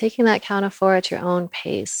 and taking that count of 4 at your own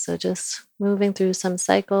pace. So just moving through some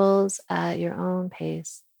cycles at your own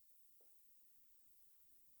pace.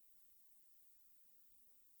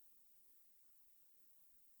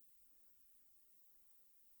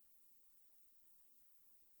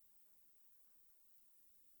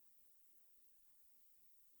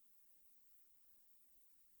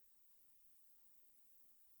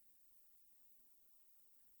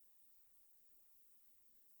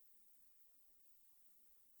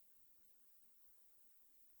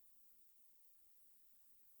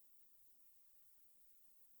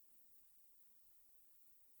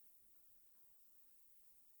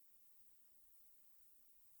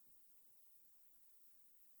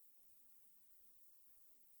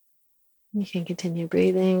 You can continue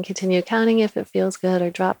breathing, continue counting if it feels good, or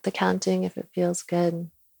drop the counting if it feels good. And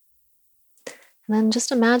then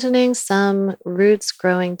just imagining some roots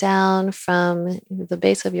growing down from the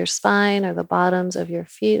base of your spine or the bottoms of your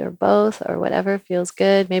feet or both or whatever feels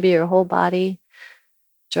good, maybe your whole body,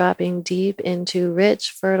 dropping deep into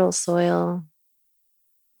rich, fertile soil,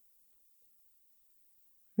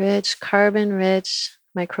 rich, carbon rich,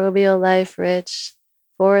 microbial life rich,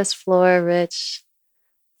 forest floor rich,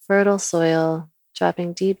 fertile soil,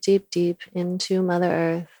 dropping deep, deep, deep into Mother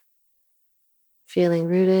Earth, feeling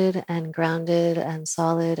rooted and grounded and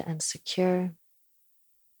solid and secure.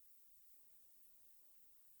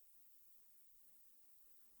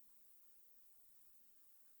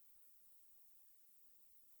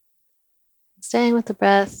 Staying with the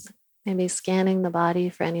breath, maybe scanning the body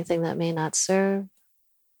for anything that may not serve,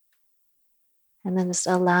 and then just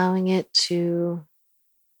allowing it to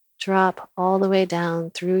drop all the way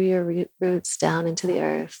down through your roots down into the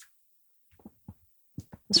earth.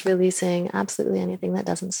 Just releasing absolutely anything that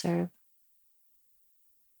doesn't serve.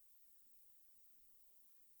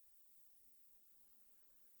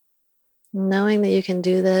 Knowing that you can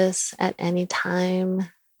do this at any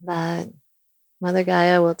time, that Mother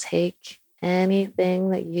Gaia will take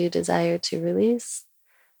anything that you desire to release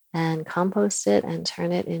and compost it and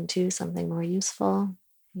turn it into something more useful.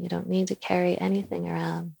 You don't need to carry anything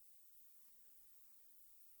around.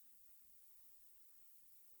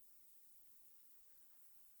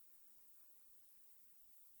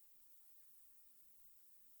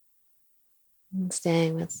 And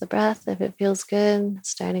staying with the breath if it feels good,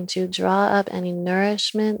 starting to draw up any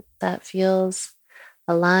nourishment that feels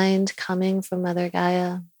aligned coming from Mother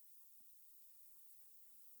Gaia,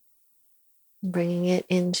 bringing it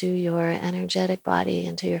into your energetic body,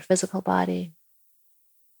 into your physical body.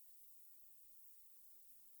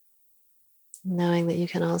 Knowing that you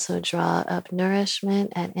can also draw up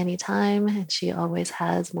nourishment at any time, and she always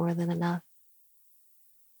has more than enough.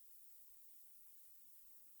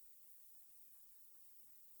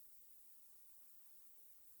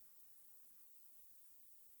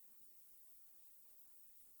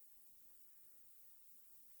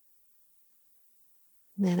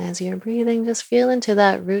 And then as you're breathing, just feel into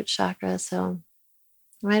that root chakra. So,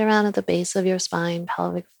 right around at the base of your spine,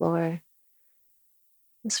 pelvic floor,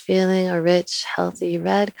 just feeling a rich, healthy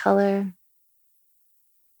red color.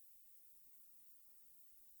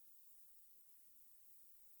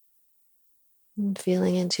 And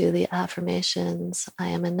feeling into the affirmations: I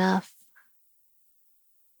am enough,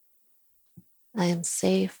 I am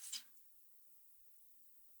safe,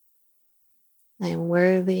 I am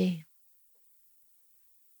worthy,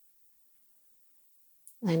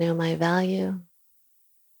 I know my value,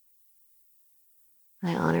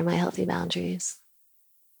 I honor my healthy boundaries.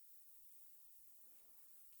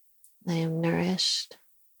 I am nourished.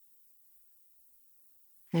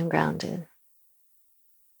 I am grounded.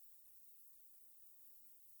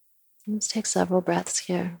 Let's take several breaths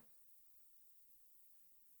here.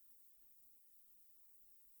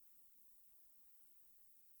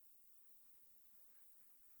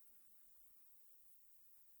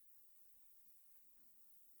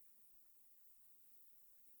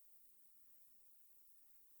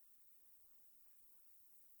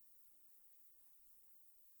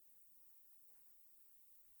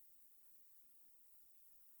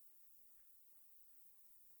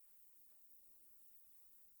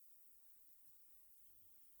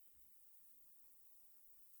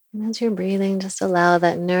 And as you're breathing, just allow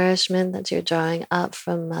that nourishment that you're drawing up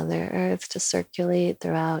from Mother Earth to circulate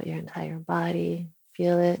throughout your entire body.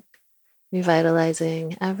 Feel it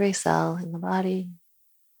revitalizing every cell in the body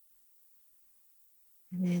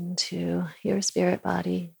and into your spirit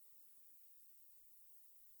body.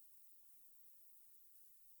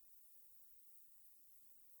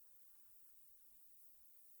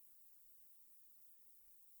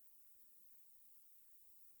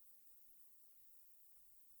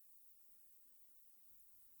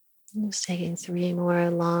 And just taking 3 more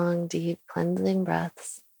long, deep, cleansing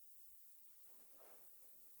breaths.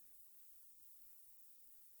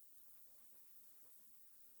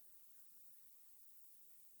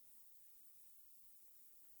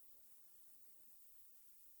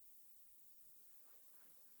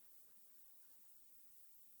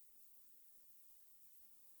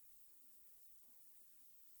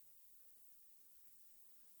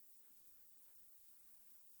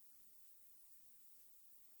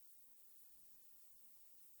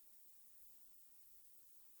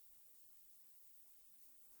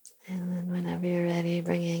 And then whenever you're ready,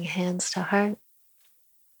 bringing hands to heart.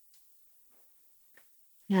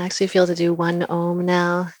 You actually feel to do 1 Om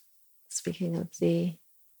now, speaking of the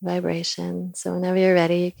vibration. So whenever you're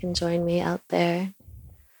ready, you can join me out there.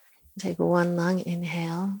 Take 1 long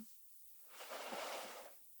inhale.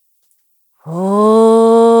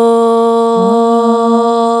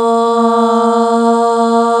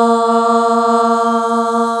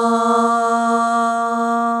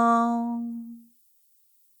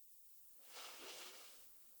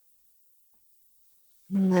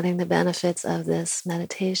 Letting the benefits of this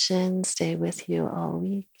meditation stay with you all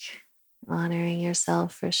week, honoring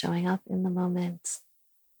yourself for showing up in the moment.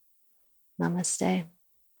 Namaste.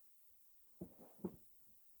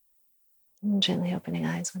 And gently opening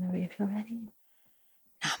eyes whenever you feel ready.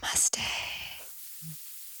 Namaste.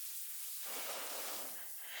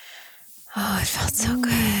 Oh, it felt so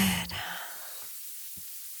good.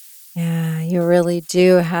 Yeah, you really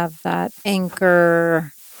do have that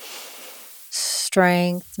anchor,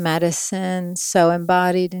 strength, medicine so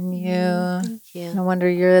embodied in you. Thank you. No wonder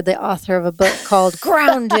you're the author of a book called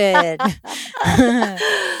Grounded.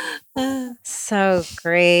 So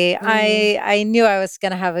great. I knew I was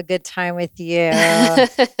going to have a good time with you.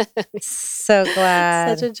 So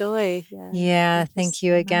glad. Such a joy. Yeah. Thank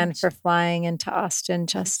you again for flying into Austin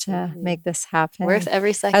just to make this happen. Worth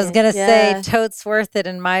every second. I was going to say totes worth it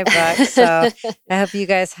in my book. So I hope you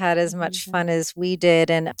guys had as much fun as we did.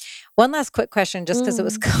 And one last quick question, just because it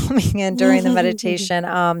was coming in during the meditation.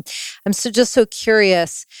 I'm just so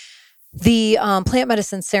curious. The plant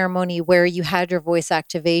medicine ceremony where you had your voice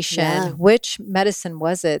activation, which medicine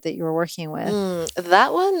was it that you were working with?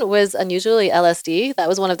 That one was unusually LSD. That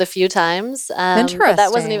was one of the few times. Interesting. But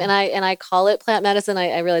that wasn't even, and I call it plant medicine.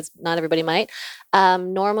 I realize not everybody might.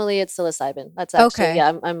 Normally it's psilocybin. That's actually, okay.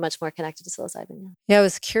 I'm much more connected to psilocybin. Yeah, I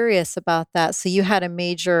was curious about that. So you had a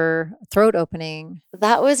major throat opening.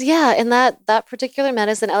 That was, and that particular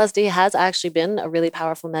medicine, LSD, has actually been a really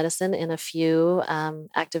powerful medicine in a few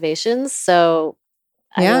activations. So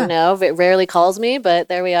I don't know, it rarely calls me, but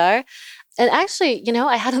there we are. And actually,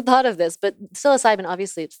 I hadn't thought of this, but psilocybin,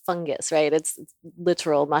 obviously it's fungus, right? It's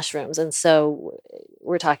literal mushrooms. And so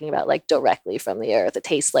we're talking about like directly from the earth. It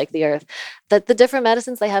tastes like the earth. That the different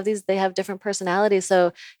medicines, they have different personalities.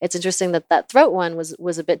 So it's interesting that throat one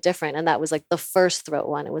was a bit different. And that was like the first throat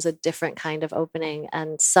one. It was a different kind of opening.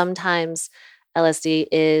 And sometimes LSD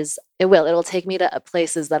it'll take me to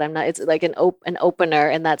places that I'm not. It's like an opener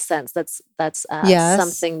in that sense. That's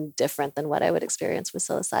something different than what I would experience with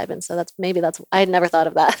psilocybin. So I had never thought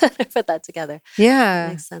of that. I put that together. Yeah,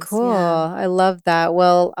 makes sense. Cool. Yeah. I love that.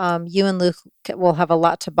 Well, you and Luke will have a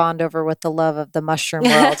lot to bond over with the love of the mushroom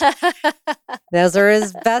world. Those are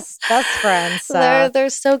his best friends. So. They're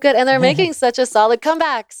so good, and they're making such a solid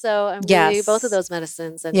comeback. So I'm really both of those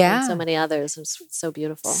medicines and so many others. It's so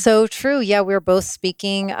beautiful. So true. Yeah, we were both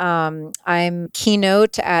speaking I'm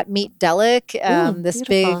keynote at Meet Delic, this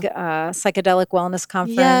big psychedelic wellness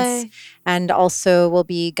conference. Yay. And also will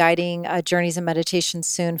be guiding Journeys and Meditation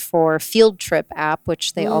soon for Field Trip app,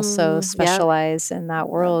 which they also specialize in that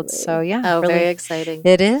world. So yeah. Oh, really, very exciting.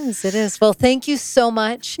 It is. It is. Well, thank you so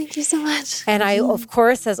much. Thank you so much. And I, of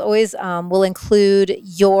course, as always, will include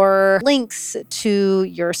your links to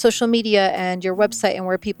your social media and your website and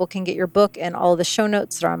where people can get your book, and all the show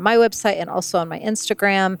notes that are on my website and also on my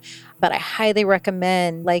Instagram. But I highly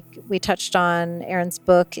recommend, like we touched on, Erin's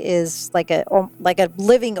book is like a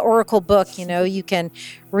living oracle book. You know, you can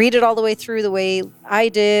read it all the way through the way I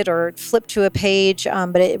did or flip to a page,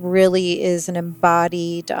 but it really is an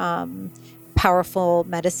embodied, powerful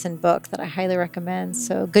medicine book that I highly recommend.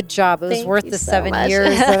 So good job. It was worth the 7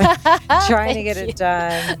 years of trying to get it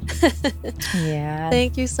done. Yeah.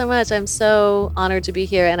 Thank you so much. I'm so honored to be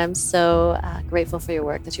here, and I'm so grateful for your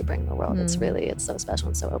work that you bring to the world. It's so special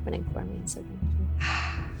and so opening for me. So thank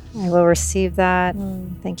you. I will receive that.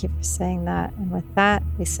 Thank you for saying that. And with that,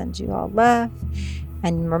 we send you all love.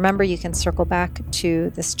 And remember, you can circle back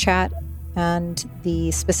to this chat and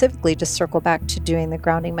specifically just circle back to doing the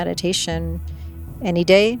grounding meditation any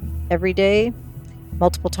day, every day,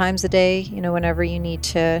 multiple times a day, whenever you need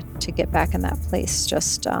to get back in that place.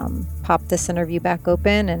 Just pop this interview back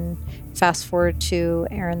open and fast forward to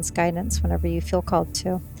Erin's guidance whenever you feel called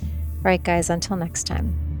to. All right, guys, until next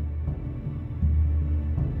time.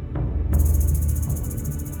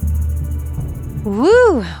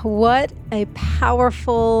 Woo! What a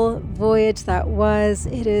powerful voyage that was.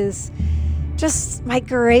 It is just my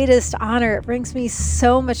greatest honor. It brings me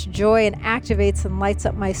so much joy and activates and lights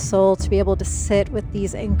up my soul to be able to sit with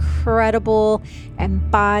these incredible,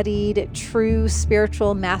 embodied, true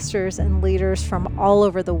spiritual masters and leaders from all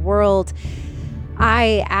over the world.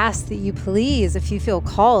 I ask that you please, if you feel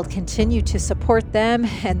called, continue to support them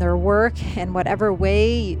and their work in whatever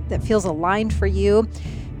way that feels aligned for you.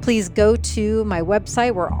 Please go to my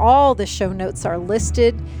website where all the show notes are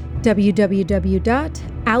listed,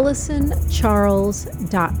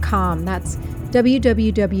 www.allisoncharles.com. That's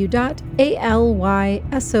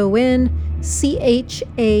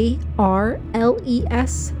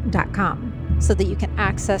www.allisoncharles.com, so that you can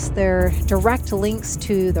access their direct links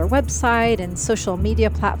to their website and social media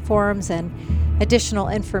platforms and additional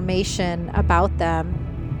information about them.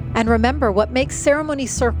 And remember, what makes Ceremony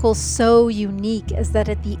Circles so unique is that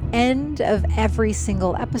at the end of every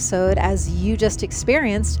single episode, as you just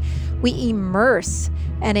experienced, we immerse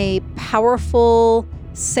in a powerful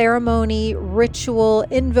ceremony, ritual,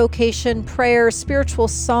 invocation, prayer, spiritual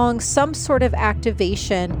song, some sort of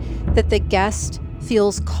activation that the guest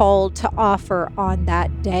feels called to offer on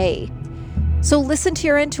that day. So listen to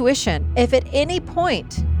your intuition. If at any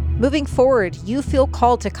point moving forward, you feel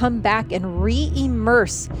called to come back and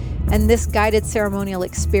re-immerse in this guided ceremonial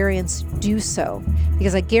experience, do so.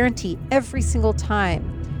 Because I guarantee every single time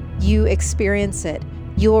you experience it,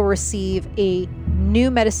 you will receive a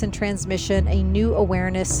new medicine transmission, a new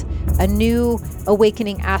awareness, a new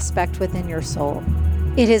awakening aspect within your soul.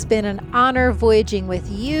 It has been an honor voyaging with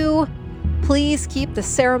you. Please keep the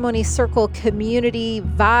Ceremony Circle community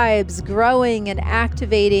vibes growing and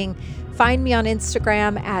activating. Find me on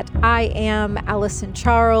Instagram at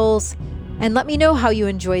 @IamAllisonCharles, and let me know how you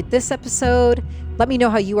enjoyed this episode. Let me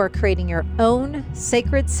know how you are creating your own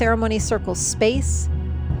sacred Ceremony Circle space.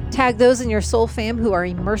 Tag those in your soul fam who are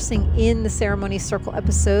immersing in the Ceremony Circle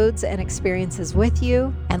episodes and experiences with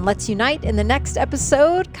you. And let's unite in the next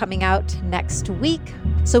episode coming out next week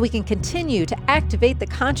so we can continue to activate the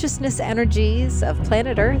consciousness energies of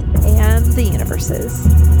planet Earth and the universes.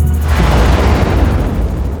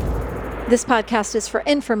 This podcast is for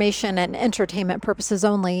information and entertainment purposes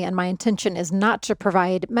only, and my intention is not to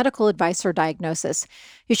provide medical advice or diagnosis.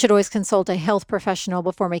 You should always consult a health professional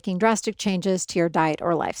before making drastic changes to your diet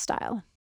or lifestyle.